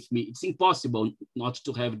agree with me. It's impossible not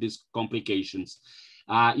to have these complications.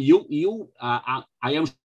 I am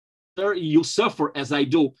sure you suffer as I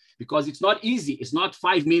do, because it's not easy. It's not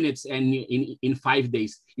 5 minutes and in 5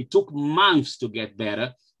 days. It took months to get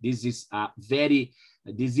better. This is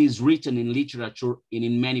this is written in literature and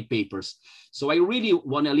in many papers. So I really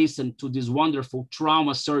want to listen to these wonderful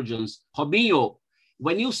trauma surgeons. Robinho,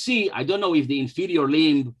 when you see, I don't know if the inferior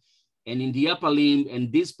limb and in the upper limb,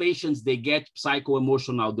 and these patients, they get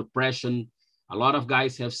psycho-emotional depression. A lot of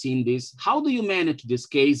guys have seen this. How do you manage these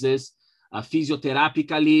cases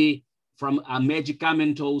physiotherapically, from a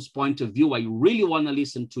medicamento's point of view? I really want to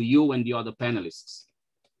listen to you and the other panelists.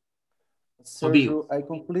 Sergio, I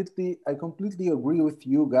completely agree with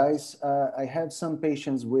you guys. I have some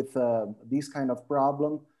patients with this kind of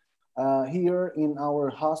problem. Here in our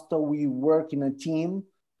hospital, we work in a team,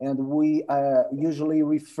 and we usually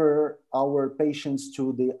refer our patients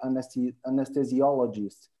to the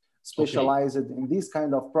anesthesiologist specialized in these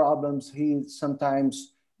kind of problems. He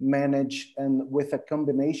sometimes manage and with a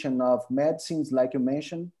combination of medicines, like you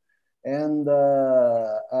mentioned, and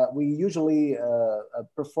we usually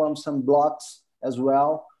perform some blocks as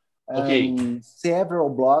well, several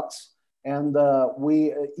blocks, and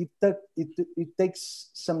it takes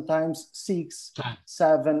sometimes 6,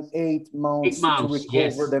 7, 8 months to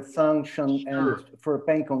recover the function and for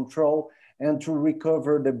pain control and to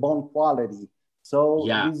recover the bone quality. So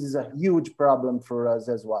this is a huge problem for us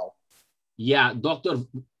as well. Yeah, Dr.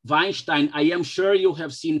 Wajnsztejn, I am sure you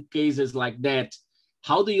have seen cases like that.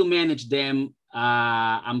 How do you manage them?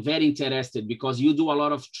 I'm very interested because you do a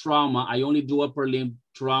lot of trauma. I only do upper limb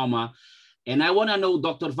trauma. And I want to know,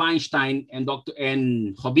 Dr. Wajnsztejn and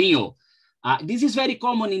Robinho, this is very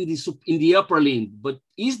common in the upper limb, but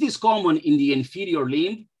is this common in the inferior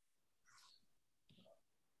limb?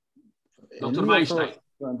 Dr. Wajnsztejn.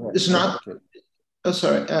 It's not,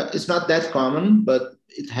 it's not that common, but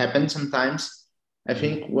it happens sometimes. I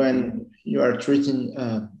think when you are treating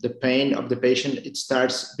the pain of the patient, it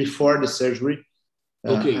starts before the surgery.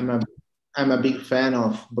 I'm a big fan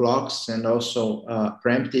of blocks and also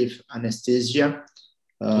preemptive anesthesia.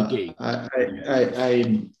 I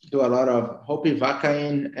do a lot of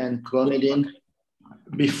hopivacaine and clonidine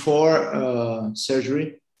before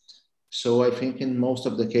surgery. So I think in most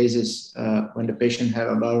of the cases, when the patient has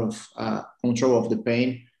a lot of control of the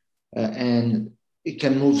pain and it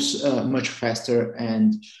can move much faster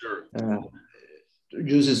and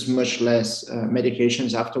uses much less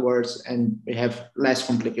medications afterwards, and we have less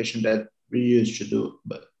complication that we used to do,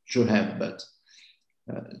 but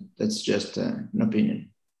that's just an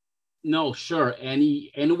opinion. No, sure, and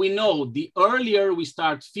we know the earlier we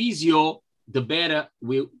start physio, the better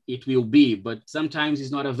it will be, but sometimes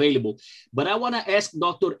it's not available. But I want to ask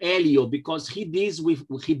Dr. Helio, because he deals with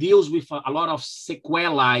a lot of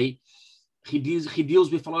sequelae. He deals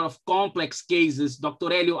with a lot of complex cases. Dr.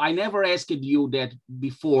 Helio, I never asked you that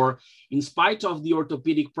before. In spite of the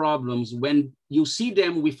orthopedic problems, when you see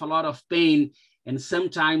them with a lot of pain and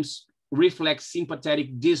sometimes reflex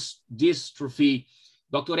sympathetic dystrophy,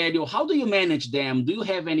 Dr. Helio, how do you manage them? Do you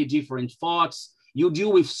have any different thoughts? You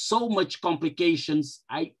deal with so much complications.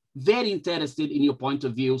 I'm very interested in your point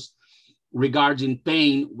of views regarding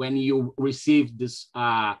pain when you receive this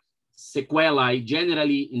sequelae,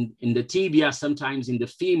 generally in the tibia, sometimes in the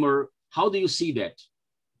femur. How do you see that?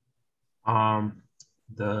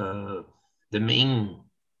 The main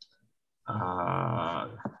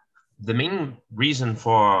reason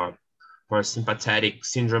for sympathetic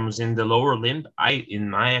syndromes in the lower limb, in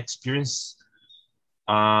my experience,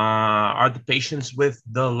 are the patients with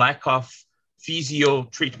the lack of physio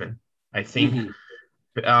treatment. I think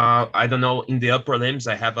I don't know, in the upper limbs,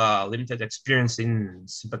 I have a limited experience in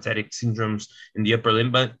sympathetic syndromes in the upper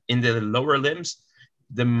limb, but in the lower limbs,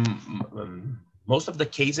 most of the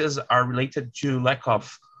cases are related to lack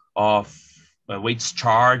of weight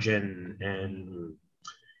discharge and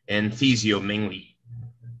physio mainly.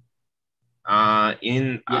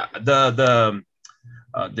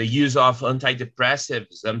 The use of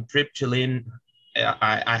antidepressives and triptyline,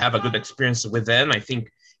 I have a good experience with them. I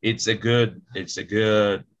think it's a good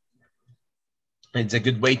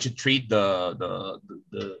way to treat the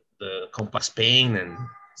complex pain and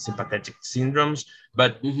sympathetic syndromes.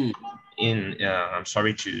 But I'm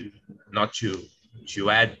sorry to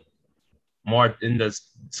add more in the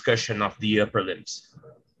discussion of the upper limbs.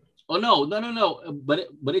 Oh no!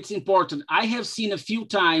 But it's important. I have seen a few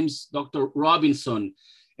times, Dr. Robinson,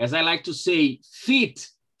 as I like to say, foot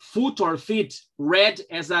or feet red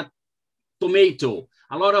as a tomato.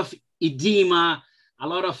 A lot of edema, a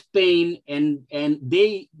lot of pain, and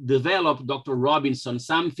they develop, Dr. Robinson,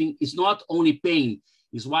 something. It's not only pain,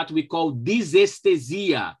 it's what we call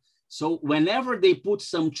dysesthesia. So whenever they put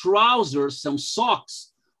some trousers, some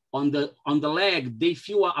socks on the leg, they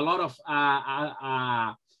feel a lot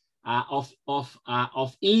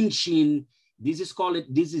of inching. This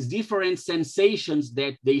is different sensations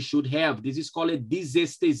that they should have. This is called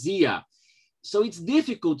dysesthesia. So it's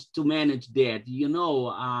difficult to manage that. You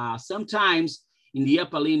know, sometimes in the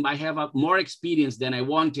upper limb, I have more experience than I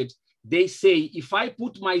wanted. They say, if I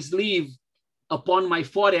put my sleeve upon my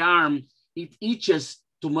forearm, it itches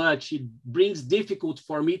too much. It brings difficult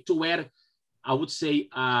for me to wear, I would say,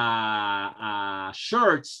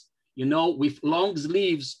 shirts you know, with long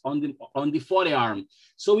sleeves on the forearm.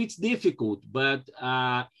 So it's difficult, but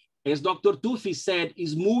as Dr. Tufi said,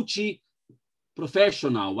 is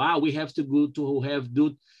multi-professional. Wow, we have to have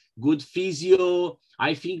good physio.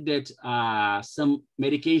 I think that some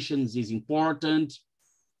medications is important.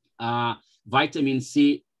 Vitamin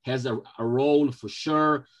C has a role for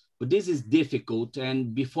sure, but this is difficult.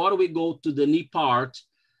 And before we go to the knee part,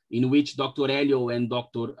 in which Dr. Helio and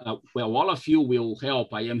Dr. Well, all of you will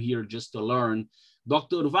help. I am here just to learn.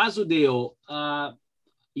 Dr. Wasudeo,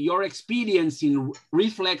 your experience in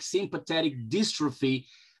reflex sympathetic dystrophy,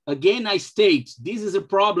 again, I state, this is a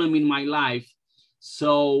problem in my life.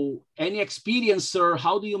 So any experience, sir,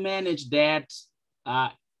 how do you manage that?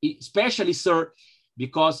 Especially, sir,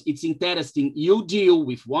 because it's interesting, you deal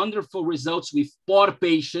with wonderful results with poor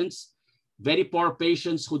patients, very poor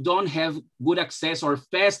patients who don't have good access or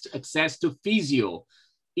fast access to physio.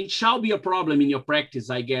 It shall be a problem in your practice,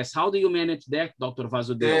 I guess. How do you manage that, Dr.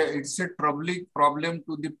 Wasudeo? It's a troubling problem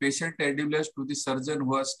to the patient as well as to the surgeon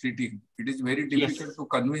who is treating. It is very difficult to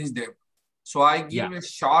convince them. So I give a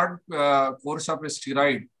short course of a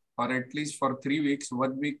steroid, or at least for 3 weeks,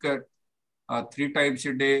 1 week, 3 times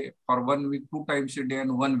a day, or 1 week, 2 times a day,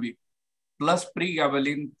 and 1 week, plus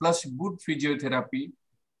pregabalin, plus good physiotherapy.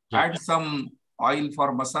 Add some oil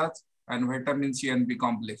for massage and vitamin C and B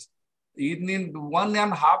complex. In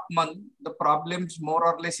 1.5 months, the problems more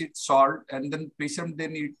or less it's solved, and then patient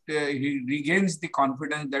he regains the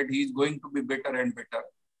confidence that he is going to be better and better.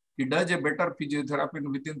 He does a better physiotherapy,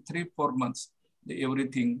 and within 3-4 months,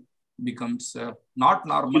 everything becomes not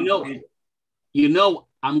normal. You know,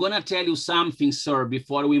 I'm gonna tell you something, sir,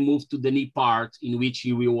 before we move to the knee part, in which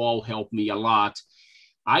you will all help me a lot.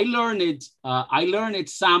 I learned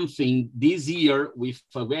something this year with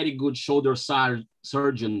a very good shoulder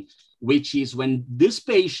surgeon, which is when these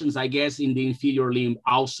patients, I guess, in the inferior limb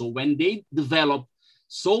also, when they develop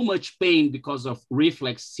so much pain because of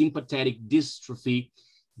reflex sympathetic dystrophy,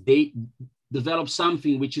 they develop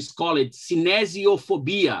something which is called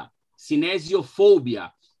synesiophobia,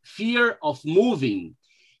 fear of moving.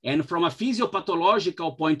 And from a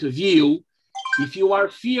physiopathological point of view, if you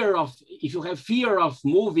have fear of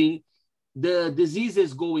moving, the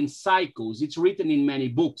diseases go in cycles. It's written in many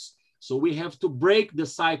books. So we have to break the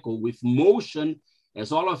cycle with motion,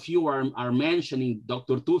 as all of you are mentioning.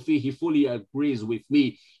 Dr. Tufi, he fully agrees with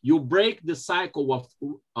me. You break the cycle of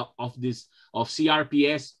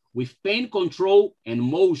CRPS with pain control and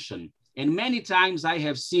motion. And many times I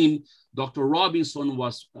have seen, Dr. Robinson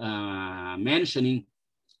was mentioning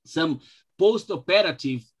some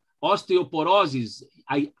post-operative osteoporosis.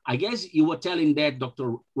 I guess you were telling that,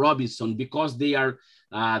 Dr. Robinson, because they are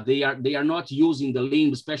not using the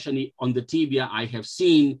limb, especially on the tibia. I have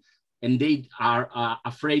seen, and they are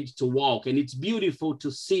afraid to walk. And it's beautiful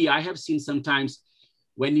to see. I have seen sometimes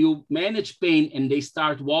when you manage pain and they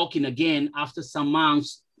start walking again after some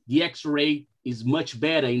months, the X-ray is much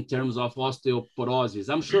better in terms of osteoporosis.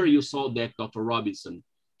 I'm sure you saw that, Dr. Robinson.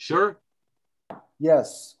 Sure?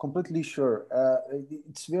 Yes, completely sure.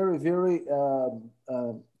 It's very, very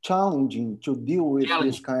challenging to deal with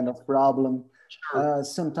this kind of problem. Sure.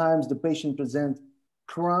 Sometimes the patient presents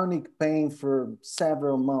chronic pain for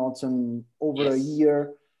several months and over a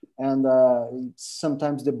year. And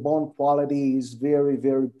sometimes the bone quality is very,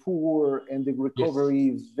 very poor, and the recovery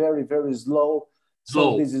is very, very slow.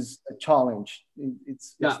 So this is a challenge.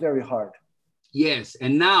 It's very hard. Yes,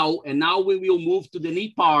 and now we will move to the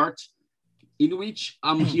knee part, in which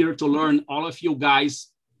I'm here to learn. All of you guys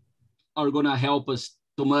are gonna help us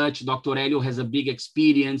too much. Dr. Helio has a big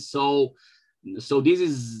experience. So this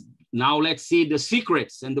is, now let's see the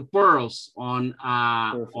secrets and the pearls on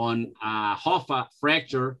Hoffa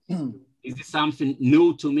fracture. This is something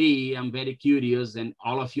new to me. I'm very curious, and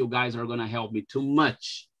all of you guys are gonna help me too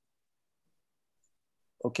much.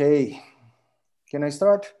 Okay, can I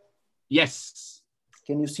start? Yes.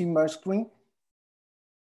 Can you see my screen?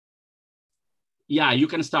 Yeah, you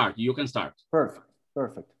can start. You can start. Perfect.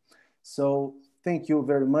 Perfect. So thank you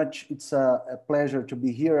very much. It's a pleasure to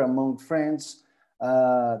be here among friends.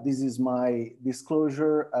 This is my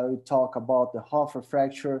disclosure. I will talk about the Hoffa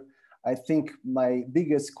fracture. I think my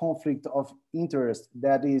biggest conflict of interest,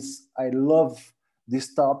 that is, I love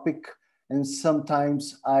this topic, and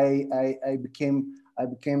sometimes I became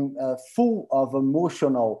full of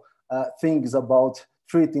emotional things about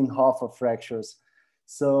treating Hoffa fractures.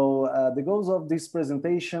 So the goals of this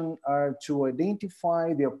presentation are to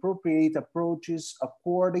identify the appropriate approaches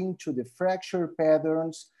according to the fracture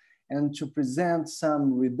patterns, and to present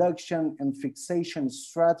some reduction and fixation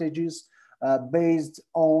strategies based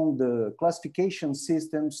on the classification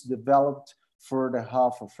systems developed for the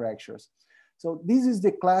Hoffa fractures. So this is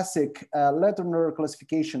the classic Latourneur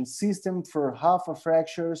classification system for Hoffa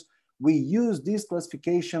fractures. We use this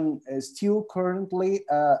classification still currently.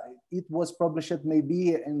 It was published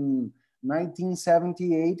maybe in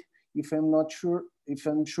 1978, if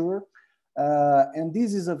I'm sure. And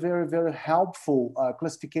this is a very, very helpful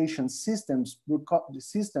classification system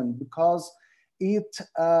because it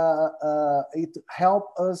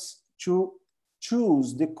helps us to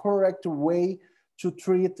choose the correct way to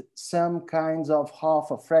treat some kinds of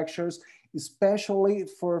Hoffa fractures, especially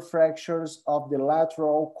for fractures of the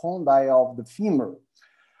lateral condyle of the femur.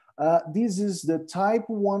 This is the type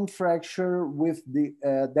 1 fracture with the,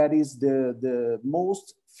 that is the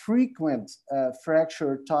most frequent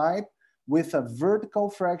fracture type, with a vertical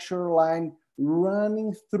fracture line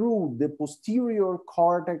running through the posterior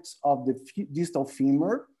cortex of the distal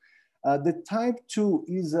femur. The type 2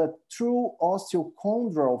 is a true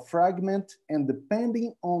osteochondral fragment, and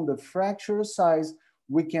depending on the fracture size,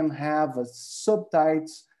 we can have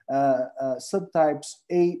subtypes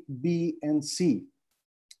A, B, and C.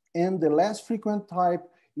 And the less frequent type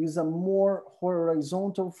is a more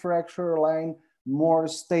horizontal fracture line, more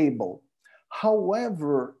stable.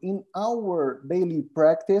 However, in our daily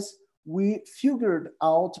practice, we figured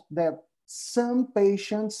out that some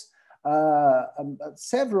patients,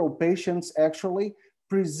 several patients actually,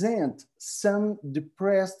 present some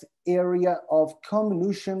depressed area of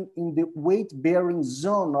comminution in the weight-bearing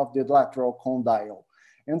zone of the lateral condyle.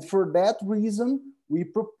 And for that reason, we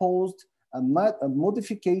proposed a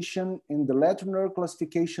modification in the Latourneur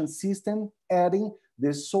classification system, adding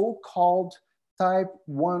the so-called type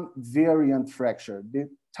 1 variant fracture. The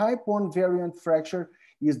type 1 variant fracture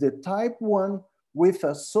is the type 1 with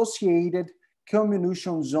associated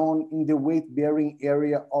comminution zone in the weight-bearing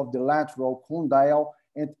area of the lateral condyle,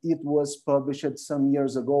 and it was published some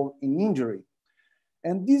years ago in Injury.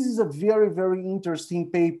 And this is a very, very interesting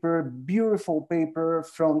paper, beautiful paper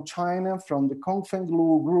from China, from the Kongfeng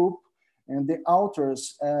Lu group, and the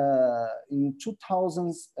authors in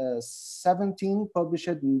 2017 published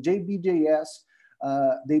in JBJS.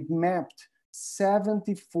 They mapped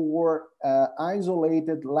 74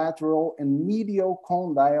 isolated lateral and medial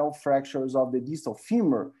condyle fractures of the distal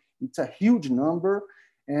femur. It's a huge number.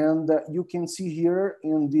 And you can see here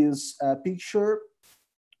in this picture,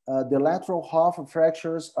 the lateral Hoffa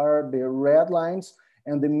fractures are the red lines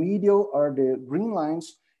and the medial are the green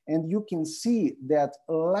lines. And you can see that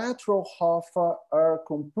lateral Hoffa are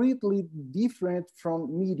completely different from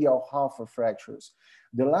medial Hoffa fractures.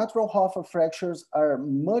 The lateral Hoffa fractures are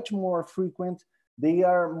much more frequent. They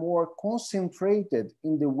are more concentrated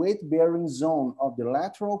in the weight-bearing zone of the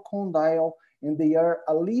lateral condyle, and they are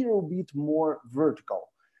a little bit more vertical.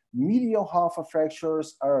 Medial Hoffa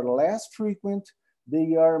fractures are less frequent.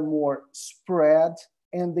 They are more spread,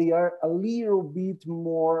 and they are a little bit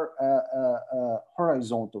more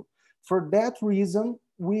horizontal. For that reason,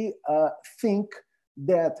 we think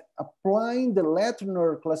that applying the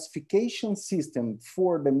Latourneur classification system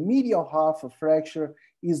for the medial Hoffa fracture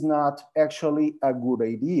is not actually a good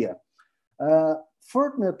idea.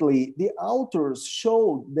 Fortunately, the authors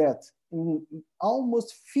showed that in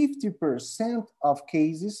almost 50% of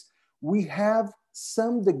cases, we have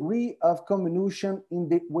some degree of comminution in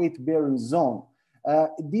the weight-bearing zone.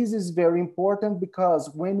 This is very important because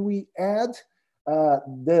when we add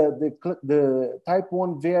the type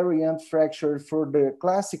 1 variant fracture for the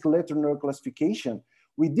classic Latourneur classification,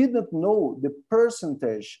 we did not know the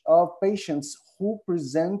percentage of patients who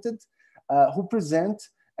present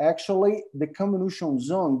actually the comminution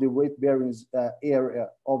zone, the weight-bearing area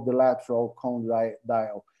of the lateral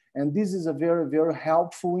condyle. And this is a very, very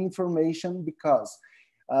helpful information because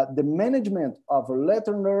the management of a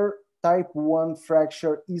Latourneur type 1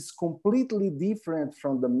 fracture is completely different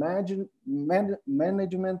from the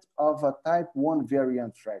management of a type 1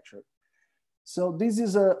 variant fracture. So this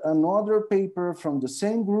is another paper from the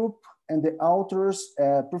same group, and the authors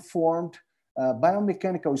performed a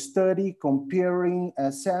biomechanical study comparing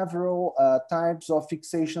several types of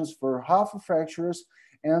fixations for Hoffa fractures,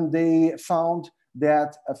 and they found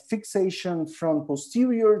that a fixation from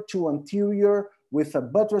posterior to anterior with a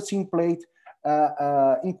buttressing plate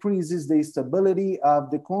increases the stability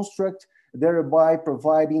of the construct, thereby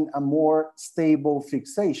providing a more stable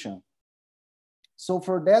fixation. So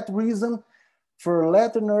for that reason, for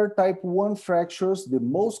Latourneur type 1 fractures, the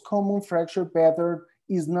most common fracture pattern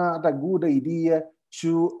is not a good idea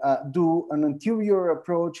to do an anterior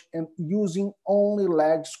approach and using only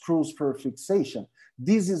leg screws for fixation.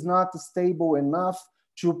 This is not stable enough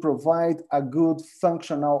to provide a good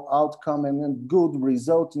functional outcome and a good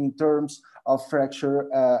result in terms of fracture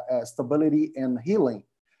stability and healing.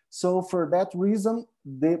 So for that reason,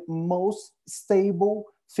 the most stable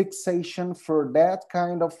fixation for that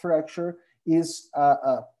kind of fracture is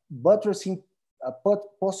buttressing,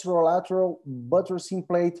 posterolateral buttressing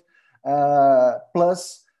plate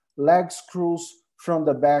plus leg screws from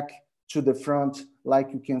the back to the front,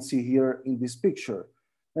 like you can see here in this picture.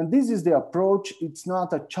 And this is the approach. It's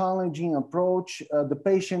not a challenging approach. The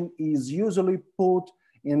patient is usually put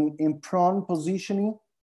in prone positioning.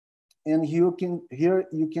 And here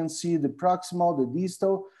you can see the proximal, the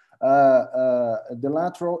distal, the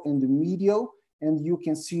lateral, and the medial. And you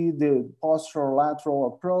can see the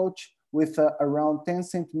posterolateral approach with around 10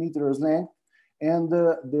 centimeters length. And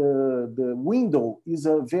the window is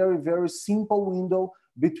a very, very simple window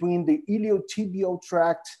between the iliotibial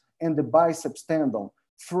tract and the biceps tendon.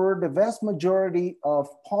 For the vast majority of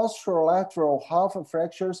posterolateral Hoffa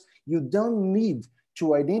fractures, you don't need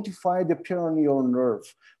to identify the peroneal nerve.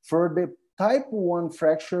 For the type 1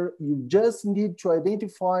 fracture, you just need to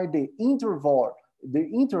identify the interval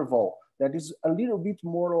that is a little bit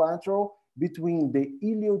more lateral between the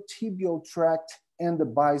iliotibial tract and the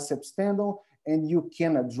biceps tendon, and you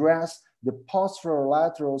can address the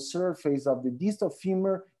posterolateral surface of the distal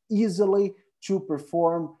femur easily to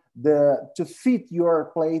perform to fit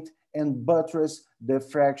your plate and buttress the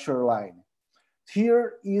fracture line.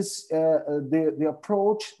 Here is the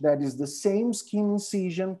approach that is the same skin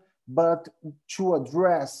incision, but to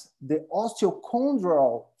address the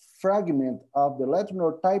osteochondral fragment of the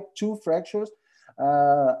lateral type 2 fractures,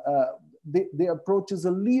 the approach is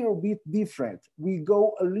a little bit different. We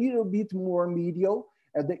go a little bit more medial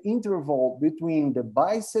at the interval between the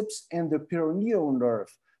biceps and the peroneal nerve.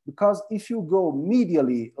 Because if you go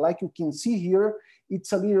medially, like you can see here,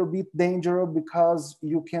 it's a little bit dangerous because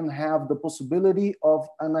you can have the possibility of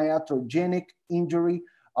an iatrogenic injury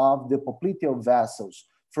of the popliteal vessels.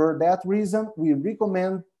 For that reason, we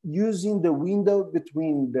recommend using the window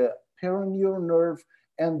between the peroneal nerve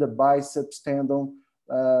and the biceps tendon,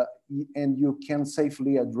 and you can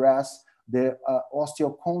safely address the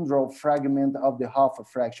osteochondral fragment of the Hoffa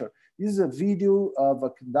fracture. This is a video of a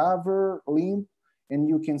cadaver limb, and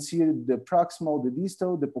you can see the proximal, the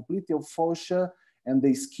distal, the popliteal fossa, and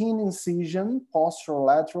the skin incision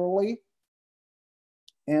posterolaterally.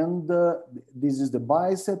 And this is the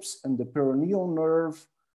biceps and the peroneal nerve.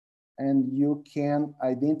 And you can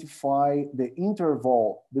identify the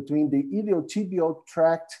interval between the iliotibial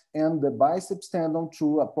tract and the biceps tendon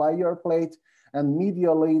to apply your plate, and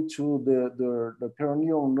medially to the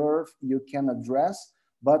peroneal nerve you can address.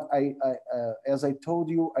 But as I told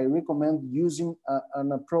you, I recommend using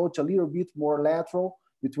an approach a little bit more lateral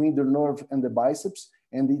between the nerve and the biceps,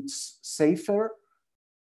 and it's safer.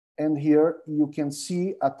 And here you can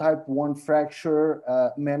see a type 1 fracture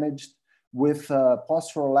managed with a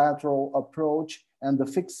posterolateral approach and the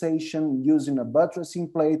fixation using a buttressing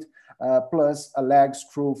plate plus a leg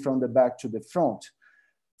screw from the back to the front.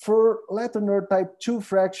 For Latimer type 2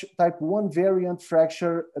 fracture, type 1 variant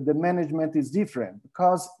fracture, the management is different,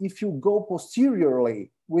 because if you go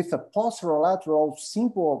posteriorly with a posterolateral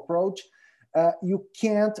simple approach, you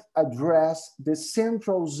can't address the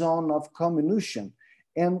central zone of comminution.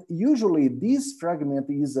 And usually this fragment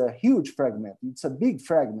is a huge fragment. It's a big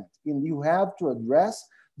fragment, and you have to address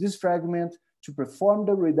this fragment to perform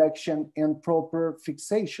the reduction and proper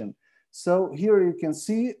fixation. So here you can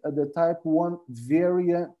see the type 1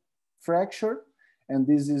 variant fracture, and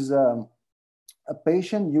this is a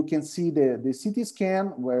patient. You can see the CT scan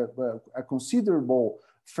where a considerable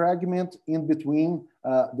fragment in between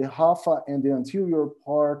the Hoffa and the anterior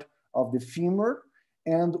part of the femur,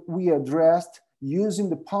 and we addressed using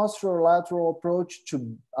the posterolateral approach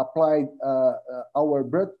to apply our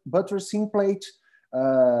buttressing plate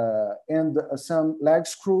and some leg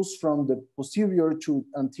screws from the posterior to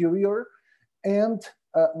anterior. And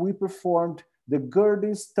we performed the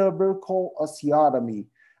Gerdy's tubercle osteotomy.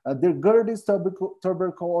 The Gerdy's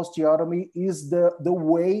tubercle osteotomy is the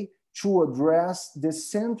way to address the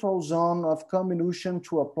central zone of comminution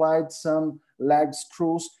to apply some leg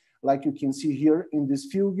screws, like you can see here in this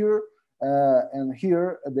figure. And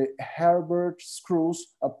here the Herbert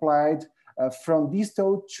screws applied from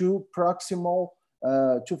distal to proximal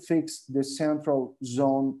to fix the central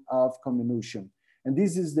zone of comminution. And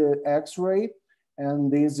this is the X-ray,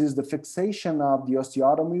 and this is the fixation of the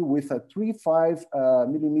osteotomy with a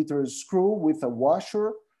 3.5 millimeter screw with a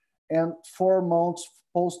washer. And 4 months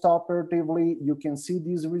post-operatively, you can see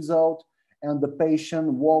this result, and the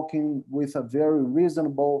patient walking with a very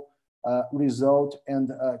reasonable result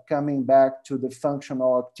and coming back to the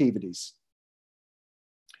functional activities.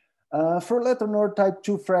 For Letourneur type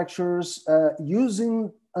 2 fractures,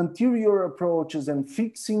 using anterior approaches and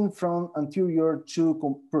fixing from anterior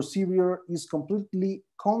to posterior is completely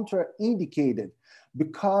contraindicated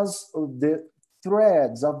because of the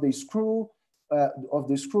threads of the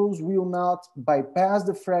screws will not bypass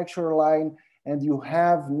the fracture line, and you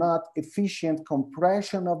have not efficient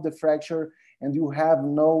compression of the fracture, and you have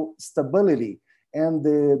no stability. And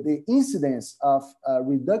the incidence of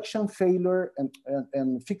reduction failure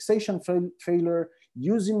and fixation failure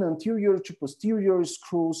using anterior to posterior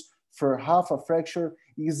screws for Hoffa fracture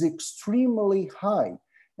is extremely high.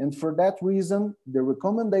 And for that reason, the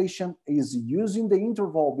recommendation is using the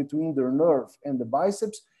interval between the nerve and the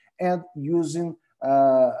biceps and using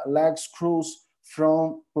leg screws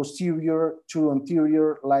from posterior to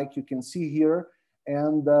anterior, like you can see here.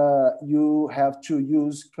 And you have to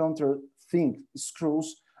use countersink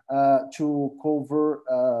screws to cover,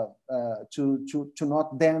 to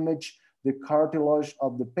not damage the cartilage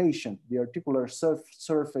of the patient, the articular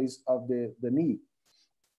surface of the knee.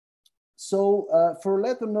 So for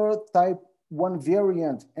Letourneur type 1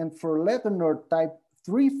 variant and for Letourneur type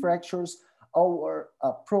 3 fractures, our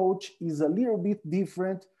approach is a little bit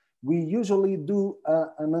different. We usually do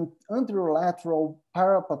an anterolateral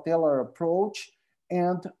parapatellar approach,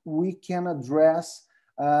 and we can address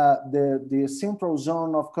the central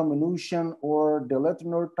zone of comminution or the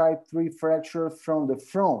Letourneur type 3 fracture from the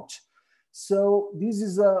front. So this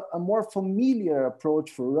is a more familiar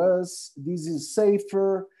approach for us. This is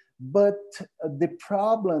safer, but the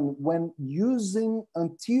problem when using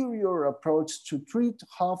anterior approach to treat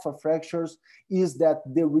Hoffa fractures is that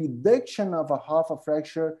the reduction of a Hoffa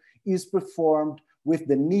fracture is performed with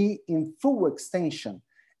the knee in full extension.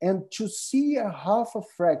 And to see a Hoffa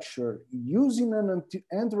fracture using an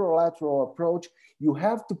anterolateral approach, you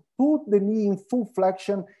have to put the knee in full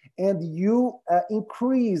flexion and you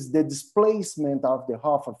increase the displacement of the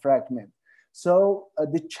Hoffa fragment. So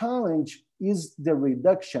the challenge is the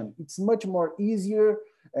reduction. It's much more easier,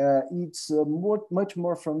 it's much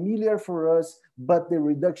more familiar for us, but the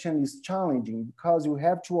reduction is challenging because you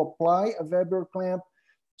have to apply a Weber clamp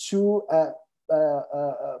to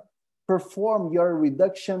perform your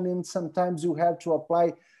reduction, and sometimes you have to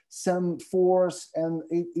apply some force, and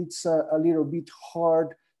it's a little bit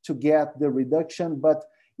hard to get the reduction, but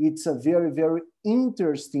it's a very, very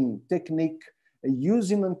interesting technique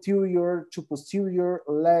using anterior to posterior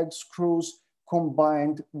leg screws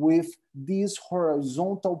combined with this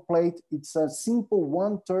horizontal plate. It's a simple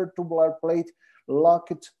 1/3 tubular plate,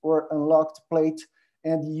 locked or unlocked plate,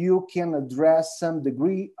 and you can address some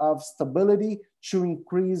degree of stability to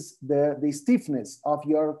increase the stiffness of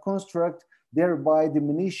your construct, thereby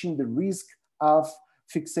diminishing the risk of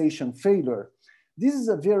fixation failure. This is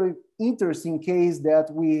a very interesting case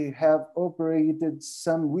that we have operated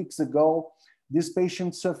some weeks ago. This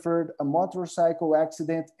patient suffered a motorcycle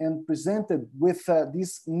accident and presented with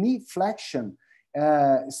this knee flexion,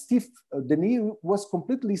 stiff. The knee was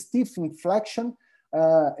completely stiff in flexion.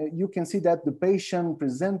 You can see that the patient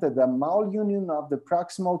presented a malunion of the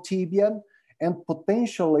proximal tibia and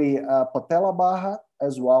potentially patella baja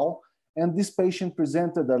as well. And this patient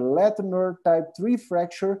presented a Letourneur type 3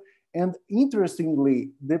 fracture. And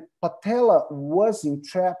interestingly, the patella was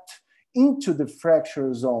entrapped into the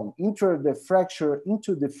fracture zone, into the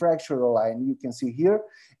fracture line, you can see here.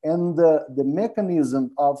 And the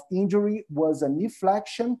mechanism of injury was a knee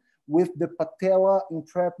flexion with the patella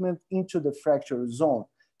entrapment into the fracture zone.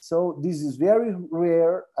 So this is very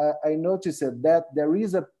rare. I noticed that there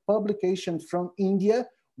is a publication from India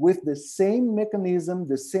with the same mechanism,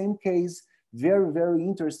 the same case, very, very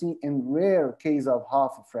interesting and rare case of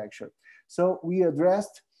Hoffa fracture. So we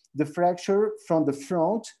addressed the fracture from the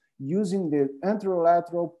front using the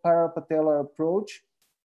anterolateral parapatellar approach.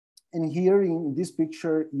 And here in this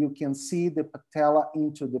picture, you can see the patella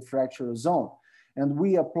into the fracture zone. And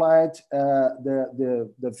we applied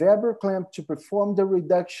the Weber clamp to perform the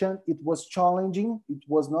reduction. It was challenging, it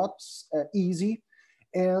was not easy.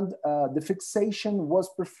 And the fixation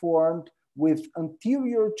was performed with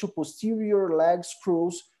anterior to posterior leg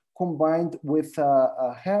screws combined with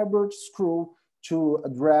a Herbert screw to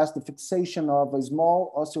address the fixation of a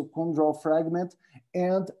small osteochondral fragment.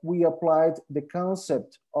 And we applied the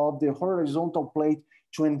concept of the horizontal plate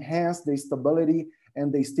to enhance the stability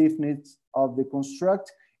and the stiffness of the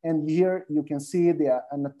construct. And here you can see the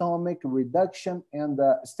anatomic reduction and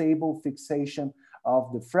the stable fixation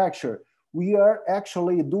of the fracture. We are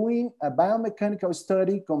actually doing a biomechanical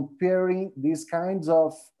study comparing these kinds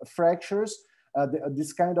of fractures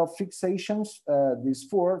this kind of fixations, these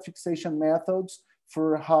 4 fixation methods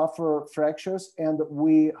for Hoffa fractures, and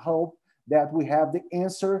we hope that we have the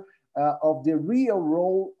answer of the real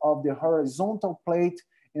role of the horizontal plate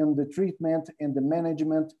in the treatment and the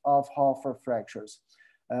management of Hoffa fractures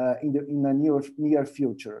in the near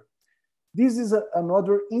future. This is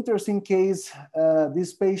another interesting case.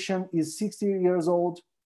 This patient is 60 years old.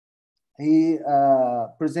 He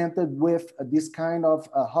presented with this kind of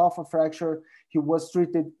Hoffa fracture. He was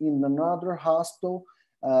treated in another hospital.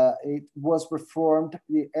 It was performed,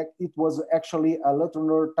 it was actually a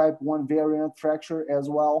Latourneur type 1 variant fracture as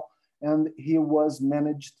well. And he was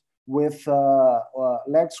managed with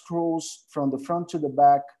leg screws from the front to the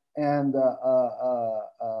back and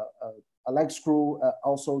a leg screw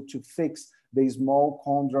also to fix the small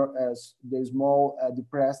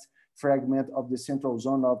depressed fragment of the central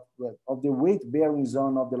zone of the weight-bearing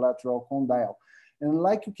zone of the lateral condyle. And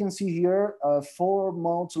like you can see here, 4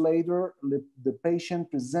 months later, the patient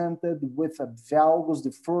presented with a valgus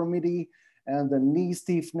deformity and a knee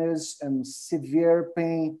stiffness and severe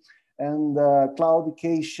pain and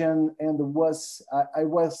claudication. And I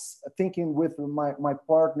was thinking with my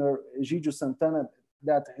partner, Gidio Santana,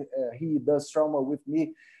 that he does trauma with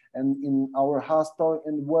me and in our hospital,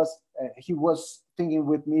 and he was thinking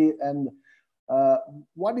with me, and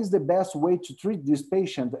what is the best way to treat this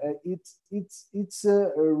patient? It's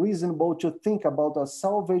reasonable to think about a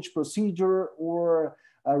salvage procedure or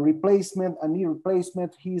a replacement, a knee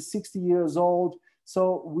replacement. He's 60 years old,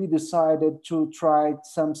 so we decided to try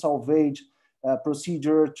some salvage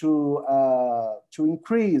procedure to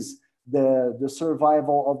increase the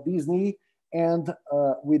survival of this knee. And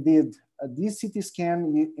we did this CT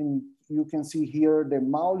scan. You can see here the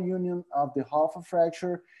malunion of the Hoffa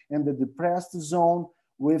fracture and the depressed zone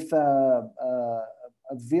with a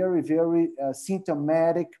very, very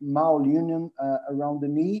symptomatic malunion around the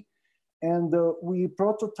knee. And we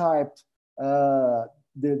prototyped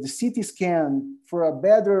the CT scan for a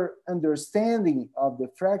better understanding of the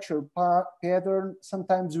fracture pattern.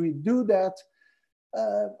 Sometimes we do that.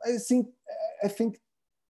 I think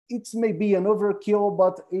it's maybe an overkill,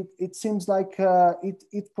 but it seems like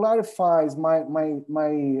it clarifies my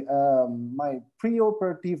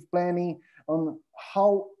preoperative planning on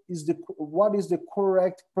what is the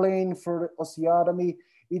correct plane for osteotomy.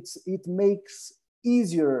 It makes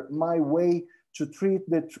easier my way to treat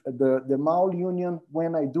the malunion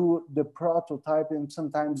when I do the prototype, and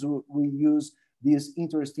sometimes we use this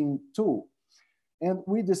interesting tool. And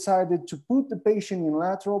we decided to put the patient in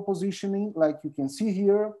lateral positioning, like you can see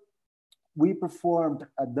here. We performed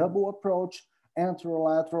a double approach,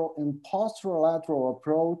 anterolateral and posterolateral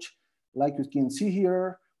approach. Like you can see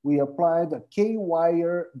here, we applied a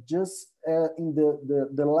K-wire just in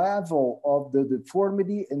the level of the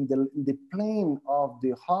deformity and the plane of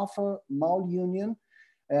the Hoffa malunion.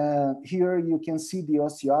 Here you can see the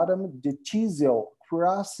osteotomy, the chisel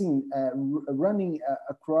crossing, running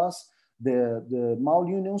across the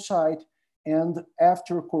malunion site, and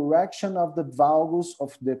after correction of the valgus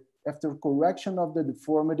after correction of the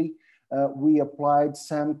deformity, we applied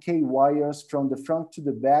some K-wires from the front to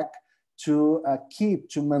the back to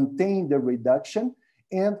maintain the reduction,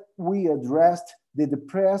 and we addressed the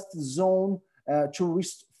depressed zone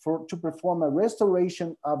to perform a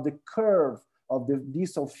restoration of the curve of the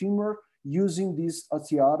distal femur using this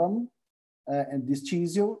osteotomy and this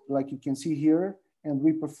chisel, like you can see here. And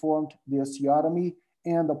we performed the osteotomy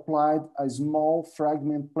and applied a small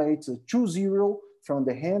fragment plates, a 2-0 from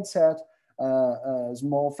the handset,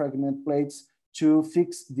 small fragment plates to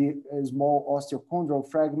fix the small osteochondral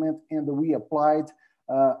fragment. And we applied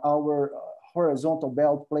our horizontal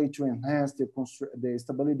belt plate to enhance the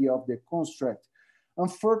stability of the construct.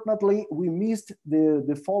 Unfortunately, we missed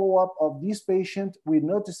the follow-up of this patient. We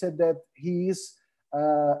noticed that he is,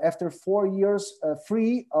 after 4 years,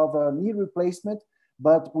 free of a knee replacement,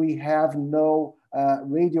 but we have no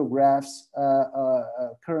radiographs,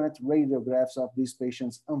 current radiographs of these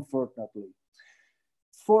patients, unfortunately.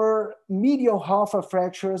 For medial Hoffa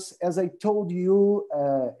fractures, as I told you,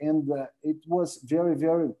 and it was very,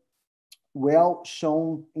 very well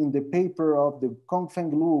shown in the paper of the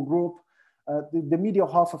Kongfeng Luo group, the medial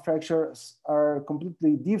Hoffa fractures are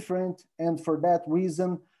completely different, and for that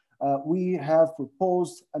reason, we have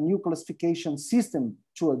proposed a new classification system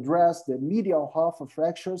to address the medial Hoffa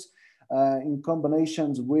fractures in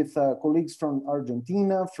combinations with colleagues from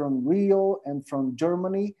Argentina, from Rio, and from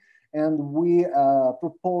Germany. And we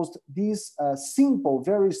proposed these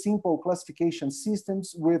very simple classification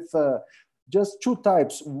systems with just 2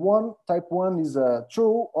 types. Type 1 is a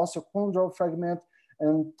true osteochondral fragment,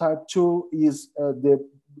 and type 2 is the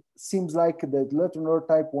seems like the lateral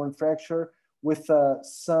type 1 fracture with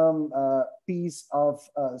some piece of,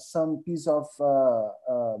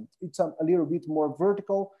 it's a little bit more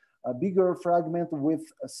vertical, a bigger fragment with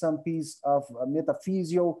some piece of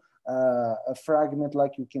metaphyseal fragment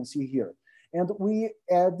like you can see here. And we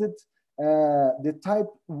added the type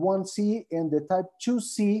 1C and the type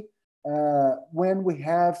 2C when we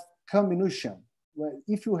have comminution. Well,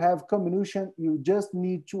 if you have comminution, you just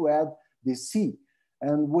need to add the C.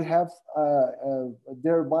 And we have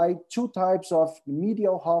thereby two types of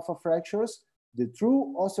medial Hoffa fractures, the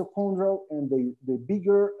true osteochondral and the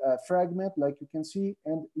bigger fragment, like you can see.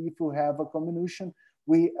 And if you have a comminution,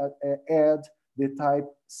 we add the type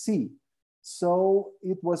C. So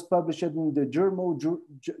it was published in the Journal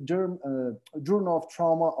of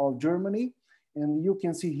Trauma of Germany. And you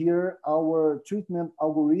can see here our treatment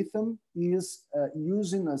algorithm is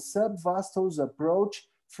using a subvastus approach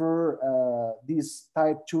for these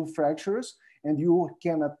type 2 fractures. And you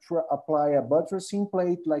can apply a buttressing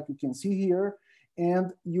plate like you can see here.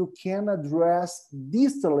 And you can address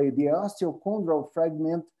distally the osteochondral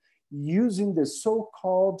fragment using the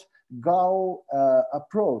so-called GAL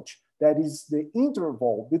approach. That is the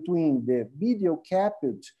interval between the medial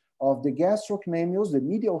caput of the gastrocnemius, the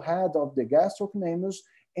medial head of the gastrocnemius,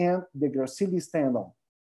 and the gracilis tendon.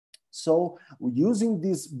 So using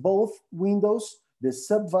these both windows, the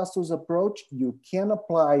subvastus approach, you can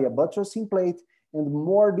apply a buttressing plate, and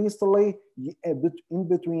more distally in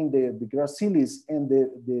between the gracilis and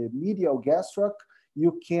the medial gastroc,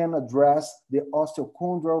 you can address the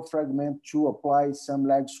osteochondral fragment to apply some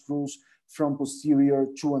leg screws from posterior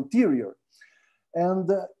to anterior. And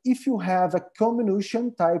if you have a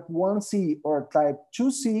comminution type 1C or type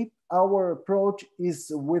 2C, our approach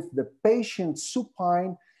is with the patient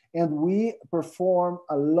supine, and we perform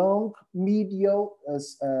a long medial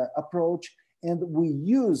approach, and we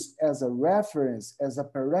use as a reference, as a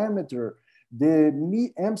parameter,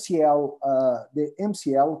 the MCL,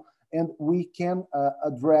 and we can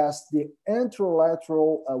address the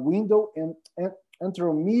anterolateral window and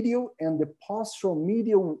anteromedial and the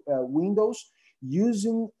posteromedial windows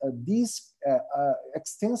using this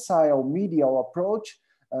extensile medial approach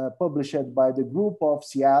published by the group of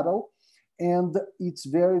Seattle. And it's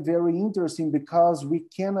very, very interesting because we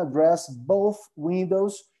can address both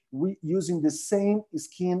windows using the same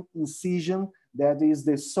skin incision, that is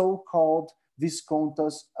the so-called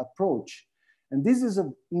Viscontas approach. And this is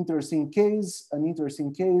an interesting case.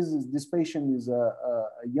 This patient is a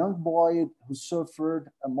young boy who suffered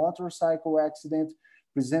a motorcycle accident,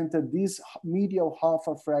 presented this medial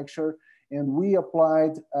Hoffa fracture, and we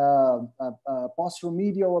applied a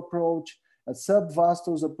posteromedial approach, a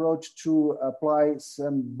subvastus approach to apply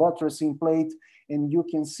some buttressing plate, and you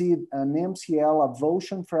can see an MCL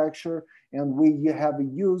avulsion fracture, and we have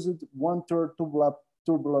used 1/3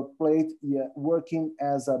 tubular plate working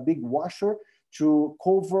as a big washer to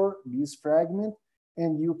cover this fragment.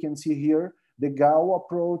 And you can see here the GAL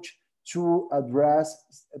approach to address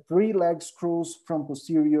 3 leg screws from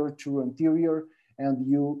posterior to anterior, and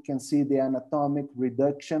you can see the anatomic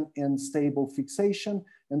reduction and stable fixation,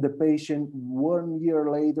 and the patient 1 year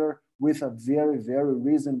later with a very, very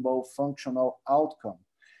reasonable functional outcome.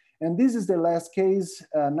 And this is the last case,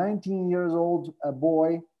 a 19-year-old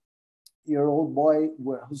boy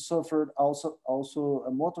who suffered also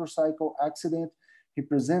a motorcycle accident. He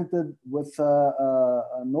presented with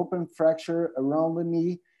an open fracture around the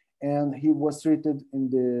knee, and he was treated in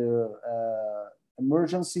the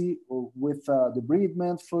emergency with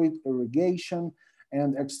debridement, fluid irrigation,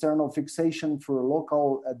 and external fixation for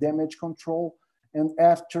local damage control. And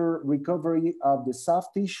after recovery of the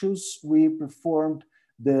soft tissues, we performed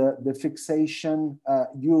the fixation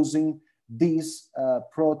using this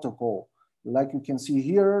protocol. Like you can see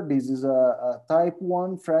here, this is a type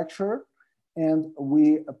 1 fracture, and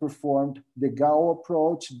we performed the GAL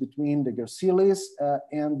approach between the gracilis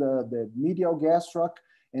and the medial gastroc,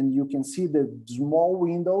 and you can see the small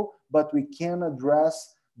window, but we can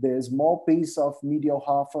address the small piece of medial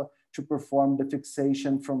Hoffa to perform the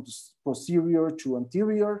fixation from posterior to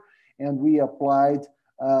anterior, and we applied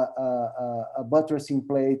a buttressing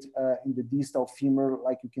plate in the distal femur,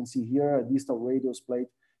 like you can see here, a distal radius plate,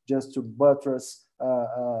 just to buttress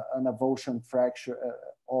an avulsion fracture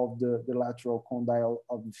of the lateral condyle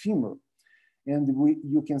of the femur. And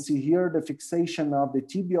you can see here the fixation of the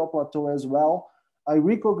tibial plateau as well. I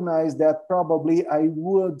recognize that probably I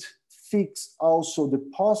would fix also the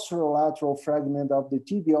posterolateral fragment of the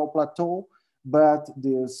tibial plateau, but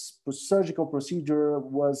this surgical procedure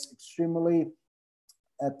was extremely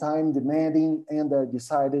time demanding, and I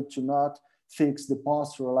decided to not fix the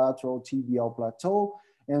posterolateral tibial plateau.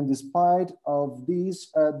 And despite of this,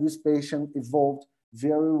 this patient evolved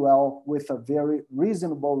very well with a very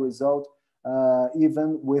reasonable result, even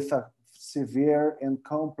with a severe and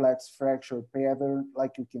complex fracture pattern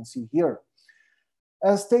like you can see here.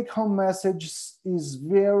 As take-home message is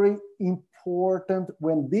very important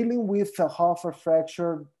when dealing with a Hoffa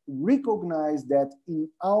fracture, recognize that in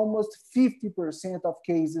almost 50% of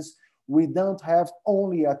cases, we don't have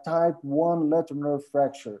only a type 1 lateral nerve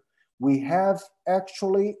fracture. We have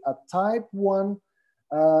actually a type 1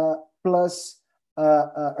 plus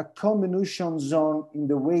a comminution zone in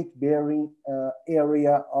the weight-bearing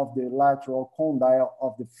area of the lateral condyle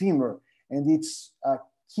of the femur. And it's a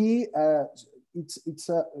key, it's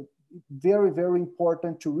very, very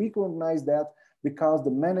important to recognize that because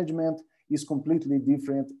the management is completely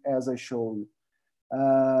different as I showed you.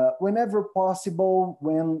 Whenever possible,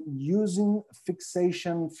 when using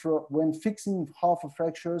fixation, when fixing Hoffa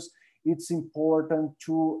fractures, it's important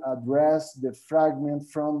to address the fragment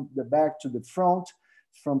from the back to the front,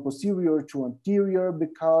 from posterior to anterior,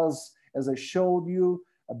 because as I showed you,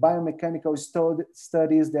 biomechanical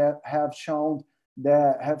studies that have shown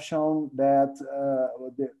that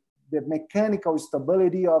the mechanical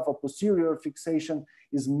stability of a posterior fixation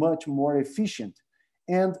is much more efficient.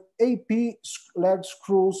 And AP leg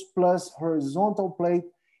screws plus horizontal plate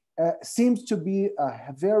seems to be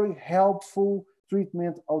a very helpful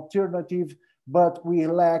treatment alternative, but we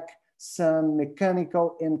lack some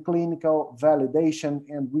mechanical and clinical validation,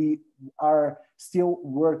 and we are still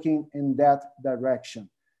working in that direction.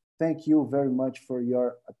 Thank you very much for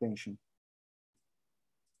your attention.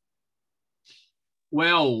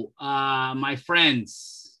 Well, my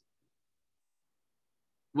friends,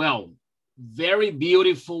 well, very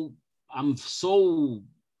beautiful. I'm so,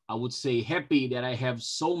 I would say, happy that I have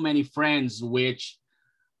so many friends which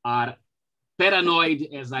are paranoid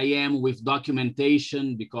as I am with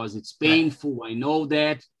documentation because it's painful. I know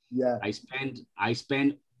that. Yeah. I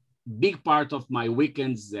spend big part of my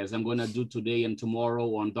weekends, as I'm gonna do today and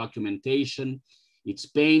tomorrow, on documentation. It's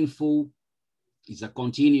painful. It's a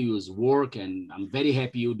continuous work, and I'm very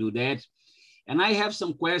happy you do that. And I have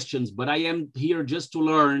some questions, but I am here just to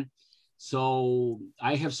learn. So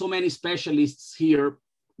I have so many specialists here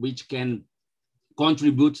which can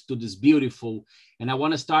contribute to this beautiful. And I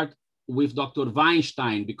want to start with Dr.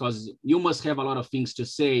 Wajnsztejn, because you must have a lot of things to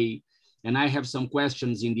say. And I have some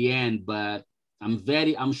questions in the end, but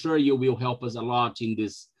I'm sure you will help us a lot in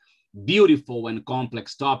this beautiful and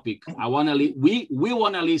complex topic. We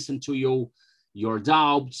want to listen to you, your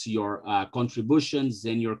doubts, your contributions,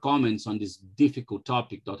 and your comments on this difficult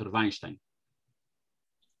topic, Dr. Wajnsztejn.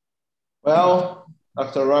 Well,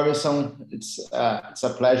 Dr. Robinson, it's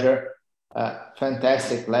a pleasure.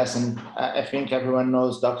 Fantastic lesson. I think everyone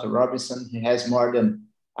knows Dr. Robinson. He has more than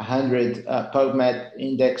 100 PubMed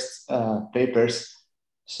indexed papers.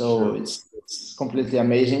 So sure. It's completely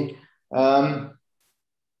amazing.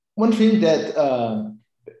 One thing that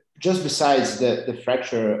just besides the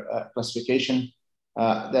fracture classification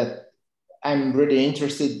that I'm really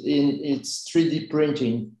interested in, it's 3D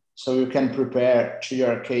printing, so you can prepare to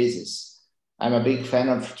your cases. I'm a big fan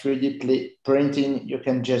of 3D printing. You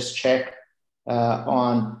can just check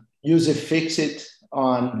on UseFixit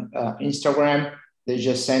on Instagram. They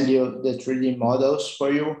just send you the 3D models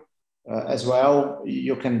for you as well.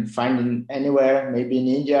 You can find them anywhere, maybe in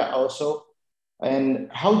India also. And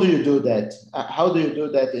how do you do that? How do you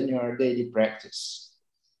do that in your daily practice?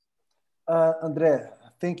 Andre,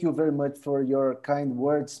 thank you very much for your kind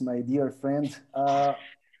words, my dear friend.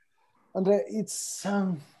 Andre, it's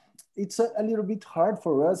a little bit hard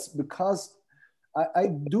for us because I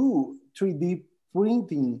do 3D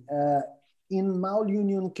printing in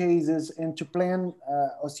malunion cases and to plan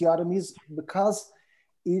osteotomies because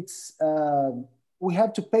it's we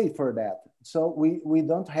have to pay for that. So we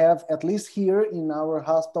don't have, at least here in our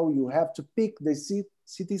hospital, you have to pick the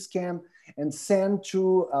CT scan and send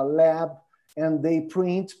to a lab and they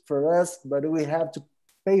print for us, but we have to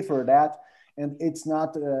pay for that. And it's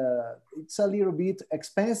not, it's a little bit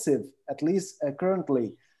expensive, at least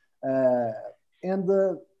currently. And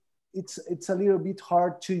it's a little bit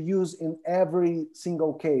hard to use in every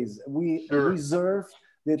single case. We reserve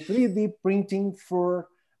the 3D printing for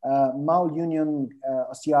malunion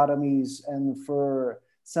osteotomies and for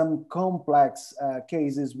some complex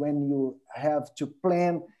cases when you have to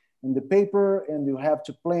plan in the paper and you have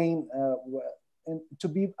to plan and to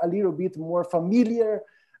be a little bit more familiar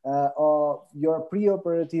of your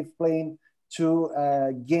preoperative plan to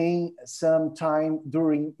gain some time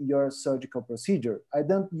during your surgical procedure. I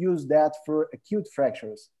don't use that for acute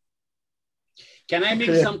fractures. Can I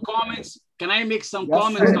make some comments? Can I make some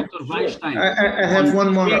comments, sure. Dr. Wajnsztejn? I have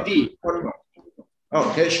one more. 3D.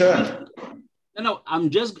 Okay, sure. No, I'm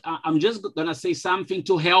just gonna say something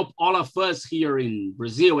to help all of us here in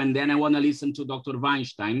Brazil, and then I want to listen to Dr.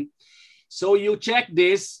 Wajnsztejn. So you check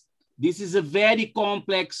this. This is a very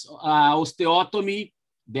complex osteotomy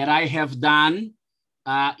that I have done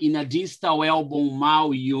in a distal elbow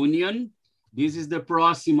malunion. This is the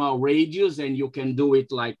proximal radius, and you can do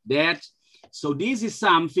it like that. So this is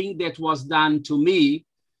something that was done to me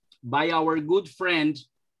by our good friend,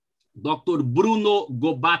 Dr. Bruno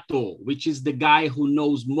Gobato, which is the guy who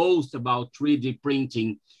knows most about 3D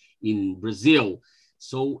printing in Brazil.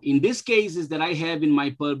 So in these cases that I have in my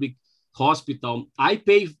public hospital, I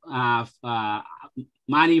pay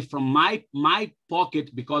money from my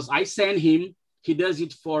pocket because I send him. He does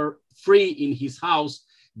it for free in his house,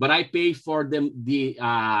 but I pay for the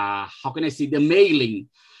how can I say, the mailing.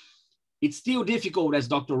 It's still difficult, as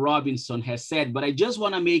Dr. Robinson has said, but I just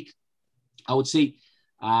want to make, I would say,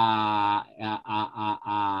 a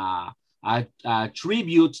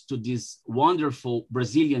tribute to this wonderful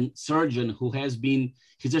Brazilian surgeon who has been,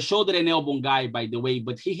 he's a shoulder and elbow guy, by the way,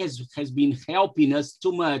 but he has been helping us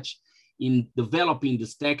too much in developing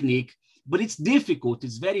this technique. But it's difficult,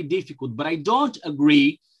 it's very difficult, but I don't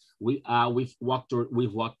agree with what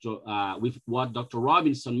Dr.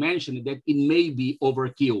 Robinson mentioned, that it may be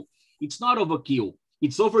overkill. It's not overkill,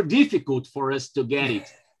 it's over difficult for us to get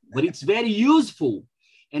it, but it's very useful.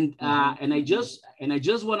 And I just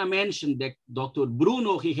want to mention that Dr.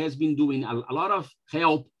 Bruno, he has been doing a lot of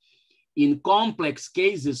help in complex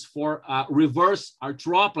cases for reverse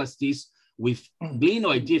arthroplasties with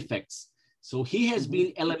glenoid defects. So he has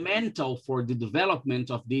been elemental for the development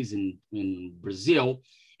of this in Brazil,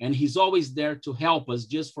 and he's always there to help us,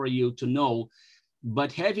 just for you to know.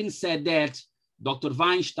 But having said that, Dr.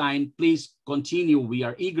 Wajnsztejn, please continue. We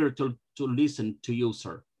are eager to listen to you,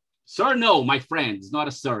 sir. Sir, no, my friend. It's not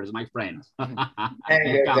a sir, it's my friend.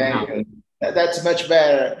 Thank you. That's much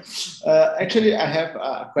better. Actually, I have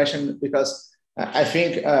a question, because I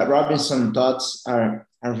think Robinson's thoughts are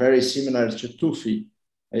very similar to Tufi.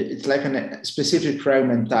 It's like a specific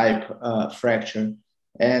fragment type fracture.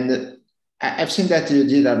 And I've seen that you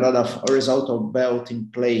did a lot of horizontal belting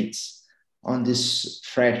plates on these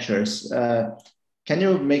fractures. Can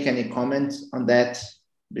you make any comment on that?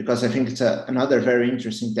 Because I think it's another very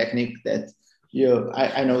interesting technique that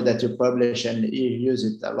I know that you publish and you use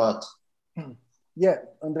it a lot. Yeah,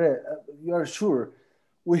 Andre, you are sure.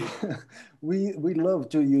 We love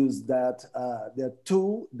to use that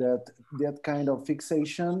tool, that kind of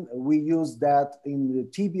fixation. We use that in the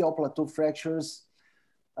tibial plateau fractures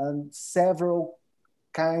and several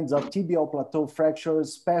kinds of tibial plateau fractures,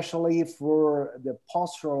 especially for the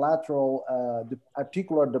posterolateral the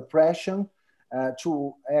articular depression,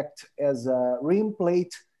 to act as a rim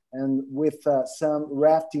plate and with some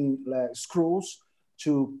rafting screws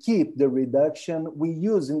to keep the reduction. We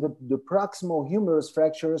use in the proximal humerus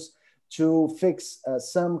fractures to fix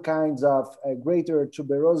some kinds of greater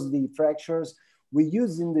tuberosity fractures. We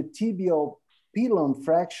use in the tibial pilon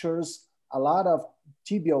fractures, a lot of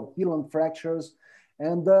tibial pilon fractures.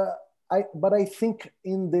 And but I think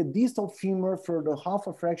in the distal femur for the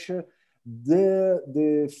Hoffa fracture,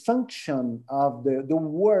 the function of the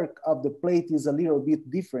work of the plate is a little bit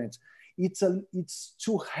different. It's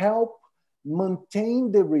to help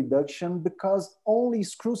maintain the reduction, because only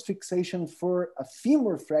screws fixation for a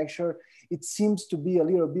femur fracture, it seems to be a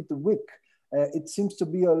little bit weak. It seems to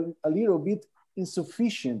be a little bit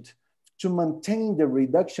insufficient to maintain the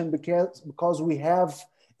reduction, because we have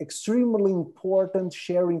extremely important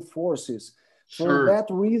sharing forces. For that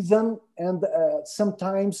reason, and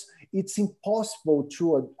sometimes it's impossible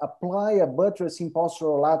to apply a buttress in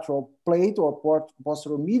posterolateral plate or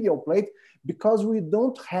posteromedial plate, because we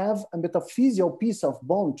don't have a metaphysial piece of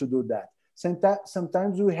bone to do that.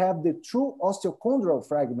 Sometimes we have the true osteochondral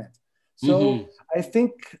fragment. So I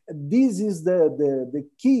think this is the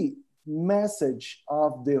key message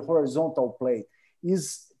of the horizontal plate,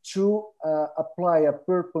 is to apply a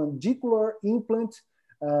perpendicular implant,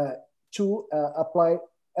 to apply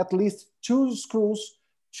at least 2 screws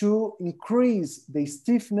to increase the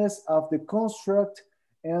stiffness of the construct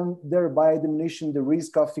and thereby diminishing the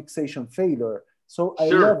risk of fixation failure. So I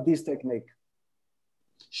love this technique.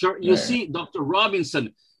 Sure. You see, Dr.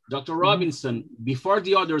 Robinson, before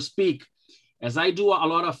the others speak, as I do a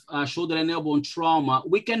lot of shoulder and elbow trauma,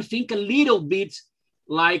 we can think a little bit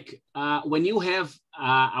like when you have,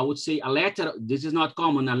 I would say, a lateral, this is not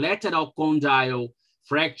common, a lateral condyle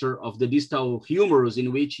fracture of the distal humerus,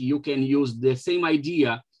 in which you can use the same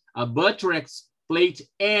idea, a buttress plate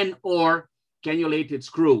and or cannulated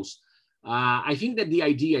screws. I think that the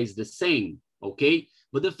idea is the same, okay?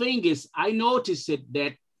 But the thing is, I noticed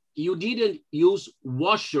that you didn't use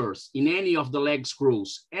washers in any of the leg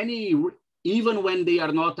screws, even when they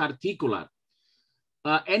are not articular.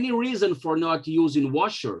 Any reason for not using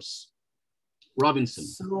washers, Robinson?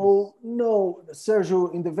 So no,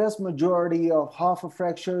 Sergio, in the vast majority of Hoffa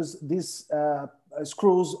fractures, these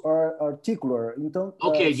screws are articular.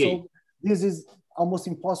 Okay, so this is almost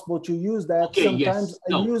impossible to use that. Okay, sometimes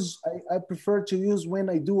yes. I prefer to use when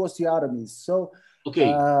I do osteotomies. So,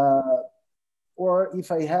 okay. Or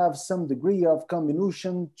if I have some degree of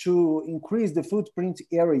comminution to increase the footprint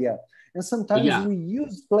area. And sometimes we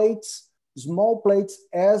use plates, small plates,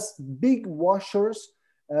 as big washers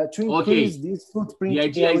to increase this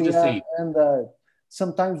footprint area. And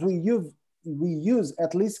sometimes we use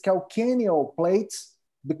at least calcaneal plates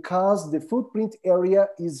because the footprint area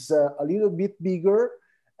is a little bit bigger,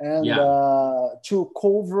 and to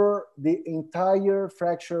cover the entire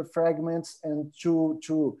fracture fragments and to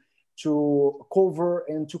cover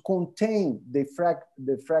and to contain the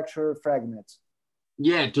fracture fragments.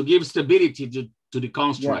 Yeah, to give stability to the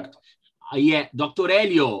construct. Dr.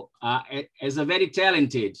 Helio, as a very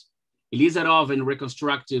talented Elizarov and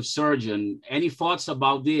reconstructive surgeon, any thoughts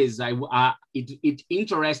about this? It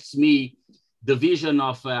interests me, the vision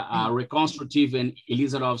of a reconstructive and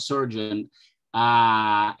Elizarov surgeon.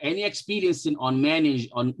 Any experience on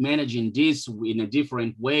managing this in a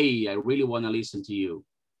different way? I really want to listen to you.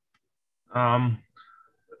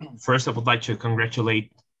 First, I would like to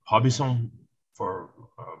congratulate Robinson for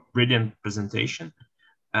a brilliant presentation.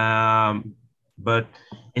 But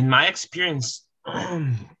in my experience,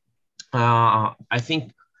 I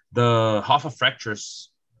think the Hoffa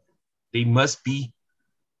fractures, they must be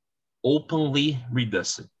openly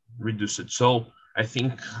reduced. So I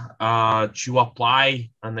think to apply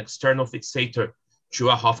an external fixator to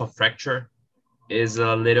a Hoffa fracture is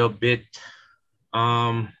a little bit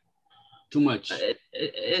too much.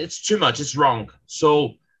 It's too much. It's wrong.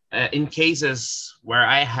 So in cases where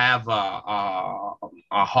I have a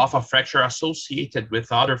Hoffa fracture associated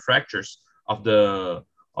with other fractures of the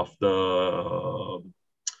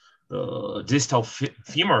distal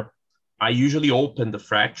femur, I usually open the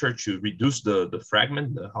fracture to reduce the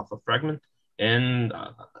fragment, the Hoffa fragment, and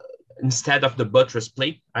instead of the buttress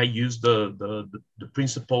plate, I use the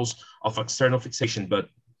principles of external fixation. But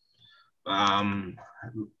I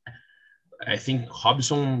think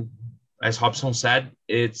as Robinson said,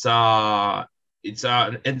 it's an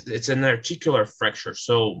articular fracture.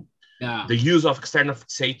 So the use of external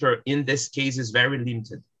fixator in this case is very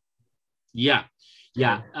limited.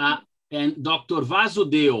 And Dr.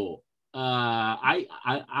 Wasudeo,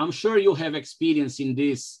 I'm sure you have experience in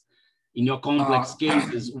this, in your complex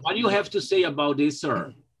cases. What do you have to say about this,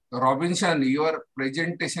 sir? Robinson, your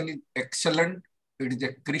presentation is excellent. It is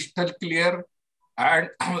a crystal clear, and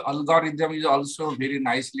algorithm is also very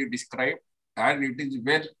nicely described, and it is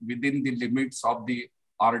well within the limits of the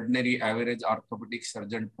ordinary average orthopedic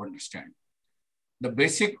surgeon to understand. The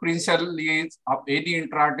basic principle is of any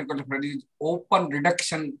intra-articular fracture is open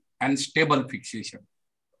reduction and stable fixation.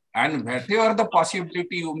 And whatever the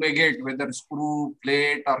possibility you may get, whether screw,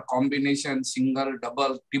 plate, or combination, single,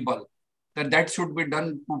 double, triple, that should be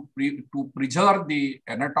done to preserve the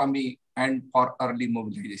anatomy and for early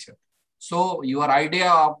mobilization. So your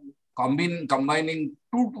idea of combining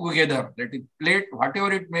two together, that is plate,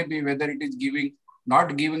 whatever it may be, whether it is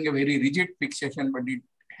not giving a very rigid fixation, but it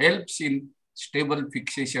helps in stable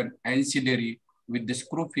fixation ancillary with the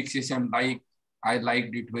screw fixation, I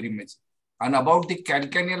liked it very much. And about the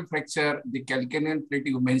calcaneal fracture, the calcaneal plate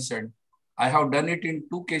you mentioned, I have done it in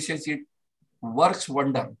 2 cases. It works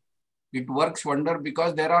wonder. It works wonder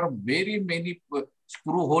because there are very many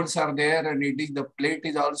screw holes are there, and the plate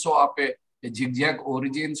is also of a zigzag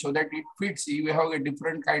origin, so that it fits. You have a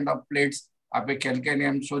different kind of plates of a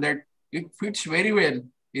calcaneum, so that it fits very well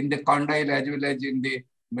in the condyle as well as in the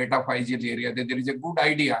metaphyseal area. That there is a good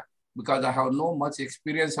idea, because I have no much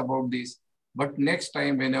experience about this. But next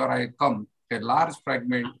time, whenever I come, a large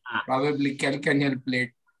fragment, probably calcaneal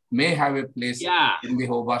plate may have a place in the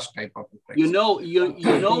Hoffa's type of fracture. You know,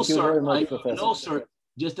 sir,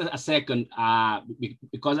 just a second,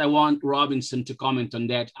 because I want Robinson to comment on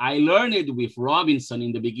that. I learned with Robinson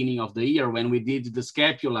in the beginning of the year when we did the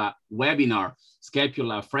scapula webinar,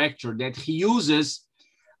 scapula fracture, that he uses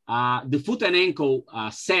the foot and ankle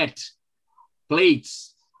set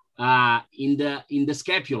plates in the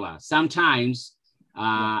scapula sometimes,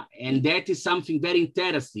 and that is something very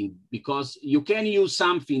interesting, because you can use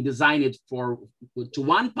something designed to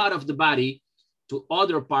one part of the body to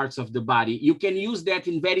other parts of the body. You can use that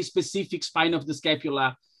in very specific spine of the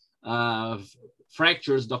scapula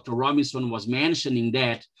fractures. Dr. Robinson was mentioning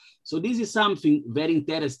that. So this is something very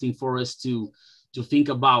interesting for us to think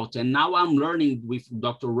about. And now I'm learning with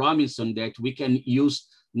Dr. Robinson that we can use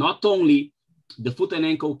not only the foot and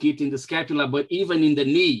ankle kit in the scapula, but even in the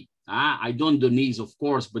knee. I don't do knees, of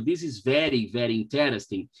course, but this is very, very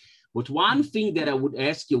interesting. But one thing that I would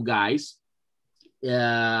ask you guys,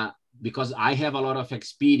 because I have a lot of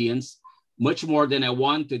experience, much more than I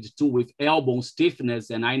wanted to with elbow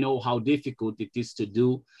stiffness, and I know how difficult it is to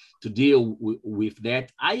deal with that.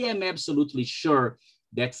 I am absolutely sure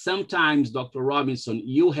that sometimes, Dr. Robinson,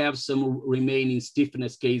 you have some remaining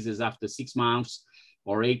stiffness cases after 6 months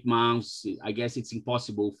or 8 months. I guess it's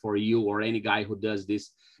impossible for you or any guy who does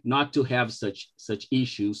this not to have such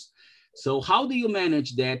issues. So how do you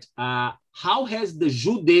manage that? How has the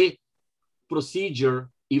Jude procedure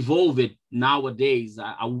evolved nowadays?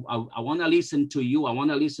 I want to listen to you. I want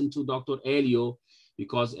to listen to Dr. Helio,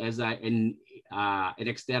 because as an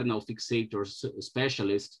external fixator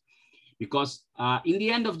specialist, because in the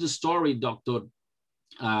end of the story, Dr.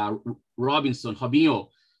 Robinson, Robinho,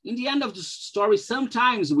 in the end of the story,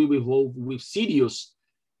 sometimes we evolve with serious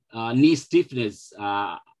knee stiffness.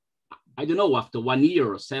 I don't know, after 1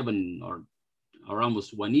 year or 7 or almost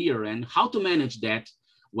 1 year, and how to manage that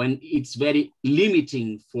when it's very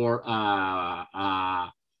limiting for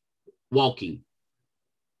walking.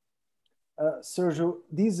 Sergio,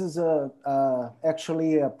 this is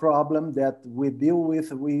actually a problem that we deal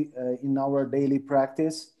with in our daily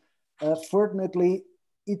practice. Fortunately,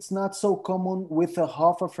 it's not so common with the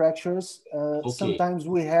Hoffa fractures. Okay. Sometimes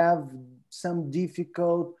we have some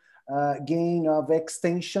difficult gain of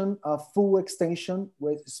extension, full extension,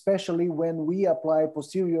 especially when we apply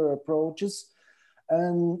posterior approaches.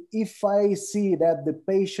 And if I see that the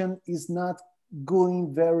patient is not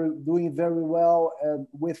doing very well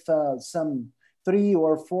with some 3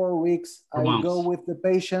 or 4 weeks, I go with the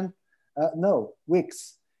patient. No,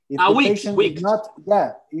 weeks. If the patient is not,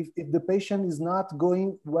 if the patient is not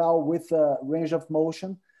going well with range of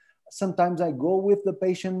motion, sometimes I go with the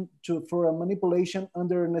patient for a manipulation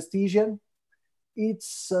under anesthesia.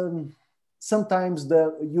 It's sometimes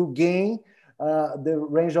you gain the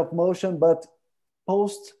range of motion, but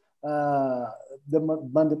post the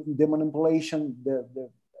manipulation,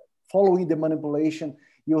 following the manipulation,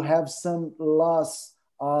 you have some loss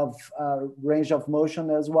of range of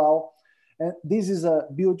motion as well. And this is a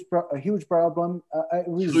huge problem. I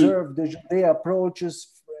reserve the Jude approaches.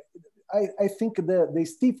 I think the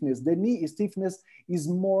stiffness, the knee stiffness is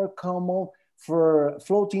more common for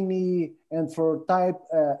floating knee and for type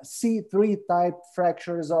C3 type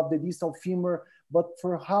fractures of the distal femur, but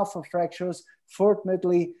for Hoffa fractures,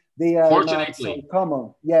 fortunately, they are not so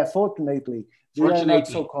common. Yeah, fortunately, they are not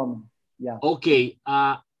so common. Yeah. Okay.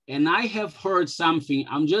 And I have heard something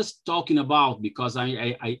I'm just talking about because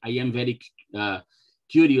I am very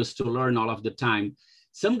curious to learn all of the time.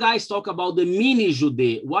 Some guys talk about the mini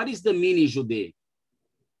Jude. What is the mini Jude?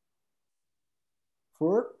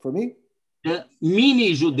 For me? The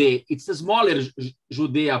mini Jude. It's a smaller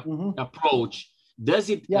Jude approach. Does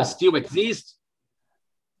it still exist?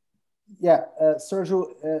 Yeah, Sergio,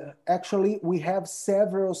 actually, we have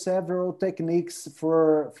several techniques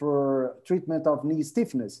for treatment of knee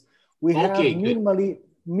stiffness. We have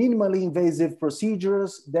minimally invasive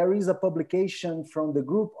procedures. There is a publication from the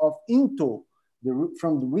group of INTO,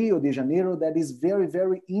 from Rio de Janeiro, that is very,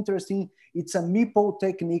 very interesting. It's a MIPO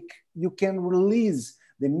technique. You can release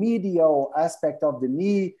the medial aspect of the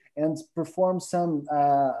knee and perform some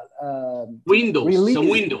windows,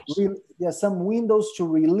 some windows to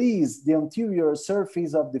release the anterior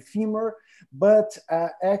surface of the femur. But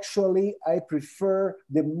actually, I prefer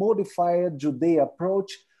the modified Jude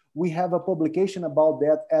approach. We have a publication about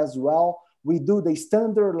that as well. We do the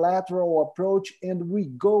standard lateral approach, and we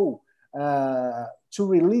go to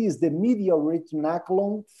release the medial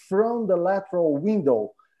retinaculum from the lateral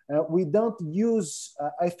window. We don't use,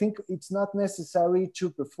 I think it's not necessary to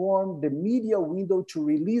perform the medial window to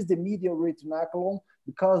release the medial retinaculum,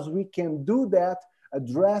 because we can do that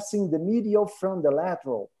addressing the medial from the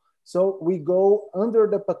lateral. So we go under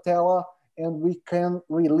the patella and we can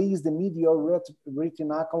release the medial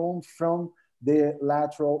retinaculum from the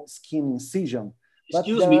lateral skin incision. But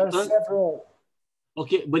there are several.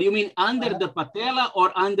 Okay, but you mean under the patella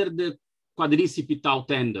or under the quadricipital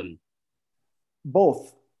tendon?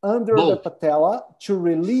 Both. Under the patella to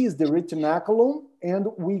release the retinaculum, and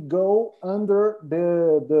we go under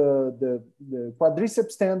the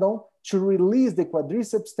quadriceps tendon to release the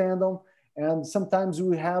quadriceps tendon, and sometimes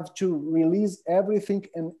we have to release everything,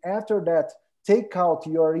 and after that take out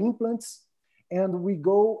your implants, and we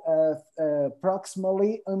go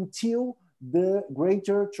proximally until the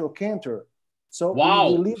greater trochanter. So we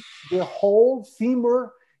relieve the whole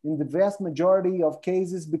femur in the vast majority of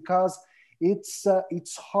cases because it's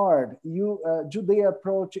hard. Judea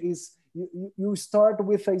approach is you start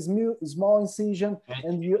with a small incision,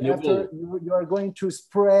 and you are going to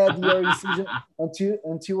spread your incision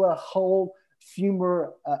until a whole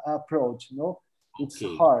femur approach. No, it's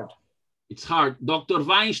hard. It's hard. Dr.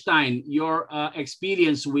 Wajnsztejn, your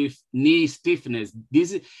experience with knee stiffness,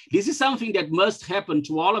 this is something that must happen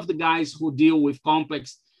to all of the guys who deal with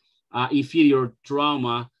complex inferior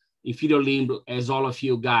trauma, inferior limb, as all of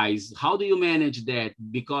you guys. How do you manage that?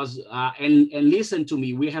 Because, and listen to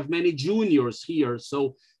me, we have many juniors here,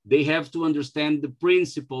 so they have to understand the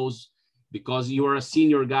principles because you are a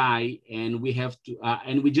senior guy, and we have to,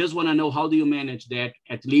 and we just want to know, how do you manage that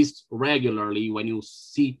at least regularly when you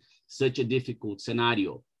see such a difficult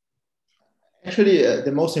scenario? Actually,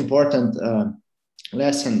 the most important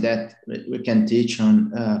lesson that we can teach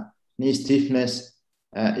on knee stiffness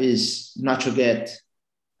is not to get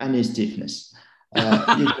a knee stiffness. You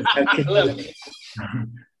have to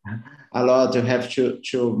a lot. You have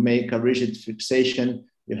to make a rigid fixation.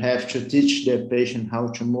 You have to teach the patient how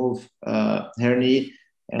to move her knee,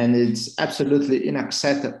 and it's absolutely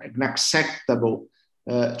unacceptable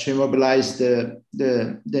to immobilize the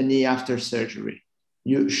knee after surgery.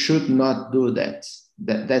 You should not do that.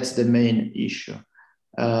 That's the main issue.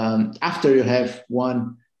 After you have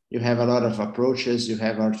one, you have a lot of approaches. You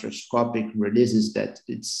have arthroscopic releases. That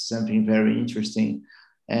it's something very interesting.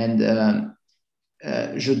 And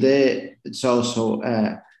Jude, it's also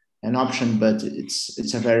an option, but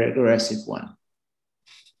it's a very aggressive one.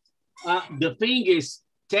 The thing is,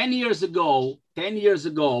 10 years ago,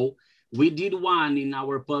 we did one in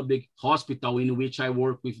our public hospital in which I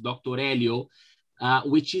work with Dr. Helio,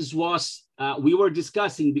 we were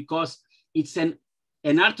discussing, because it's an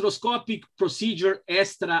arthroscopic procedure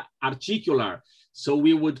extra-articular. So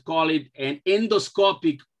we would call it an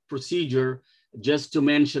endoscopic procedure, just to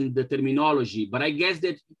mention the terminology. But I guess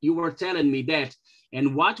that you were telling me that.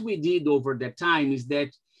 And what we did over that time is that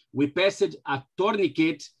we passed a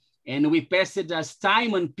tourniquet, and we passed a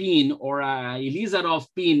Steinman pin or a Elizarov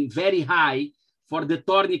pin very high for the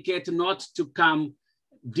tourniquet not to come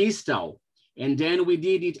distal. And then we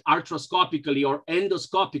did it arthroscopically or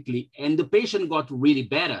endoscopically, and the patient got really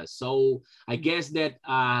better. So I guess that,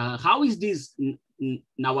 how is this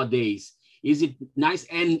nowadays? Is it nice?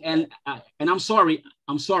 And I'm sorry,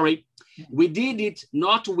 we did it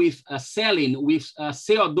not with saline, with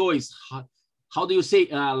CO2. How do you say,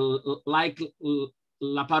 like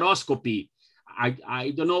laparoscopy?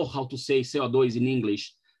 I don't know how to say CO2 in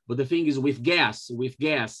English, but the thing is with gas.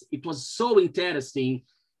 It was so interesting.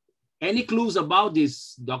 Any clues about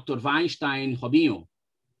this, Dr. Wajnsztejn, Robinho?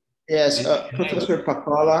 Yes, Professor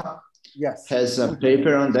Pacola has a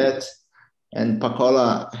paper on that, and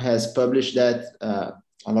Pacola has published that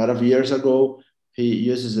a lot of years ago. He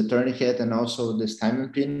uses the tourniquet and also the Steinman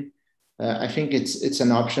pin. I think it's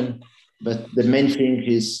an option, but the main thing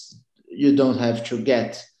is you don't have to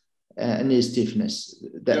get knee stiffness.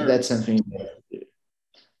 That's something that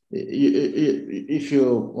if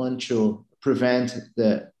you want to prevent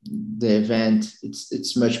the event,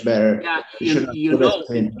 it's much better. Yeah,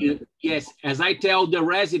 yes, as I tell the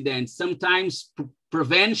residents, sometimes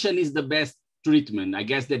prevention is the best treatment. I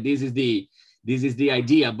guess that this is the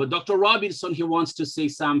idea. But Dr. Robinson, he wants to say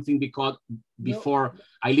something before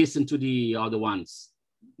I listen to the other ones.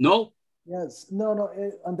 No? Yes, no.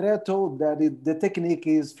 Andrea told that the technique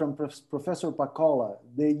is from Professor Pacola.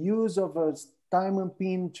 The use of a Steinman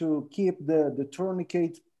pin to keep the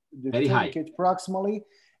tourniquet proximally,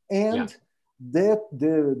 and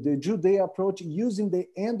the Jude approach using the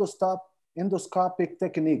endoscopic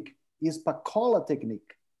technique is Pacola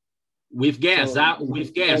technique. With gas,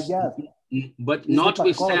 but not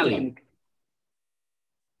with saline.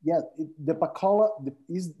 Yeah, the Pacola,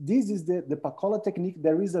 this is the Pacola technique.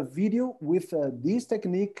 There is a video with this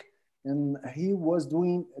technique, and he was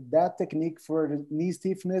doing that technique for knee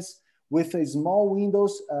stiffness with a small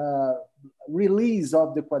windows release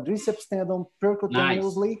of the quadriceps tendon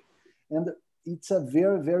percutaneously. Nice. And it's a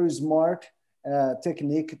very, very smart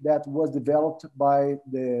technique that was developed by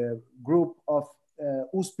the group of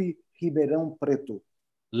USP Ribeirão Preto.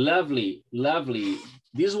 Lovely.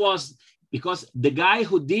 This was because the guy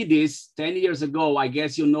who did this 10 years ago, I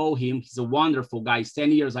guess you know him. He's a wonderful guy.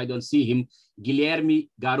 10 years I don't see him. Guilherme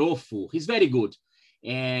Garofo. He's very good.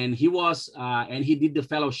 and he was and he did the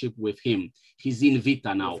fellowship with him. He's in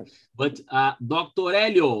Vita now. But Dr.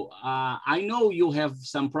 Helio, I know you have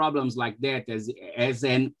some problems like that as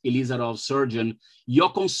an Elizarov surgeon.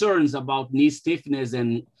 Your concerns about knee stiffness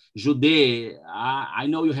and Jude, I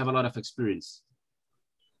know you have a lot of experience.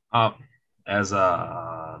 As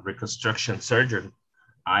a reconstruction surgeon,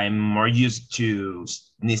 I'm more used to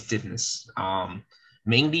knee stiffness.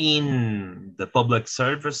 Mainly in the public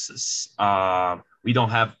services, we don't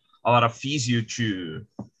have a lot of physio to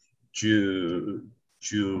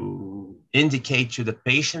indicate to the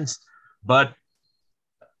patients, but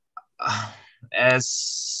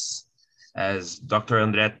as Dr.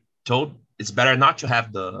 André told, it's better not to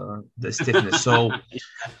have the stiffness. So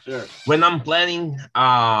sure. When I'm planning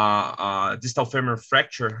distal femur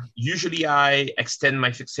fracture, usually I extend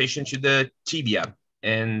my fixation to the tibia,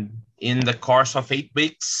 and in the course of 8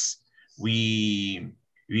 weeks, we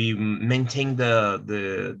maintain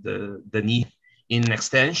the knee in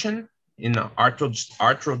extension, in arthro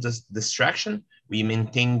distraction. We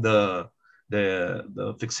maintain the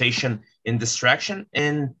fixation in distraction,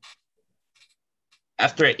 and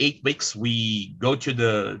after 8 weeks, we go to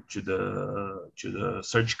the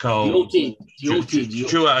surgical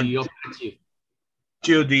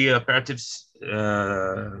to the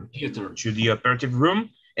operative room,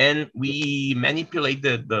 and we manipulate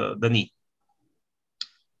the knee.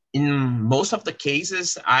 In most of the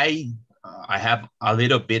cases, I have a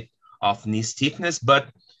little bit of knee stiffness, but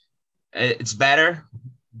it's better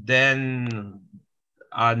than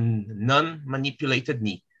a non-manipulated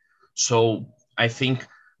knee. So I think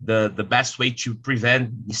the best way to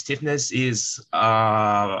prevent knee stiffness is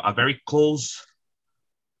a very close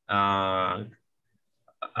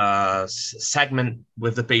segment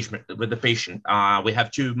with the patient. We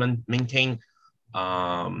have to maintain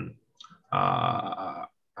a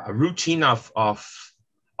routine of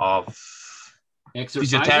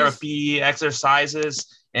physiotherapy, exercises,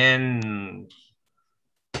 and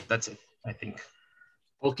that's it, I think.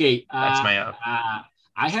 Okay. That's my.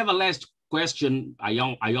 I have a last question. I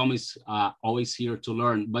always here to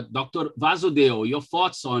learn. But Dr. Wasudeo, your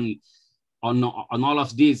thoughts on all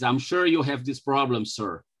of this? I'm sure you have this problem,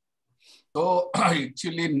 sir. So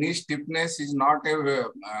actually, knee stiffness is not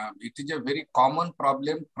it is a very common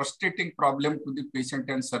problem, frustrating problem to the patient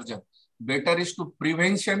and surgeon. Better is to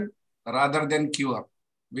prevention rather than cure,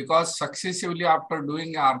 because successively after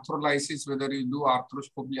doing arthrolysis, whether you do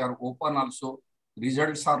arthroscopy or open also,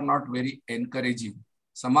 results are not very encouraging.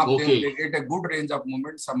 Some of them, they get a good range of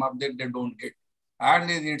movement, some of them they don't get.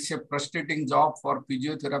 And it's a frustrating job for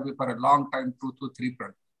physiotherapy for a long time, 2 to 3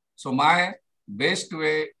 months. So my best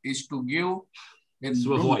way is to give,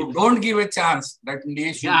 don't give a chance that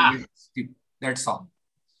knee should be stiff. That's all.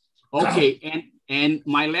 Okay, and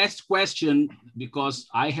my last question, because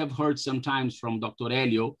I have heard sometimes from Dr.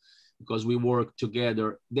 Helio, because we work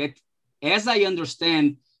together, that as I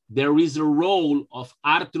understand, there is a role of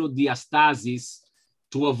arthrodiastasis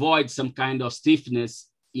to avoid some kind of stiffness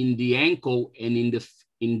in the ankle and in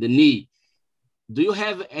the knee. Do you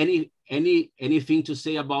have anything to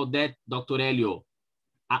say about that, Dr. Helio?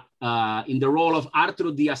 In the role of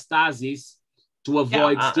arthrodiastasis to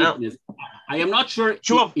avoid stiffness. I am not sure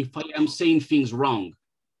if I am saying things wrong.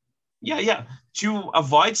 Yeah. To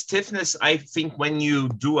avoid stiffness, I think when you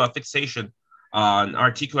do a fixation, an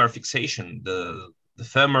articular fixation, the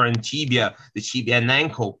femur and tibia, the tibia and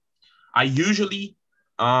ankle, I usually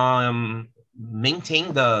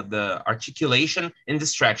maintain the articulation and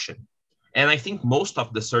distraction. And I think most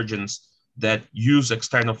of the surgeons that use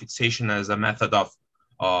external fixation as a method of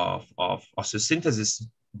osteosynthesis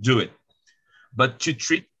do it. But to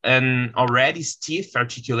treat an already stiff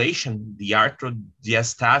articulation, the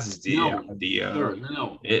arthrodiastasis,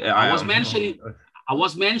 I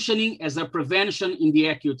was mentioning as a prevention in the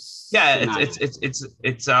acute scenario.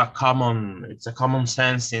 It's a common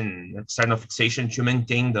sense in external fixation to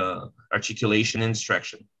maintain the articulation and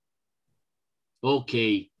distraction.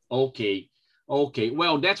 Okay.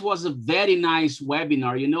 Well, that was a very nice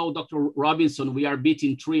webinar. You know, Dr. Robinson, we are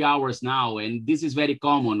beating 3 hours now, and this is very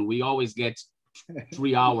common. We always get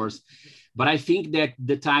 3 hours, but I think that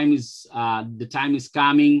the time is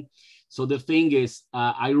coming. So the thing is,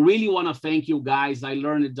 I really want to thank you guys. I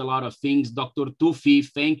learned a lot of things. Dr. Tufi,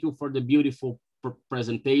 thank you for the beautiful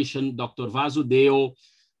presentation. Dr. Wasudeo,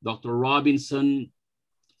 Dr. Robinson,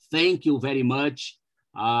 thank you very much.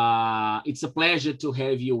 It's a pleasure to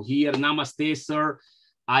have you here. Namaste, sir.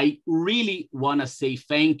 I really want to say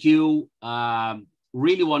thank you.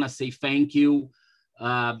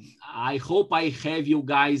 I hope I have you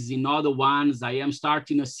guys in other ones. I am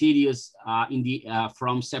starting a series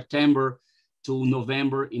from September to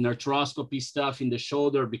November in arthroscopy stuff in the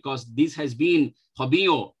shoulder, because this has been,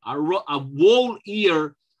 Robinho, a whole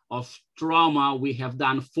year of trauma. We have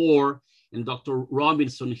done 4, and Dr.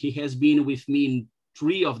 Robinson, he has been with me in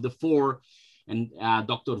 3 of the 4, and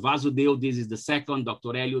Dr. Wasudeo, this is the second,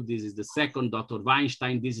 Dr. Helio, this is the second, Dr.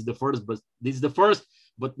 Wajnsztejn, this is the first,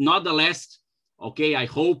 but not the last, okay, I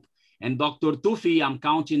hope. And Dr. Tufi, I'm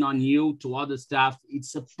counting on you to other staff.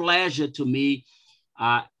 It's a pleasure to me.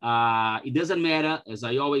 It doesn't matter, as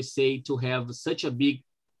I always say, to have such a big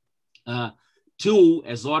tool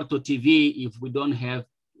as OrthoTV if we don't have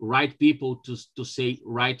right people to say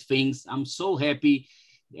right things. I'm so happy,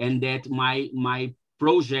 and that my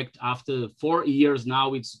project after 4 years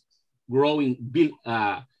now, it's growing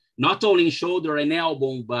not only in shoulder and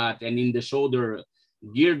elbow, and in the shoulder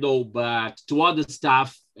girdle, but to other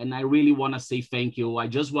stuff. And I really want to say thank you. I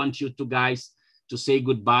just want you two guys to say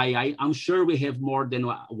goodbye. I'm sure we have more than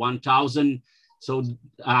 1,000. So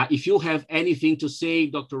if you have anything to say,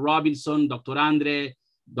 Dr. Robinson, Dr. Andre,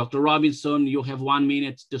 Dr. Robinson, you have 1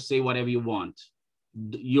 minute to say whatever you want.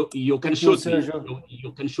 You can shoot me.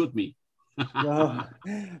 You can shoot me.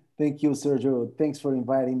 Thank you, Sergio. Thanks for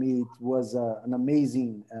inviting me. It was an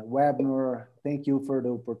amazing webinar. Thank you for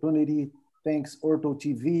the opportunity. Thanks,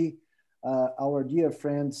 OrthoTV. Our dear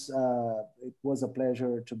friends, it was a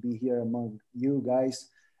pleasure to be here among you guys.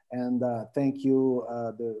 And thank you,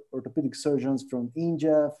 the orthopedic surgeons from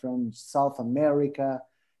India, from South America.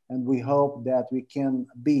 And we hope that we can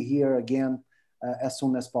be here again as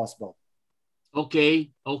soon as possible.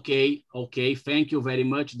 Okay. Thank you very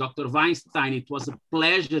much, Dr. Wajnsztejn. It was a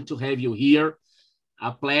pleasure to have you here.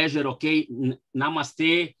 A pleasure. Okay.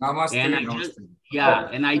 Namaste. Namaste.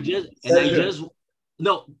 And I just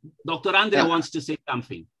no, Dr. Andre wants to say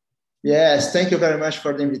something. Yes, thank you very much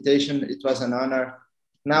for the invitation. It was an honor.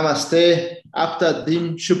 Namaste. Apta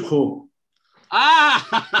din shubho.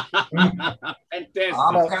 Fantastic.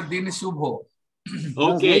 Apta din shubho.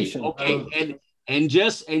 Okay. And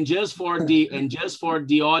just for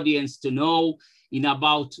the audience to know, in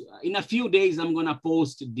a few days, I'm gonna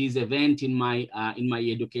post this event in my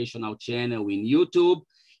educational channel in YouTube.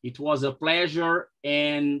 It was a pleasure.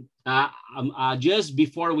 And just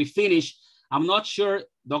before we finish, I'm not sure,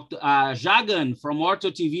 Dr. Jagan from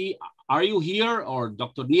OrthoTV, are you here, or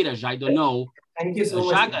Dr. Neeraj? I don't know. Thank you so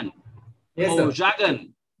much. Jagan. Yes, sir.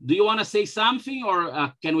 Jagan, do you want to say something,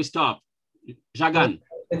 or can we stop? Jagan.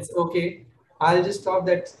 It's okay. I'll just stop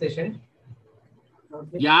that session.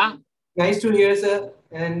 Okay. Yeah. Nice to hear, sir.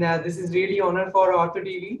 And this is really honor for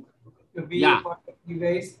OrthoTV to be a part of you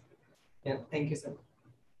guys. Yeah. Thank you, sir.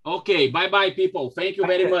 Okay. Bye-bye, people. Thank you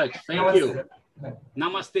very much. Thank you. Bye.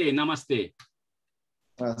 Namaste. Namaste.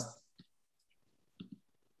 Namaste.